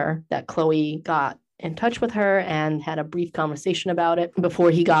tells her that Chloe got in touch with her and had a brief conversation about it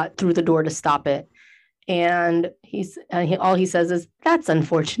before he got through the door to stop it. And all he says is, "That's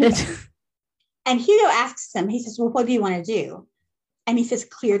unfortunate." And Hugo asks him, he says, "Well, what do you want to do?" And he says,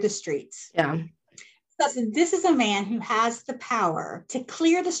 "Clear the streets." Yeah. So this is a man who has the power to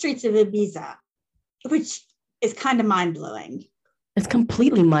clear the streets of Ibiza, which is kind of mind-blowing. It's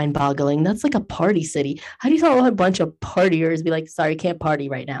completely mind-boggling. That's like a party city. How do you tell a bunch of partiers be like, sorry, can't party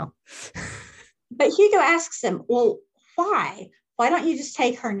right now? But Hugo asks him, well, why? Why don't you just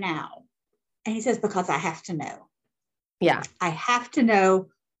take her now? And he says, because I have to know. Yeah. I have to know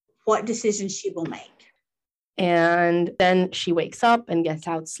what decision she will make. And then she wakes up and gets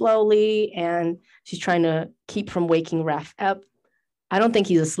out slowly, and she's trying to keep from waking Raph up. I don't think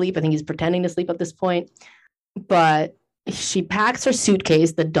he's asleep. I think he's pretending to sleep at this point. But she packs her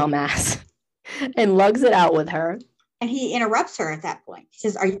suitcase, the dumbass, and lugs it out with her. And he interrupts her at that point. He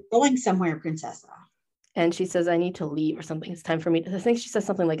says, are you going somewhere, Princessa? And she says, I need to leave or something. It's time for me. I think she says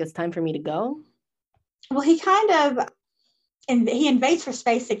something like, it's time for me to go. Well, he kind of, and he invades her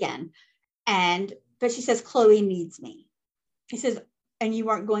space again. But she says, Chloe needs me. He says, and you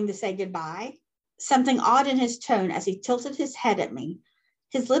weren't going to say goodbye? Something odd in his tone as he tilted his head at me.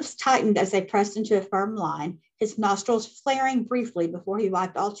 His lips tightened as they pressed into a firm line, his nostrils flaring briefly before he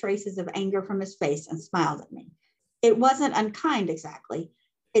wiped all traces of anger from his face and smiled at me. It wasn't unkind exactly.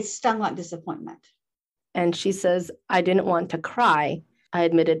 It stung like disappointment. And she says, I didn't want to cry, I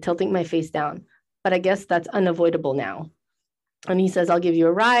admitted, tilting my face down. But I guess that's unavoidable now. And he says, I'll give you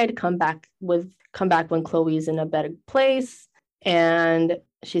a ride, come back when Chloe's in a better place. And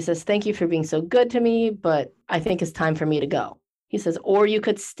she says, thank you for being so good to me, but I think it's time for me to go. He says, or you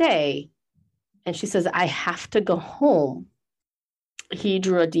could stay. And she says, I have to go home. He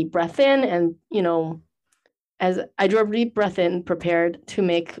drew a deep breath in, and, as I drew a deep breath in, prepared to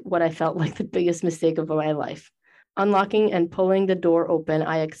make what I felt like the biggest mistake of my life. Unlocking and pulling the door open,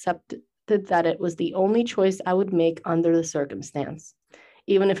 I accepted that it was the only choice I would make under the circumstance,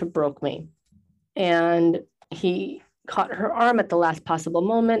 even if it broke me. And he caught her arm at the last possible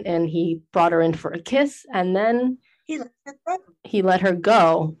moment, and he brought her in for a kiss, and then he let her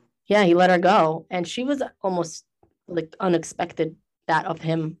go. Yeah, he let her go. And she was almost like unexpected that of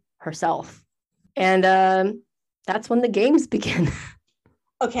him herself. And that's when the games begin.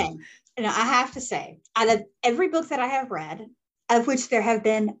 Okay. Now, I have to say, out of every book that I have read, of which there have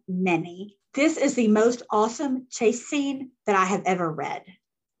been many, this is the most awesome chase scene that I have ever read.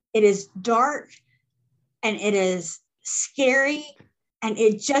 It is dark and it is scary, and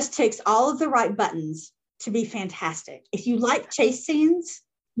it just takes all of the right buttons to be fantastic. If you like chase scenes,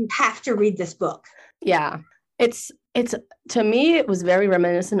 you have to read this book. Yeah. It's to me, it was very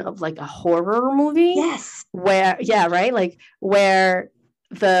reminiscent of like a horror movie. Yes. Where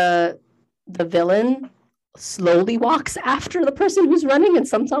the villain slowly walks after the person who's running and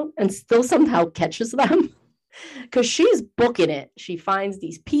still somehow catches them, because she's booking it. She finds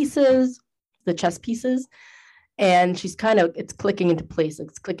these pieces, the chess pieces, and it's clicking into place.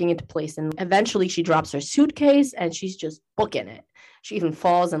 And eventually she drops her suitcase and she's just booking it. She even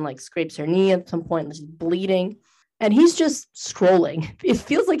falls and like scrapes her knee at some point, and she's bleeding. And he's just strolling. It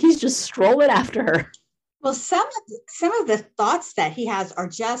feels like he's just strolling after her. Well, some of the thoughts that he has are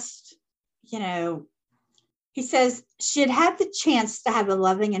just, he says she had the chance to have a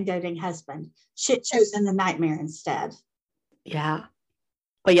loving and doting husband. She had chosen the nightmare instead. Yeah.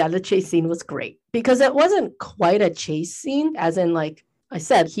 But yeah, the chase scene was great because it wasn't quite a chase scene, as in, like I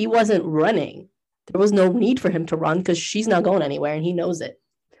said, he wasn't running. There was no need for him to run because she's not going anywhere and he knows it.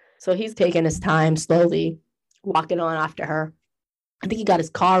 So he's taking his time, slowly walking on after her. I think he got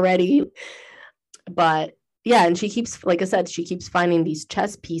his car ready. But yeah, and she keeps finding these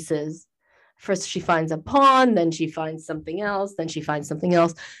chess pieces. First, she finds a pawn, then she finds something else, then she finds something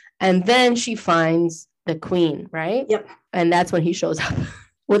else. And then she finds the queen, right? Yep. And that's when he shows up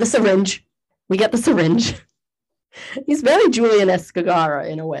with a syringe. We get the syringe. He's very Julian Escagara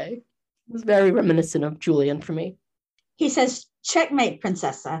in a way. It was very reminiscent of Julian for me. He says, checkmate,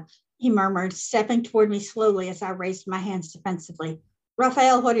 Princessa, he murmured, stepping toward me slowly as I raised my hands defensively.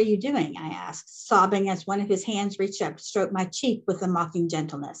 Raphael, what are you doing? I asked, sobbing as one of his hands reached up to stroke my cheek with a mocking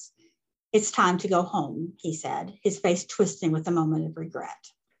gentleness. It's time to go home, he said, his face twisting with a moment of regret.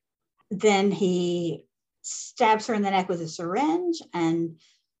 Then he stabs her in the neck with a syringe, and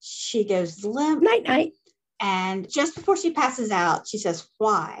she goes limp. Night, night. And just before she passes out, she says,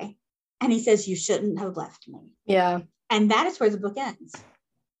 why? And he says, you shouldn't have left me. Yeah. And that is where the book ends.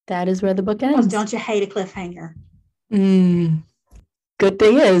 That is where the book ends. Oh, don't you hate a cliffhanger? Good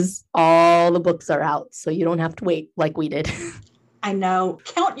thing is, all the books are out, so you don't have to wait like we did. I know.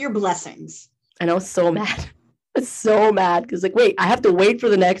 Count your blessings. I know. So mad. It's so mad because, like, wait, I have to wait for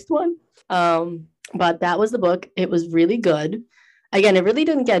the next one. But that was the book. It was really good. Again, it really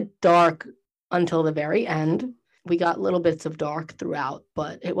didn't get dark until the very end. We got little bits of dark throughout,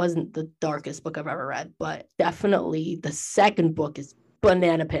 but it wasn't the darkest book I've ever read. But definitely the second book is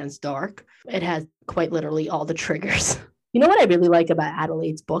banana pants dark. It has quite literally all the triggers You know what I really like about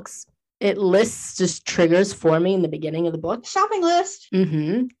Adelaide's books? It lists just triggers for me in the beginning of the book. Shopping list.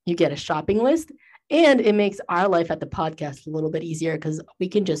 You get a shopping list, and it makes our life at the podcast a little bit easier because we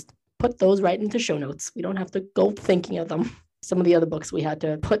can just put those right into show notes. We don't have to go thinking of them. Some of the other books we had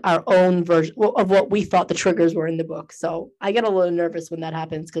to put our own version of what we thought the triggers were in the book. So I get a little nervous when that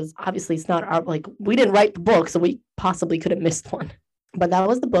happens because obviously it's not our, like, we didn't write the book, so we possibly could have missed one. But that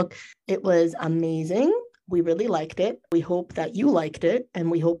was the book. It was amazing. We really liked it. We hope that you liked it, and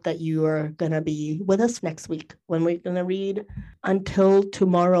we hope that you are going to be with us next week when we're going to read Until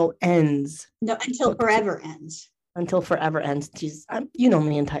Tomorrow Ends. No, Until Forever Ends. Until Forever Ends. Jeez, you know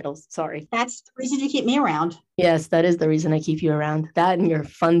me in titles. Sorry. That's the reason you keep me around. Yes, that is the reason I keep you around. That and your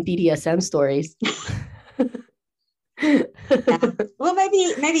fun BDSM stories. Yeah. Well, maybe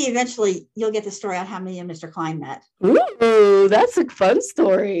eventually you'll get the story on how me and Mr. Klein met. Ooh, that's a fun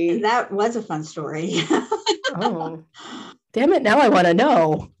story. That was a fun story. Oh, damn it. Now I want to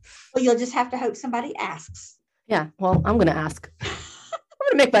know. Well, you'll just have to hope somebody asks. Yeah, well, I'm going to ask. I'm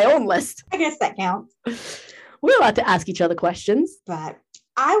going to make my own list. I guess that counts. We're allowed to ask each other questions. But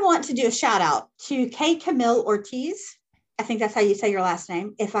I want to do a shout out to Kay Camille Ortiz. I think that's how you say your last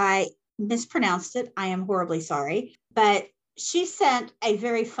name. If I mispronounced it, I am horribly sorry. But she sent a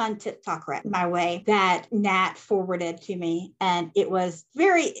very fun TikTok rec my way that Nat forwarded to me, and it was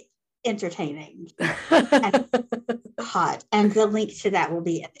very entertaining and hot. And the link to that will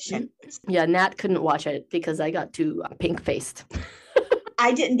be in the show notes. Yeah, Nat couldn't watch it because I got too pink-faced.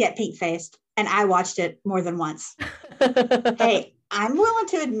 I didn't get pink-faced, and I watched it more than once. Hey, I'm willing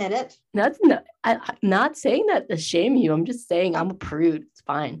to admit it. I'm not saying that to shame you. I'm just saying I'm a prude. It's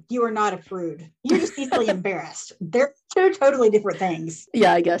fine. You are not a prude. You're just easily embarrassed. They're two totally different things.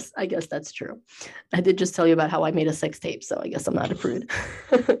 Yeah, I guess that's true. I did just tell you about how I made a sex tape, so I guess I'm not a prude.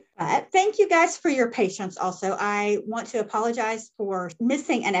 But thank you guys for your patience. Also, I want to apologize for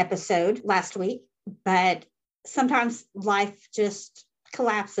missing an episode last week, but sometimes life just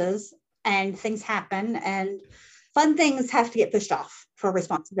collapses and things happen, and fun things have to get pushed off for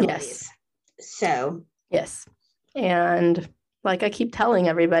responsibilities. Yes. So. Yes. And like I keep telling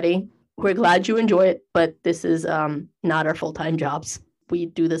everybody, we're glad you enjoy it, but this is not our full-time jobs. We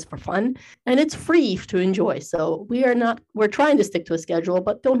do this for fun, and it's free to enjoy. So we're trying to stick to a schedule,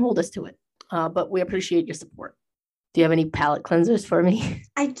 but don't hold us to it. But we appreciate your support. Do you have any palate cleansers for me?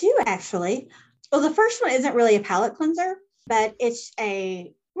 I do, actually. Well, the first one isn't really a palate cleanser, but it's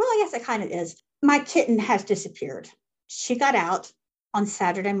I guess it kind of is. My kitten has disappeared. She got out on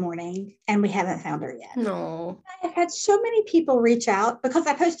Saturday morning, and we haven't found her yet. No. I have had so many people reach out because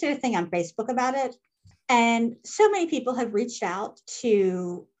I posted a thing on Facebook about it. And so many people have reached out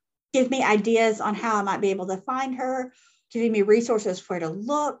to give me ideas on how I might be able to find her, giving me resources for her to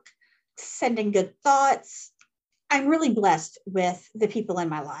look, sending good thoughts. I'm really blessed with the people in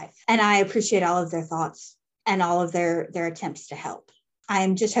my life, and I appreciate all of their thoughts and all of their attempts to help.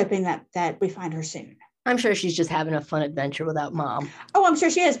 I'm just hoping that we find her soon. I'm sure she's just having a fun adventure without mom. Oh, I'm sure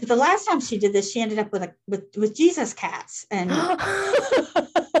she is. But the last time she did this, she ended up with Jesus cats. And I'm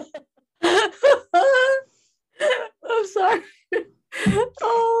sorry.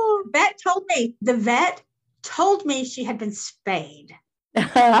 Oh, the vet told me she had been spayed.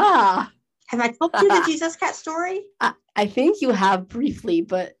 Have I told you the Jesus cat story? I think you have briefly,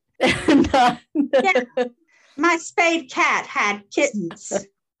 but not. Yeah. My spayed cat had kittens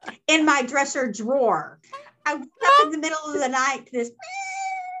in my dresser drawer. I woke up in the middle of the night to this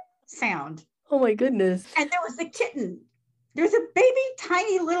sound. Oh my goodness. And there was a kitten. There's a baby,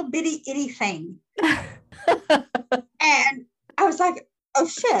 tiny little bitty itty thing. And I was like, oh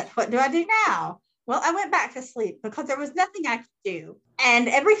shit, what do I do now? Well, I went back to sleep because there was nothing I could do. And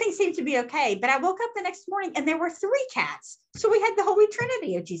everything seemed to be okay. But I woke up the next morning and there were 3 cats. So we had the Holy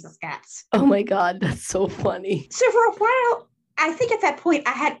Trinity of Jesus cats. Oh my God, that's so funny. So for a while, I think at that point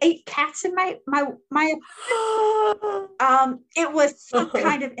I had 8 cats in my it was some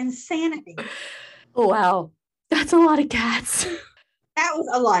kind of insanity. Oh wow. That's a lot of cats. That was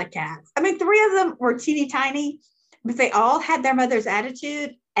a lot of cats. I mean, 3 of them were teeny tiny, but they all had their mother's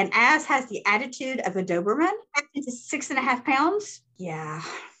attitude. And Az has the attitude of a Doberman, acting to 6.5 pounds. Yeah,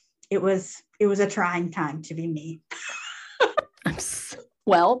 it was a trying time to be me.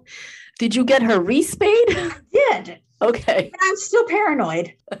 Well, did you get her respayed? I did. Okay. And I'm still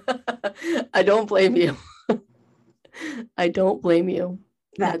paranoid. I don't blame you. I don't blame you.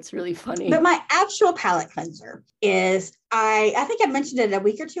 That's really funny. But my actual palate cleanser is, I think I mentioned it a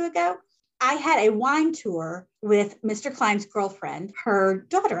week or 2 ago. I had a wine tour with Mr. Klein's girlfriend, her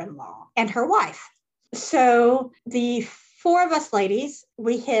daughter-in-law, and her wife. So the 4 of us ladies,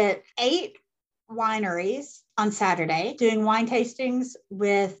 we hit 8 wineries on Saturday doing wine tastings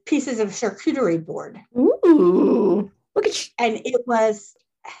with pieces of charcuterie board. Ooh, look at you. And it was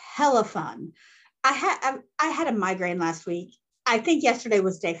hella fun. I had a migraine last week. I think yesterday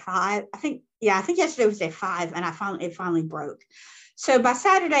was day 5. I think yesterday was day 5, and it finally broke. So by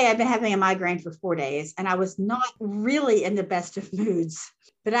Saturday, I've been having a migraine for 4 days, and I was not really in the best of moods.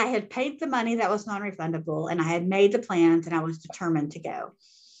 But I had paid the money that was non-refundable, and I had made the plans, and I was determined to go.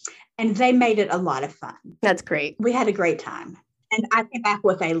 And they made it a lot of fun. That's great. We had a great time. And I came back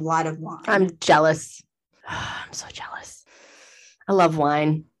with a lot of wine. I'm jealous. I'm so jealous. I love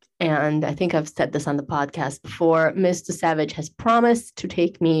wine. And I think I've said this on the podcast before. Mr. Savage has promised to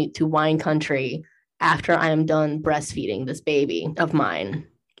take me to wine country after I am done breastfeeding this baby of mine.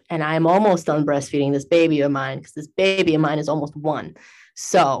 And I'm almost done breastfeeding this baby of mine because this baby of mine is almost 1.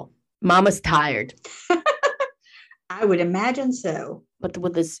 So mama's tired. I would imagine so. But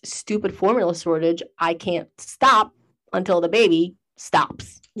with this stupid formula shortage, I can't stop until the baby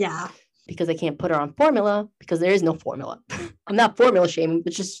stops. Yeah. Because I can't put her on formula because there is no formula. I'm not formula shaming,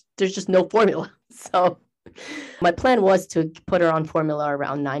 but there's just no formula. So my plan was to put her on formula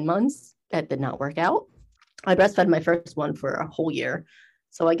around 9 months. That did not work out. I breastfed my first one for a whole year.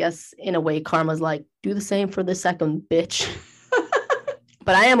 So I guess in a way, karma's like, do the same for the second, bitch.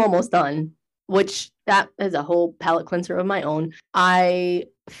 But I am almost done, which that is a whole palate cleanser of my own. I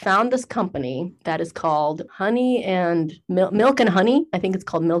found this company that is called Honey and Milk and Honey. I think it's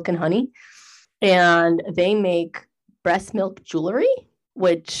called Milk and Honey. And they make breast milk jewelry,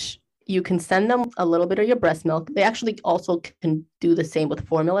 which you can send them a little bit of your breast milk. They actually also can do the same with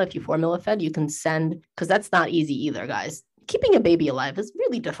formula. If you formula fed, you can send, because that's not easy either, guys. Keeping a baby alive is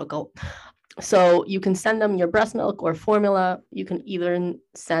really difficult. So you can send them your breast milk or formula. You can either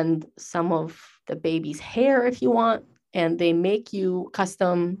send some of the baby's hair if you want, and they make you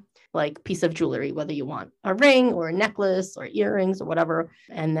custom like piece of jewelry, whether you want a ring or a necklace or earrings or whatever,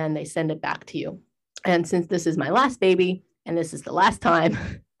 and then they send it back to you. And since this is my last baby and this is the last time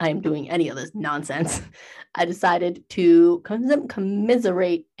I am doing any of this nonsense, I decided to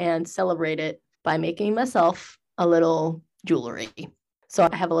commiserate and celebrate it by making myself a little jewelry. So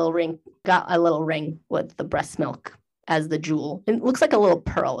I have a little ring, got a little ring with the breast milk as the jewel. It looks like a little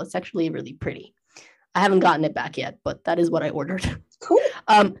pearl. It's actually really pretty. I haven't gotten it back yet, but that is what I ordered. Cool.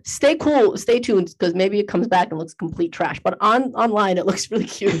 Stay tuned because maybe it comes back and looks complete trash, but online it looks really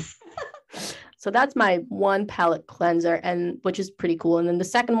cute. So that's my one palette cleanser, and which is pretty cool. And then the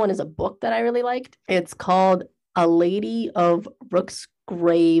second one is a book that I really liked. It's called A Lady of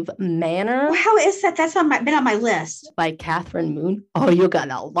Rooksgrave Manor. Well, how is that? That's been on my list. By Catherine Moon. Oh, you're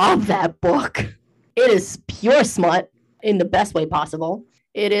gonna love that book. It is pure smut in the best way possible.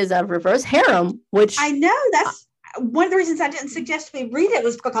 It is a reverse harem, which I know that's one of the reasons I didn't suggest we read it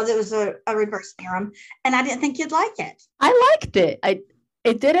was because it was a reverse harem, and I didn't think you'd like it. I liked it.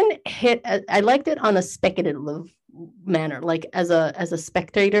 It didn't hit. I liked it on a speculative manner, like as a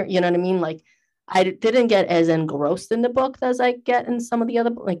spectator. You know what I mean? Like I didn't get as engrossed in the book as I get in some of the other,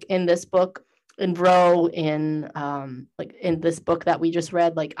 like in this book, in Row, like in this book that we just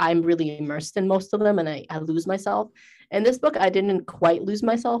read. Like I'm really immersed in most of them, and I lose myself. In this book, I didn't quite lose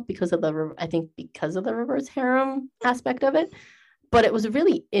myself because of the reverse harem aspect of it. But it was a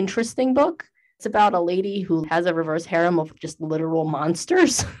really interesting book. It's about a lady who has a reverse harem of just literal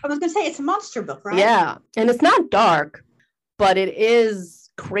monsters. I was going to say it's a monster book, right? Yeah. And it's not dark, but it is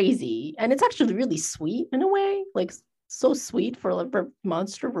crazy. And it's actually really sweet in a way, like so sweet for a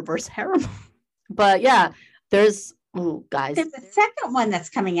monster reverse harem. But yeah, guys. There's a second one that's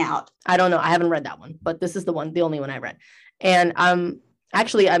coming out. I don't know. I haven't read that one, but this is the only one I read. And I'm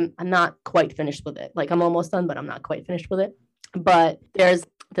not quite finished with it. Like I'm almost done, but I'm not quite finished with it. But there's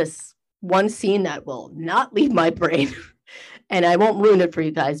this one scene that will not leave my brain, and I won't ruin it for you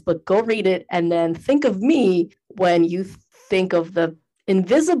guys, but go read it and then think of me when you think of the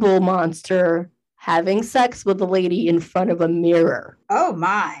invisible monster having sex with a lady in front of a mirror. Oh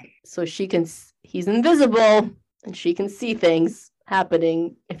my. So he's invisible and she can see things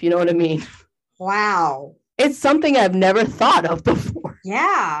happening, if you know what I mean. Wow. It's something I've never thought of before.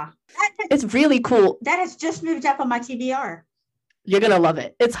 Yeah. It's really cool. That has just moved up on my TBR. You're going to love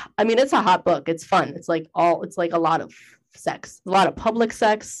it. It's a hot book. It's fun. It's like a lot of sex, a lot of public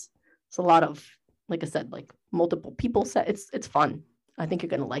sex. It's a lot of, like I said, like multiple people sex. It's fun. I think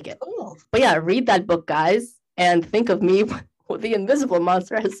you're going to like it. Cool. But yeah, read that book, guys, and think of me with the invisible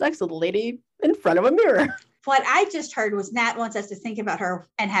monster has sex with a lady in front of a mirror. What I just heard was Nat wants us to think about her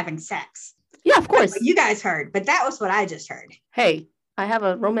and having sex. Yeah, of course. That's what you guys heard, but that was what I just heard. Hey, I have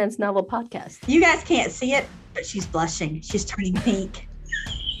a romance novel podcast. You guys can't see it, but she's blushing. She's turning pink.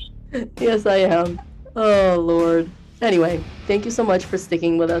 Yes, I am. Oh, Lord. Anyway, thank you so much for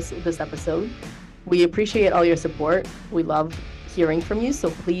sticking with us this episode. We appreciate all your support. We love hearing from you, so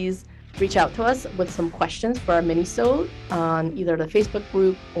please reach out to us with some questions for our mini-sode on either the Facebook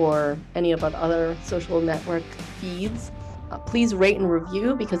group or any of our other social network feeds. Please rate and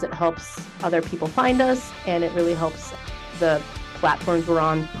review because it helps other people find us, and it really helps the platforms we're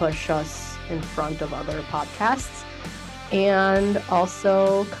on push us in front of other podcasts. And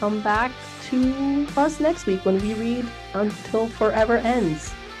also come back to us next week when we read Until Forever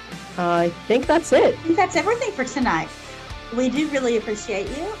Ends. I think that's it. I think that's everything for tonight. We do really appreciate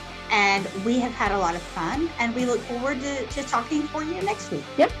you, and we have had a lot of fun, and we look forward to talking for you next week.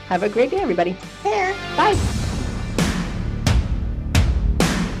 Yep. Have a great day, everybody. Care. Bye.